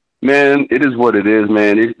 man, it is what it is,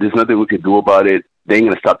 man. There's nothing we can do about it. They ain't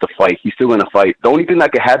going to stop the fight. He's still going to fight. The only thing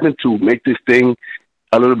that could happen to make this thing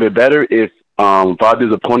a little bit better if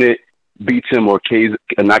Valdez's opponent beats him or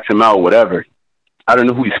knocks him out or whatever. I don't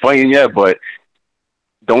know who he's fighting yet, but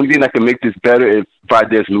the only thing that can make this better is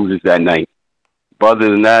Valdez loses that night. But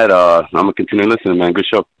other than that, I'm going to continue listening, man. Good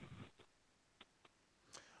show.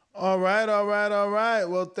 All right.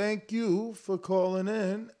 Well, thank you for calling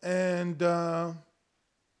in. And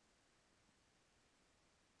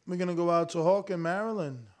we're going to go out to Hawk in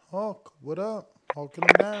Maryland. Hawk, what up? Hawking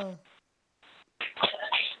them down.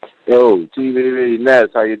 Yo, TV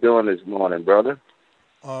Nets, how you doing this morning, brother?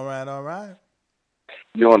 All right.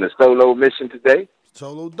 You on the solo mission today?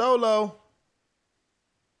 Solo dolo.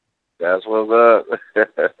 That's what's up.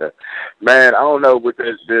 Man, I don't know what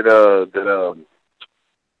that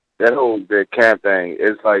whole camp thing.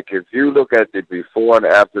 It's like if you look at the before and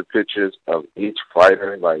after pictures of each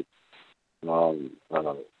fighter, like Ryan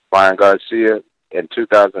Garcia in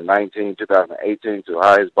 2019, 2018, to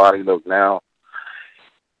how his body looked now.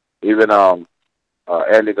 Even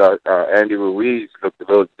Andy Ruiz looked a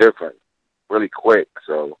little different, really quick.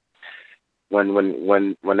 So when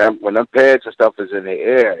them pads and stuff is in the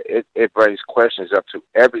air, it brings questions up to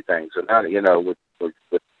everything. So now, with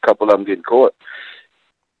a couple of them getting caught,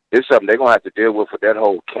 it's something they're gonna have to deal with that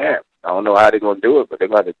whole camp. I don't know how they're gonna do it, but they're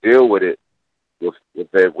gonna have to deal with it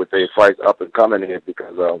with their fights up and coming here,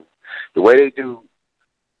 because the way they do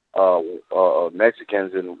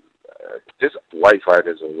Mexicans and just white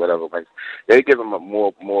fighters or whatever, they give them a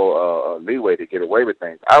more leeway to get away with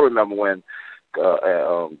things. I remember when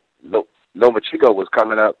Lomachenko was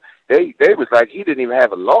coming up, they was like he didn't even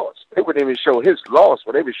have a loss. They wouldn't even show his loss,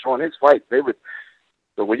 but they were showing his fight.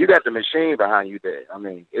 So when you got the machine behind you there, I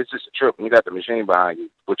mean, it's just a trip. When you got the machine behind you,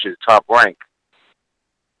 which is top rank,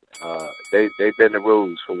 they bend the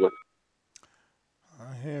rules for what.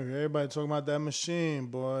 I hear everybody talking about that machine,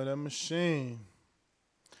 boy. That machine.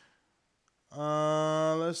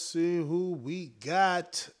 Let's see who we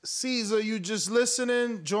got. Caesar, you just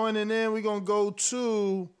listening, joining in. We're gonna go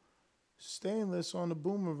to Stainless on the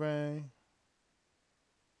Boomerang.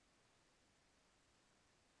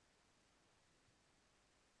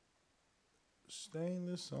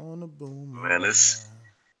 Stainless on the Boomerang. Man, it's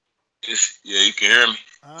yeah, you can hear me.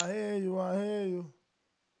 I hear you.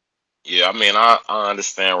 Yeah, I mean, I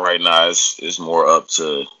understand right now it's more up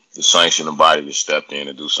to the sanctioning body to step in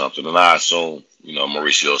and do something. And I assume,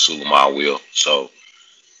 Mauricio Sulaiman will. So,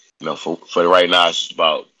 for right now, it's just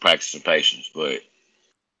about practicing patience. But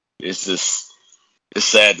it's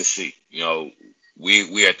sad to see.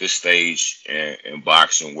 We at this stage in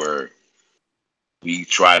boxing where we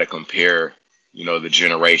try to compare, the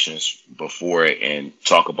generations before it and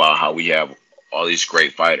talk about how we have all these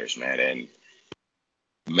great fighters, man. And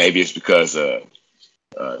maybe it's because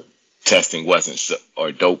testing wasn't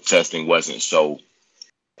or dope testing wasn't so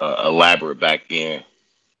elaborate back then,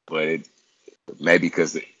 but it maybe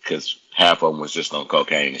because half of them was just on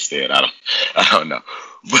cocaine instead. I don't know,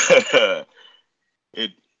 but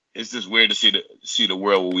it's just weird to see the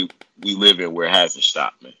world where we live in where it hasn't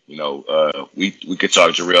stopped, man. We could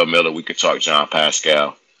talk Jarrell Miller, we could talk John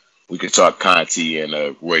Pascal, we could talk Conti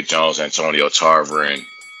and Roy Jones, Antonio Tarver, and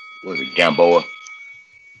what was it, Gamboa?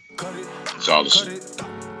 It's all the shit.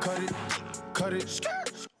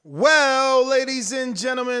 Well, ladies and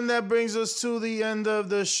gentlemen, that brings us to the end of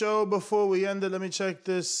the show. Before we end it, let me check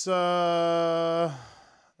this.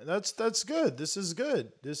 That's good. This is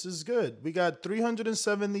good. We got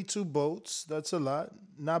 372 votes. That's a lot.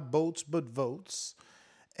 Not boats, but votes.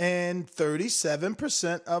 And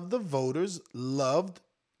 37% of the voters loved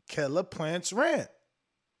Caleb Plant's rant.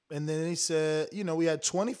 And then he said, we had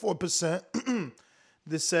 24%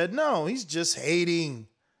 that said, no, he's just hating.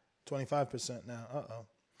 25% now.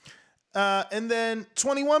 And then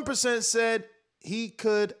 21% said he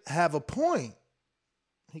could have a point.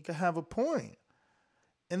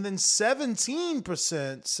 And then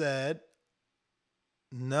 17% said,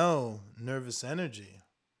 no, nervous energy.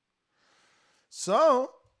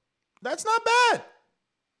 So, that's not bad.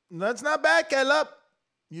 Caleb.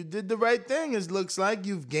 You did the right thing. It looks like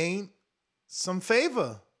you've gained some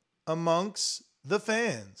favor amongst the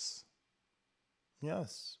fans.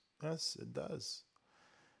 Yes, it does.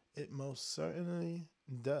 It most certainly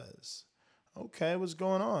does. Okay, what's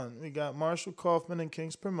going on? We got Marshall Kaufman and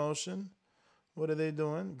King's Promotion. What are they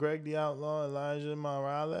doing? Greg the Outlaw, Elijah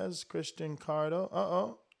Morales, Christian Cardo.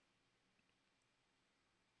 Oh,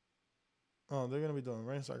 they're going to be doing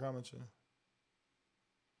ringside commentary.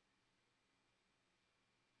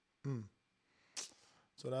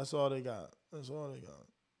 So that's all they got. They're going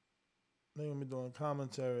to be doing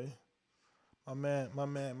commentary. My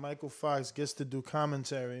man, Michael Fox gets to do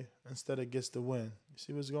commentary instead of gets to win. You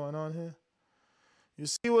see what's going on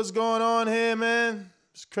here? Man?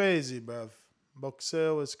 It's crazy, bruv.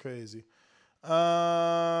 Boxeo is crazy.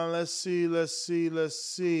 Let's see.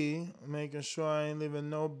 Making sure I ain't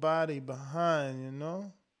leaving nobody behind,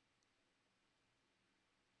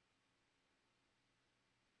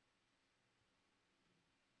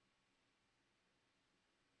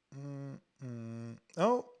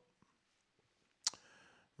 Oh.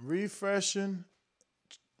 Refreshing.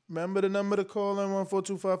 Remember the number to call in,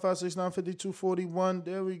 14255695241.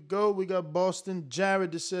 There we go. We got Boston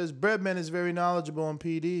Jared that says, Breadman is very knowledgeable on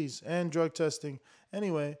PDs and drug testing.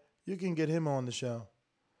 Anyway, you can get him on the show.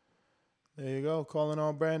 There you go. Calling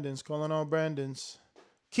all Brandons.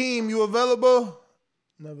 Keem, you available?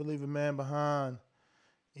 Never leave a man behind.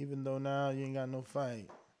 Even though now you ain't got no fight.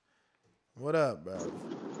 What up, bro?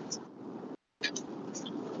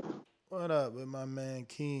 What up with my man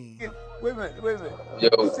King? Wait a minute. Yo.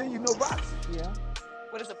 You say you know boxing? Yeah.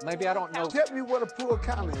 What is it? Maybe I don't know. Tell me what a full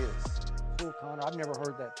counter is. Full counter? I've never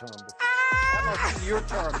heard that term before. That must be your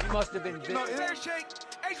term. You must have been. No, fair shake.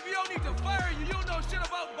 HBO needs to fire you. You don't know shit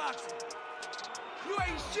about boxing. You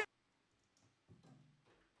ain't shit.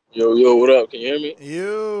 Yo, what up? Can you hear me?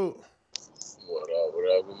 You. What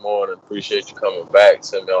up? Good morning. Appreciate you coming back.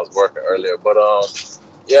 Send me I was working earlier. But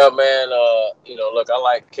yeah, man, look, I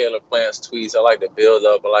like Caleb Plant's tweets. I like the build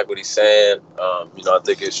up. I like what he's saying. I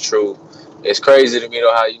think it's true. It's crazy to me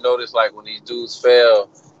though how you notice like when these dudes fail,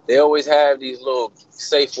 they always have these little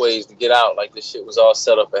safe ways to get out. Like this shit was all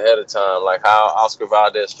set up ahead of time. Like how Oscar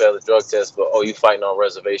Valdez failed the drug test, but you fighting on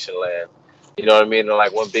reservation land. You know what I mean? And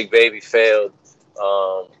like when Big Baby failed,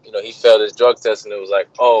 he failed his drug test, and it was like,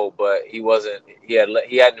 but he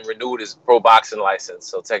hadn't renewed his pro boxing license,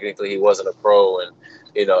 so technically he wasn't a pro. And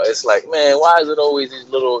it's like, man, why is it always these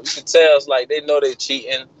little? You can tell it's like they know they're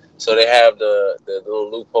cheating, so they have the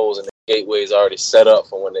little loopholes and the gateways already set up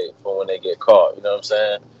for when they get caught. You know what I'm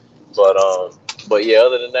saying? But yeah,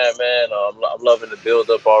 other than that, man, I'm loving the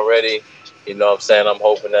build up already. You know what I'm saying? I'm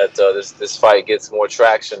hoping that this fight gets more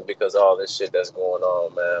traction because of all this shit that's going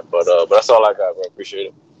on, man. But that's all I got, bro. Appreciate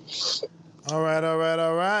it. All right.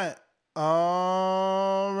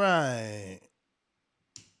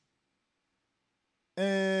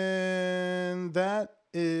 And that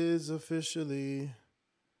is officially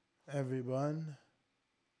everyone.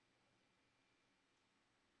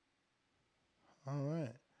 All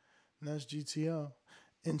right. And that's GTO.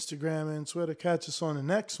 Instagram and Twitter. Catch us on the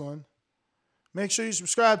next one. Make sure you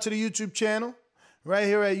subscribe to the YouTube channel right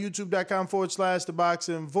here at youtube.com/The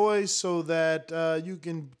Boxing Voice so that you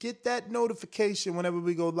can get that notification whenever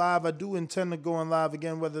we go live. I do intend to go on live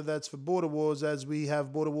again, whether that's for Border Wars, as we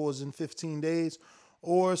have Border Wars in 15 days,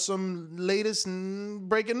 or some latest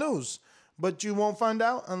breaking news. But you won't find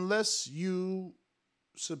out unless you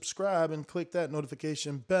subscribe and click that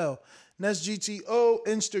notification bell. And that's GTO,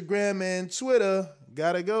 Instagram, and Twitter.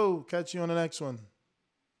 Gotta go. Catch you on the next one.